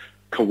and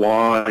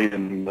Kawhi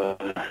and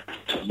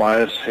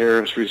Tobias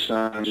Harris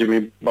resigns,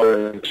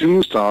 but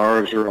two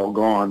stars are all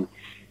gone.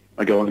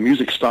 I go, and the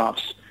music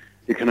stops.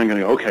 You're kind of going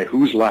to go, okay,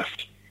 who's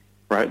left,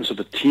 right? And so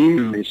the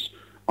team is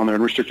on their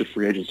unrestricted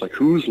free agents, like,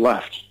 who's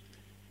left?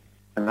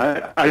 And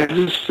I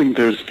just think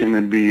there's going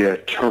to be a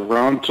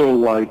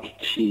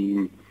Toronto-like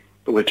team,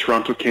 the way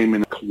Toronto came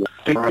in. I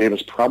think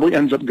Davis probably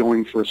ends up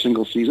going for a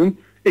single season.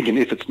 Again,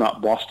 if it's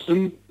not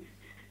Boston.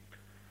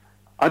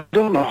 I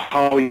don't know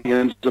how he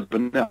ends up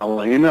in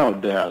LA now,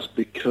 Dazz,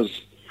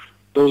 because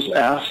those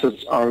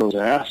assets are those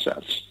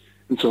assets.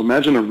 And so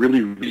imagine a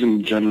really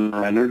reasoned general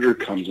manager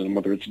comes in,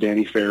 whether it's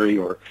Danny Ferry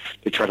or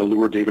they try to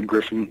lure David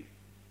Griffin,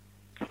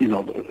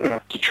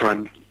 to try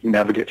and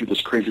navigate through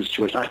this crazy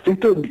situation. I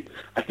think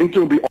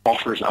there'll be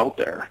offers out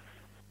there.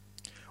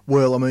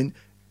 Well, I mean,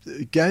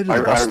 go to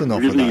the Boston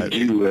offer,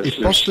 really though.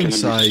 If Boston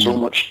say so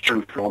much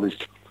for all these,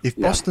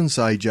 Boston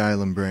say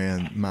Jaylen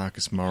Brown,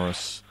 Marcus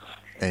Morris,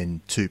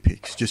 and 2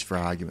 picks, just for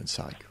argument's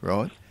sake,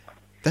 right?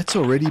 That's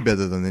already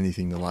better than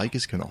anything the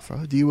Lakers can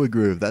offer. Do you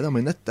agree with that? I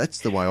mean, that's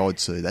the way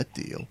I'd see that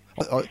deal.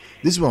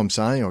 This is what I'm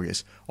saying, I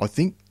guess. I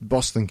think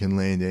Boston can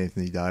land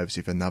Anthony Davis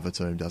if another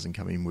team doesn't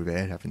come in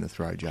without having to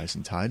throw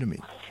Jason Tatum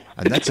in.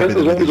 And that's a bit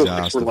of a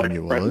disaster for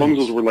New Orleans. As long as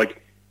those were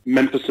like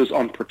Memphis is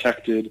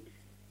unprotected.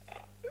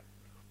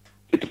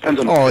 It depends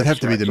on it'd have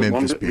to be the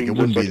Memphis pick. It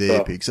wouldn't be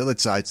their pick. So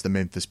let's say it's the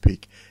Memphis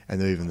pick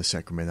and even the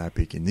Sacramento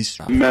pick in this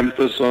draft.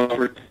 Memphis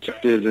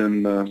unprotected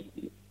and,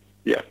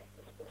 yeah.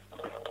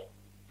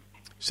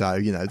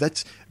 So,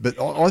 that's... But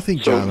I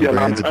think Jaylen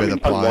Brown's a better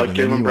player than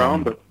anyone.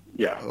 Brown, but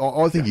yeah.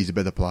 I think he's a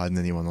better player than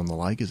anyone on the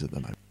Lakers at the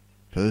moment,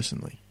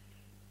 personally.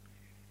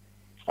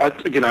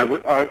 Again,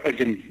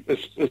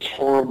 as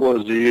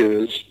horrible as he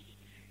is,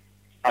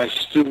 I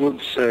still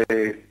would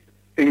say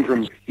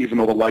Ingram's, even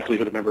though the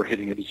likelihood of ever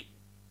hitting it is...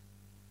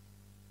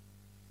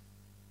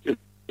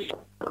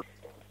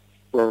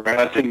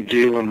 I think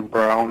Jaylen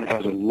Brown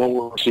has a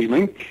lower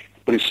ceiling,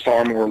 but he's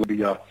far more to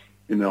be a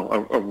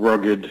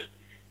rugged...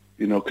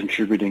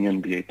 contributing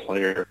NBA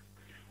player.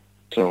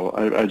 So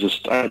I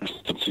just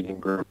don't see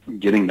him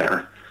getting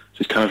there.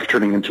 He's kind of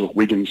turning into a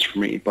Wiggins for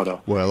me.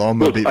 But well,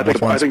 I'm a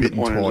bit once bitten,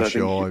 twice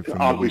shy from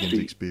the Wiggins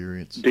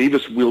experience.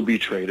 Davis will be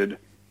traded.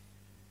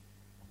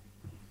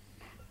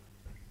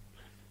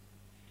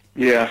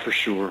 Yeah, for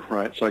sure.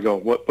 Right. So I go,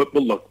 but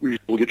look, we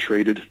will get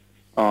traded.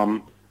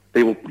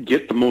 They will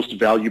get the most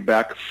value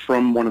back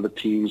from one of the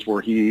teams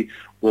where he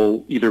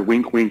will either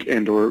wink,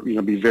 and or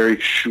be very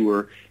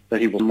sure that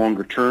he will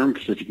longer term,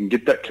 because if you can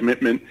get that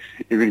commitment,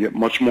 you're going to get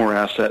much more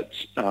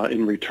assets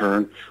in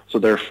return. So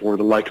therefore,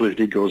 the likelihood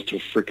he goes to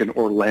freaking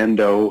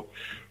Orlando,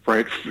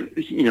 right,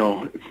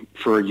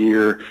 for a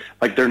year,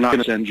 like they're not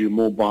going to send you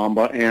Mo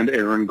Bamba and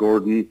Aaron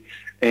Gordon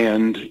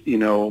and,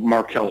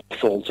 Markelle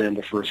Fultz and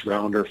the first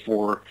rounder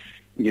for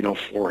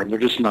him. They're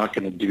just not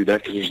going to do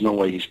that because there's no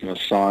way he's going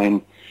to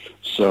sign.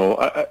 So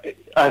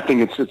I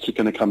think it's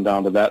going to come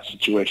down to that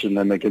situation.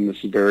 Then again,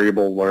 this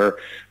variable where,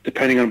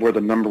 depending on where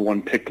the number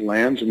one pick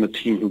lands and the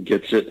team who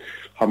gets it,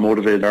 how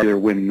motivated are they to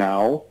win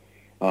now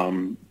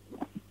with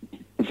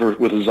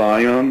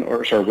Zion,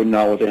 win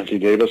now with Anthony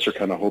Davis, or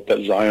kind of hope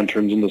that Zion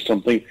turns into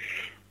something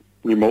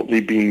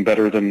remotely being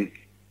better than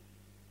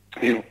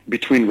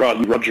between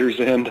Rodgers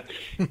and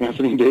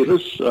Anthony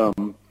Davis.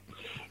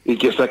 I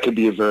guess that could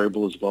be a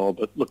variable as well.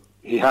 But look,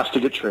 he has to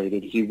get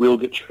traded. He will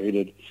get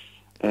traded.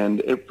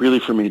 And it really,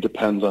 for me,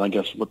 depends on, I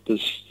guess, but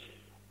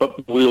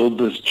will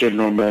this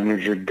general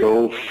manager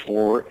go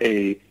for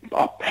a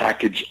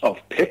package of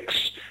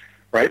picks,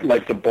 right?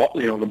 Like the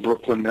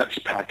Brooklyn Nets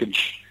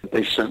package that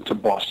they sent to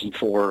Boston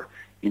for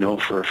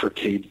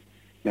KG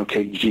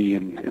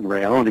and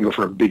Ray Allen. They go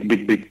for a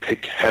big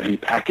pick heavy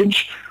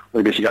package.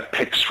 They basically got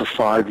picks for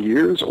 5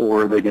 years,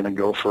 or are they going to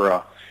go for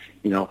a,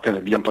 kind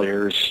of young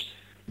players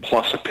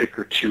plus a pick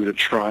or two to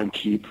try and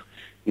keep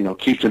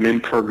them in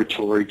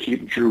purgatory,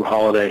 keep Drew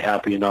Holiday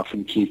happy enough,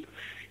 and keep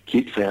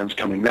fans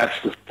coming. That's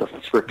the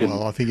frickin'...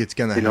 Well, I think it's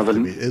going to have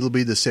to be. It'll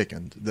be the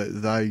second.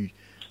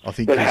 I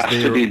think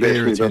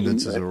their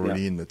attendance is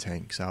already in the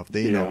tank. So if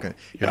they're going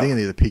to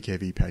need a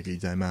pick-heavy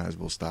package, they may as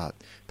well start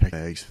packing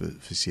bags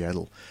for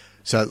Seattle.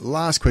 So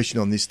last question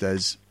on this,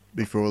 Dazz,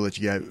 before I let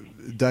you go.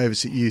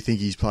 Davis, you think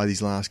he's played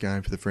his last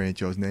game for the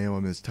franchise now? I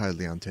mean, it's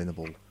totally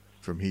untenable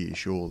from here,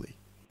 surely.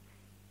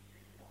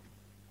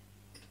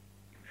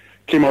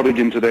 Came out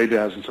again today,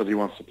 Dazz, and said he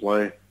wants to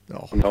play.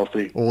 I'm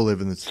healthy. All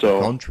evidence to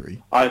the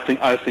contrary. I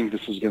think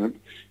this is going to.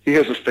 He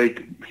has a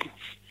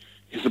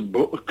he's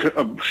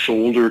a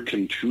shoulder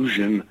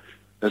contusion.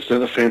 That's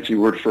not a fancy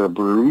word for a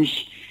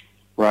bruise,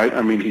 right?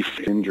 I mean, he's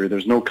injured.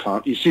 There's no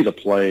you see the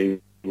play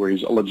where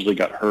he's allegedly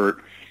got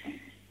hurt,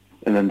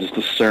 and then just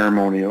the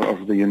ceremony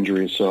of the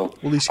injury. So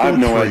well, he scored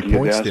 3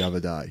 points the other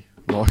day.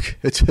 Like,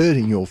 it's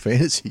hurting your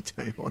fantasy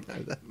team. I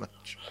know that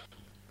much.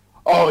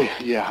 Oh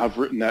yeah, I've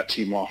written that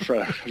team off.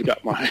 Right, I've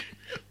got my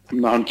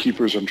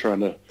non-keepers I'm trying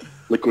to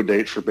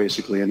liquidate for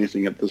basically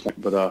anything at this point.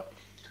 But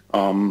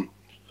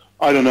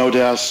I don't know,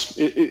 Dazz.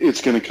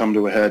 It's going to come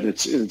to a head.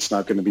 It's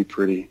not going to be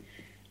pretty.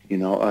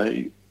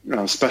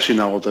 Especially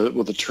now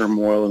with the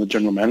turmoil and the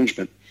general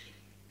management.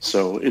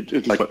 So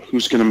it's like,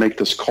 who's going to make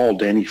this call?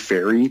 Danny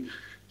Ferry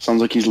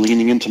sounds like he's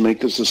leaning in to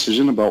make this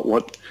decision about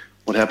what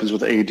happens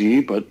with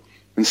AD. But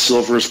and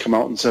Silver has come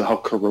out and said how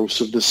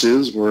corrosive this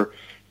is, where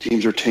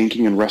teams are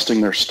tanking and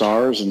resting their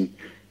stars, and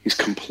he's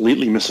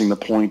completely missing the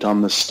point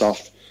on this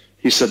stuff.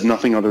 He said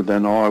nothing other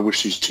than, I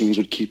wish these teams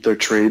would keep their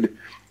trade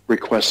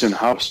requests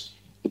in-house.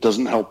 It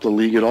doesn't help the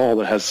league at all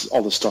that has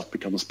all this stuff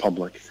becomes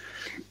public.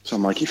 So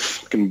I'm like, you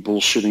fucking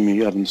bullshitting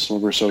me, Evan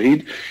Silver. So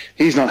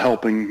he's not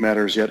helping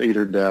matters yet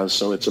either, Daz.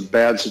 So it's a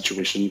bad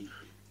situation.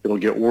 It'll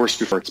get worse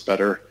before it's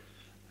better.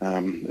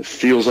 It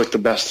feels like the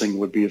best thing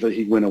would be that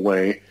he went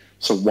away.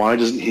 So why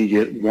doesn't he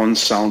get one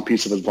sound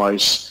piece of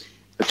advice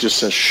that just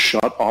says,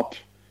 shut up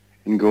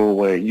and go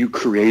away? You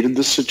created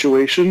this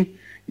situation.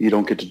 You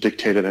don't get to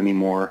dictate it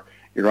anymore.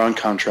 You're on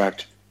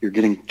contract. You're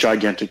getting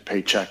gigantic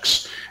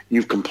paychecks.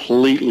 You've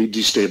completely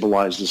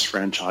destabilized this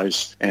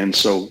franchise. And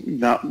so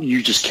now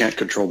you just can't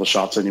control the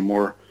shots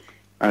anymore.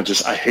 I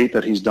hate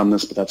that he's done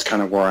this, but that's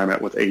kind of where I'm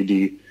at with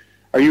AD.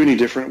 Are you any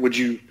different? Would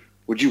you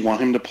want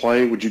him to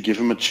play? Would you give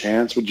him a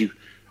chance? Would you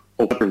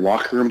open your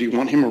locker room? Do you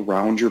want him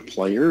around your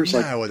players?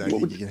 No, I don't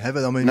think you can have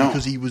it. I mean,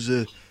 because he was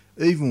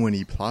even when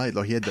he played,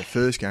 like he had the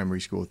first game where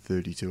he scored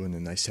 32 and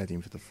then they sat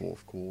him for the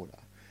fourth quarter.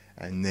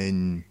 And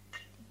then,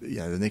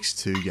 the next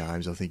 2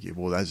 games, I think,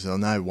 I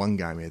know one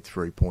game he had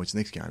 3 points. The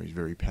next game he was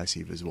very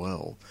passive as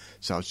well.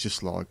 So it's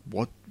just like,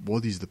 what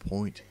is the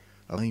point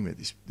of him at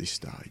this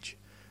stage?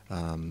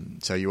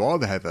 So you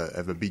either have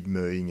a big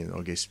meeting, and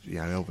I guess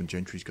Elvin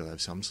Gentry's got to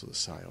have some sort of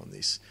say on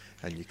this,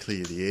 and you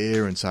clear the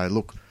air and say,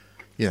 look,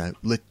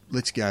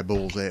 let's go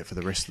balls out for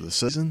the rest of the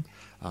season,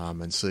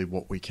 and see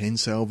what we can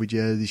salvage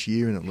out of this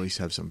year, and at least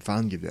have some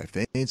fun, give our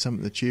fans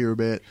something to cheer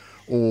about,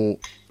 or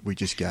we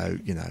just go,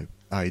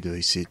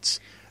 AD sits,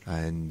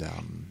 and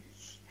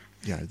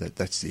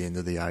that's the end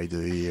of the AD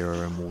era,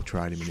 and we'll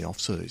trade him in the off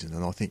season.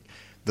 And I think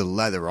the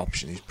latter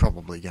option is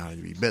probably going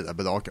to be better.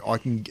 But I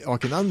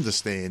can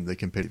understand the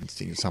competitive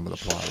instinct of some of the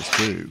players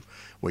too,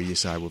 where you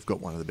say we've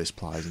got one of the best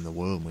players in the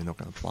world and we're not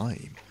going to play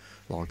him.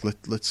 Like,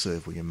 let's see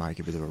if we can make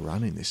a bit of a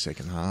run in this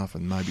second half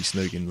and maybe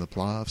sneak into the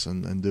playoffs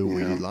and do what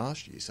we did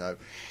last year. So,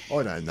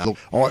 I don't know.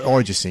 Look,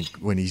 I just think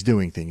when he's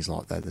doing things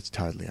like that, that's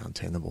totally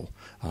untenable.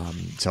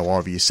 So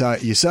either you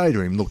say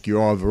to him, look,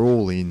 you're either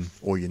all in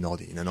or you're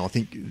not in. And I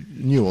think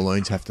New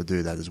Orleans have to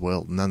do that as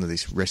well. None of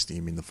this resting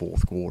him in the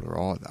fourth quarter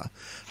either.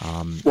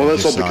 Well,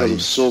 that's all because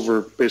of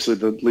Silver, basically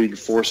the league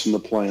forcing to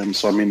play him.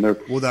 So, I mean, they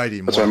didn't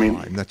want to play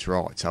him. That's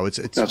right. So it's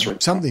that's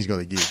right. Something's got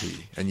to give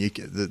here. And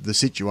the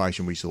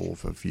situation we saw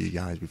for a few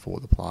games before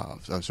the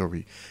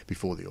playoffs,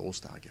 before the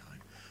All-Star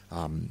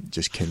game,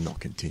 just cannot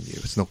continue.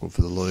 It's not good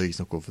for the league, it's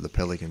not good for the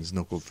Pelicans, it's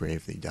not good for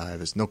Anthony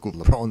Davis, it's not good for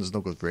LeBron, it's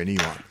not good for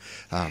anyone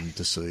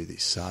to see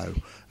this. So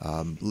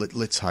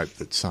let's hope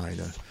that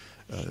saner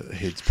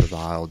heads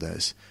prevailed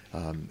as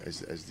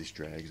this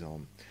drags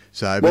on.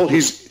 So,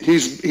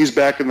 he's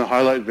back in the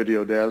highlight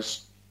video,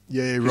 Daz.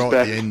 Yeah, right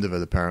at the end of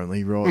it,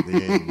 apparently. Right at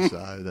the end.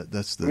 So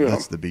that's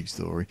the big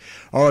story.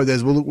 All right,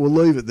 Daz, we'll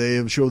leave it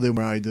there. I'm sure there'll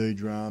be AD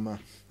drama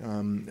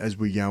as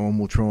we go on.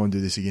 We'll try and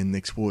do this again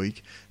next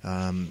week.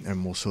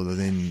 And we'll sort of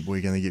then,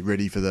 we're going to get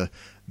ready for the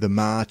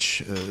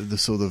March, the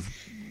sort of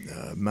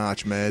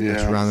March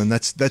Madness run. And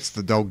that's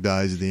the dog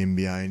days of the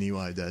NBA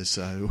anyway, Daz.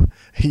 So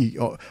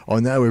I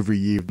know every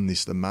year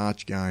the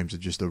March games are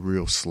just a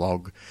real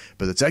slog.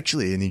 But it's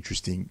actually an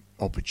interesting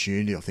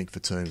opportunity, I think, for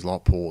teams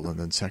like Portland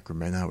and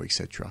Sacramento,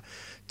 etc.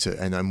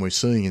 And we're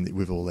seeing it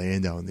with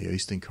Orlando in the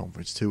Eastern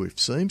Conference too. If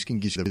teams can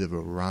get a bit of a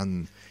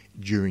run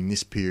during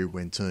this period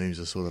when teams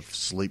are sort of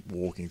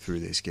sleepwalking through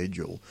their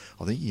schedule,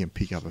 I think you can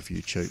pick up a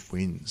few cheap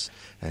wins.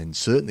 And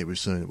certainly we've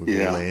seen it with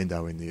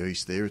Orlando in the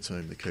East. They're a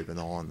team to keep an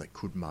eye on that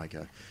could make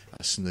a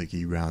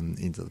sneaky run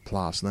into the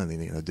playoffs. I don't think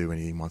they're going to do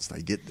anything once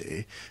they get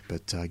there,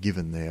 but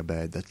given how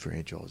bad that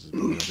franchise is,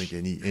 I think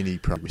any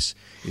progress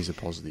is a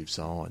positive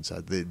sign. So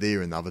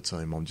they're another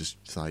team I'm just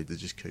saying to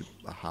just keep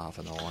a half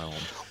an eye on.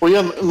 Well,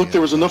 yeah, look,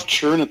 there was enough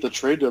churn at the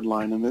trade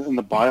deadline and in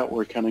the buyout where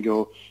we kind of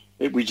go,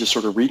 we just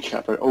sort of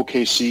recap it.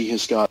 OKC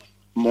has got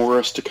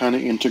Morris to kind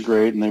of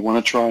integrate, and they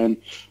want to try and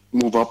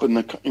move up in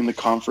the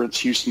conference.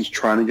 Houston's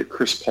trying to get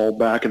Chris Paul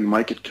back and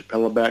Mike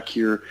Capella back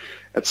here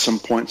at some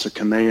point. So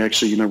can they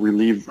actually,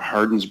 relieve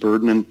Harden's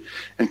burden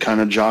and kind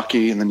of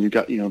jockey? And then you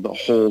got, the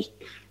whole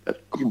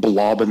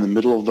blob in the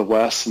middle of the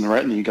West,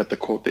 and you got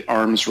the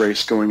arms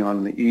race going on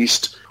in the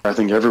East. I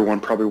think everyone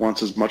probably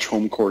wants as much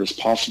home court as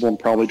possible, and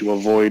probably to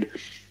avoid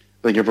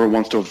I think everyone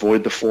wants to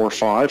avoid the 4 or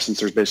 5 since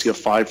there's basically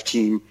a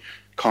 5-team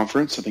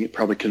conference. I think it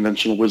probably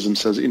conventional wisdom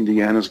says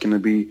Indiana is going to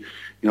be,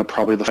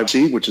 probably the 5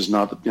 seed, which is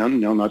not,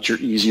 not your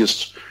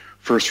easiest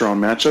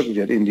first-round matchup. You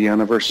get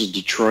Indiana versus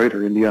Detroit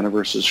or Indiana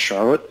versus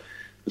Charlotte.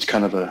 It's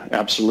kind of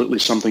absolutely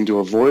something to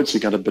avoid. So you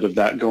got a bit of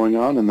that going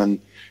on, and then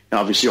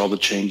obviously all the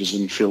changes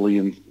in Philly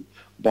and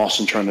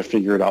Boston trying to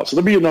figure it out. So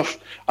there'll be enough.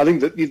 I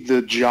think that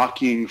the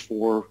jockeying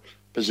for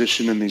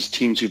position in these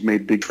teams who've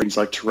made big trades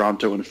like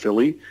Toronto and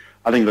Philly,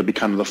 I think that'll be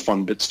kind of the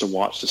fun bits to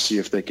watch to see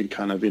if they can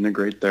kind of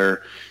integrate the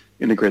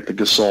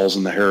Gasols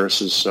and the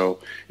Harrises. So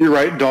you're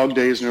right, dog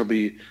days, and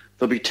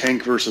there'll be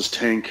tank versus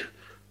tank,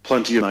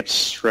 plenty of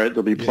nights, right?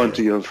 There'll be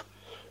plenty of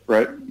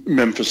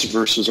Memphis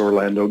versus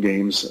Orlando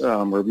games,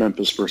 or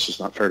Memphis versus,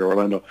 not fair to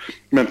Orlando,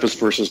 Memphis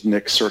versus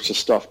Knicks sorts of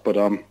stuff. But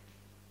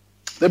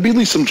there'll be at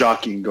least some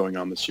jockeying going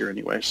on this year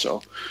anyway.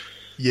 So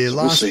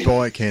last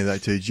buyout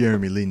candidate too,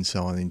 Jeremy Lin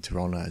signed in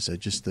Toronto. So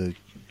just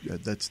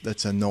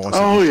that's a nice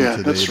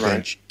addition to their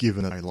bench,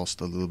 given they lost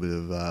a little bit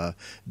of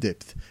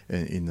depth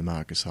in the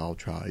Marcus Hall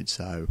trade.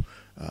 So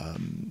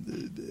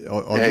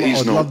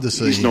I'd love to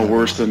see. He's no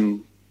worse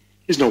than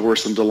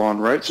DeLon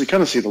Wright. So you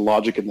kind of see the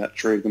logic in that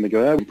trade when they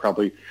go, we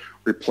probably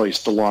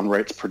replace DeLon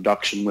Wright's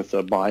production with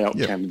a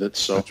buyout candidate.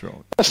 So that's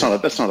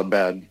right. That's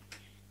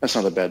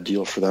not a bad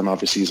deal for them.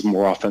 Obviously, he's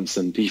more offense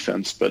than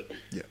defense, but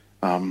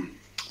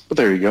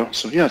there you go.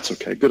 So it's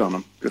okay. Good on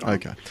him.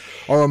 Okay.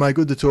 All right, mate.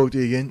 Good to talk to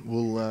you again.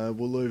 We'll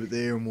leave it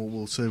there, and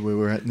we'll see where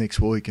we're at next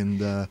week,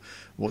 and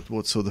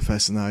what sort of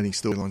fascinating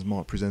storylines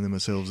might present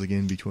themselves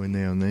again between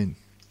now and then.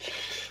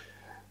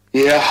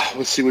 Yeah,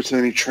 let's see what's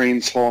any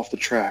trains fall off the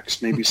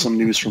tracks. Maybe some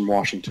news from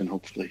Washington,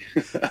 hopefully.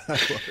 No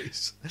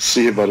worries.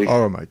 See you, buddy.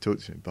 All right, mate. Talk to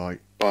you soon. Bye.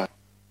 Bye.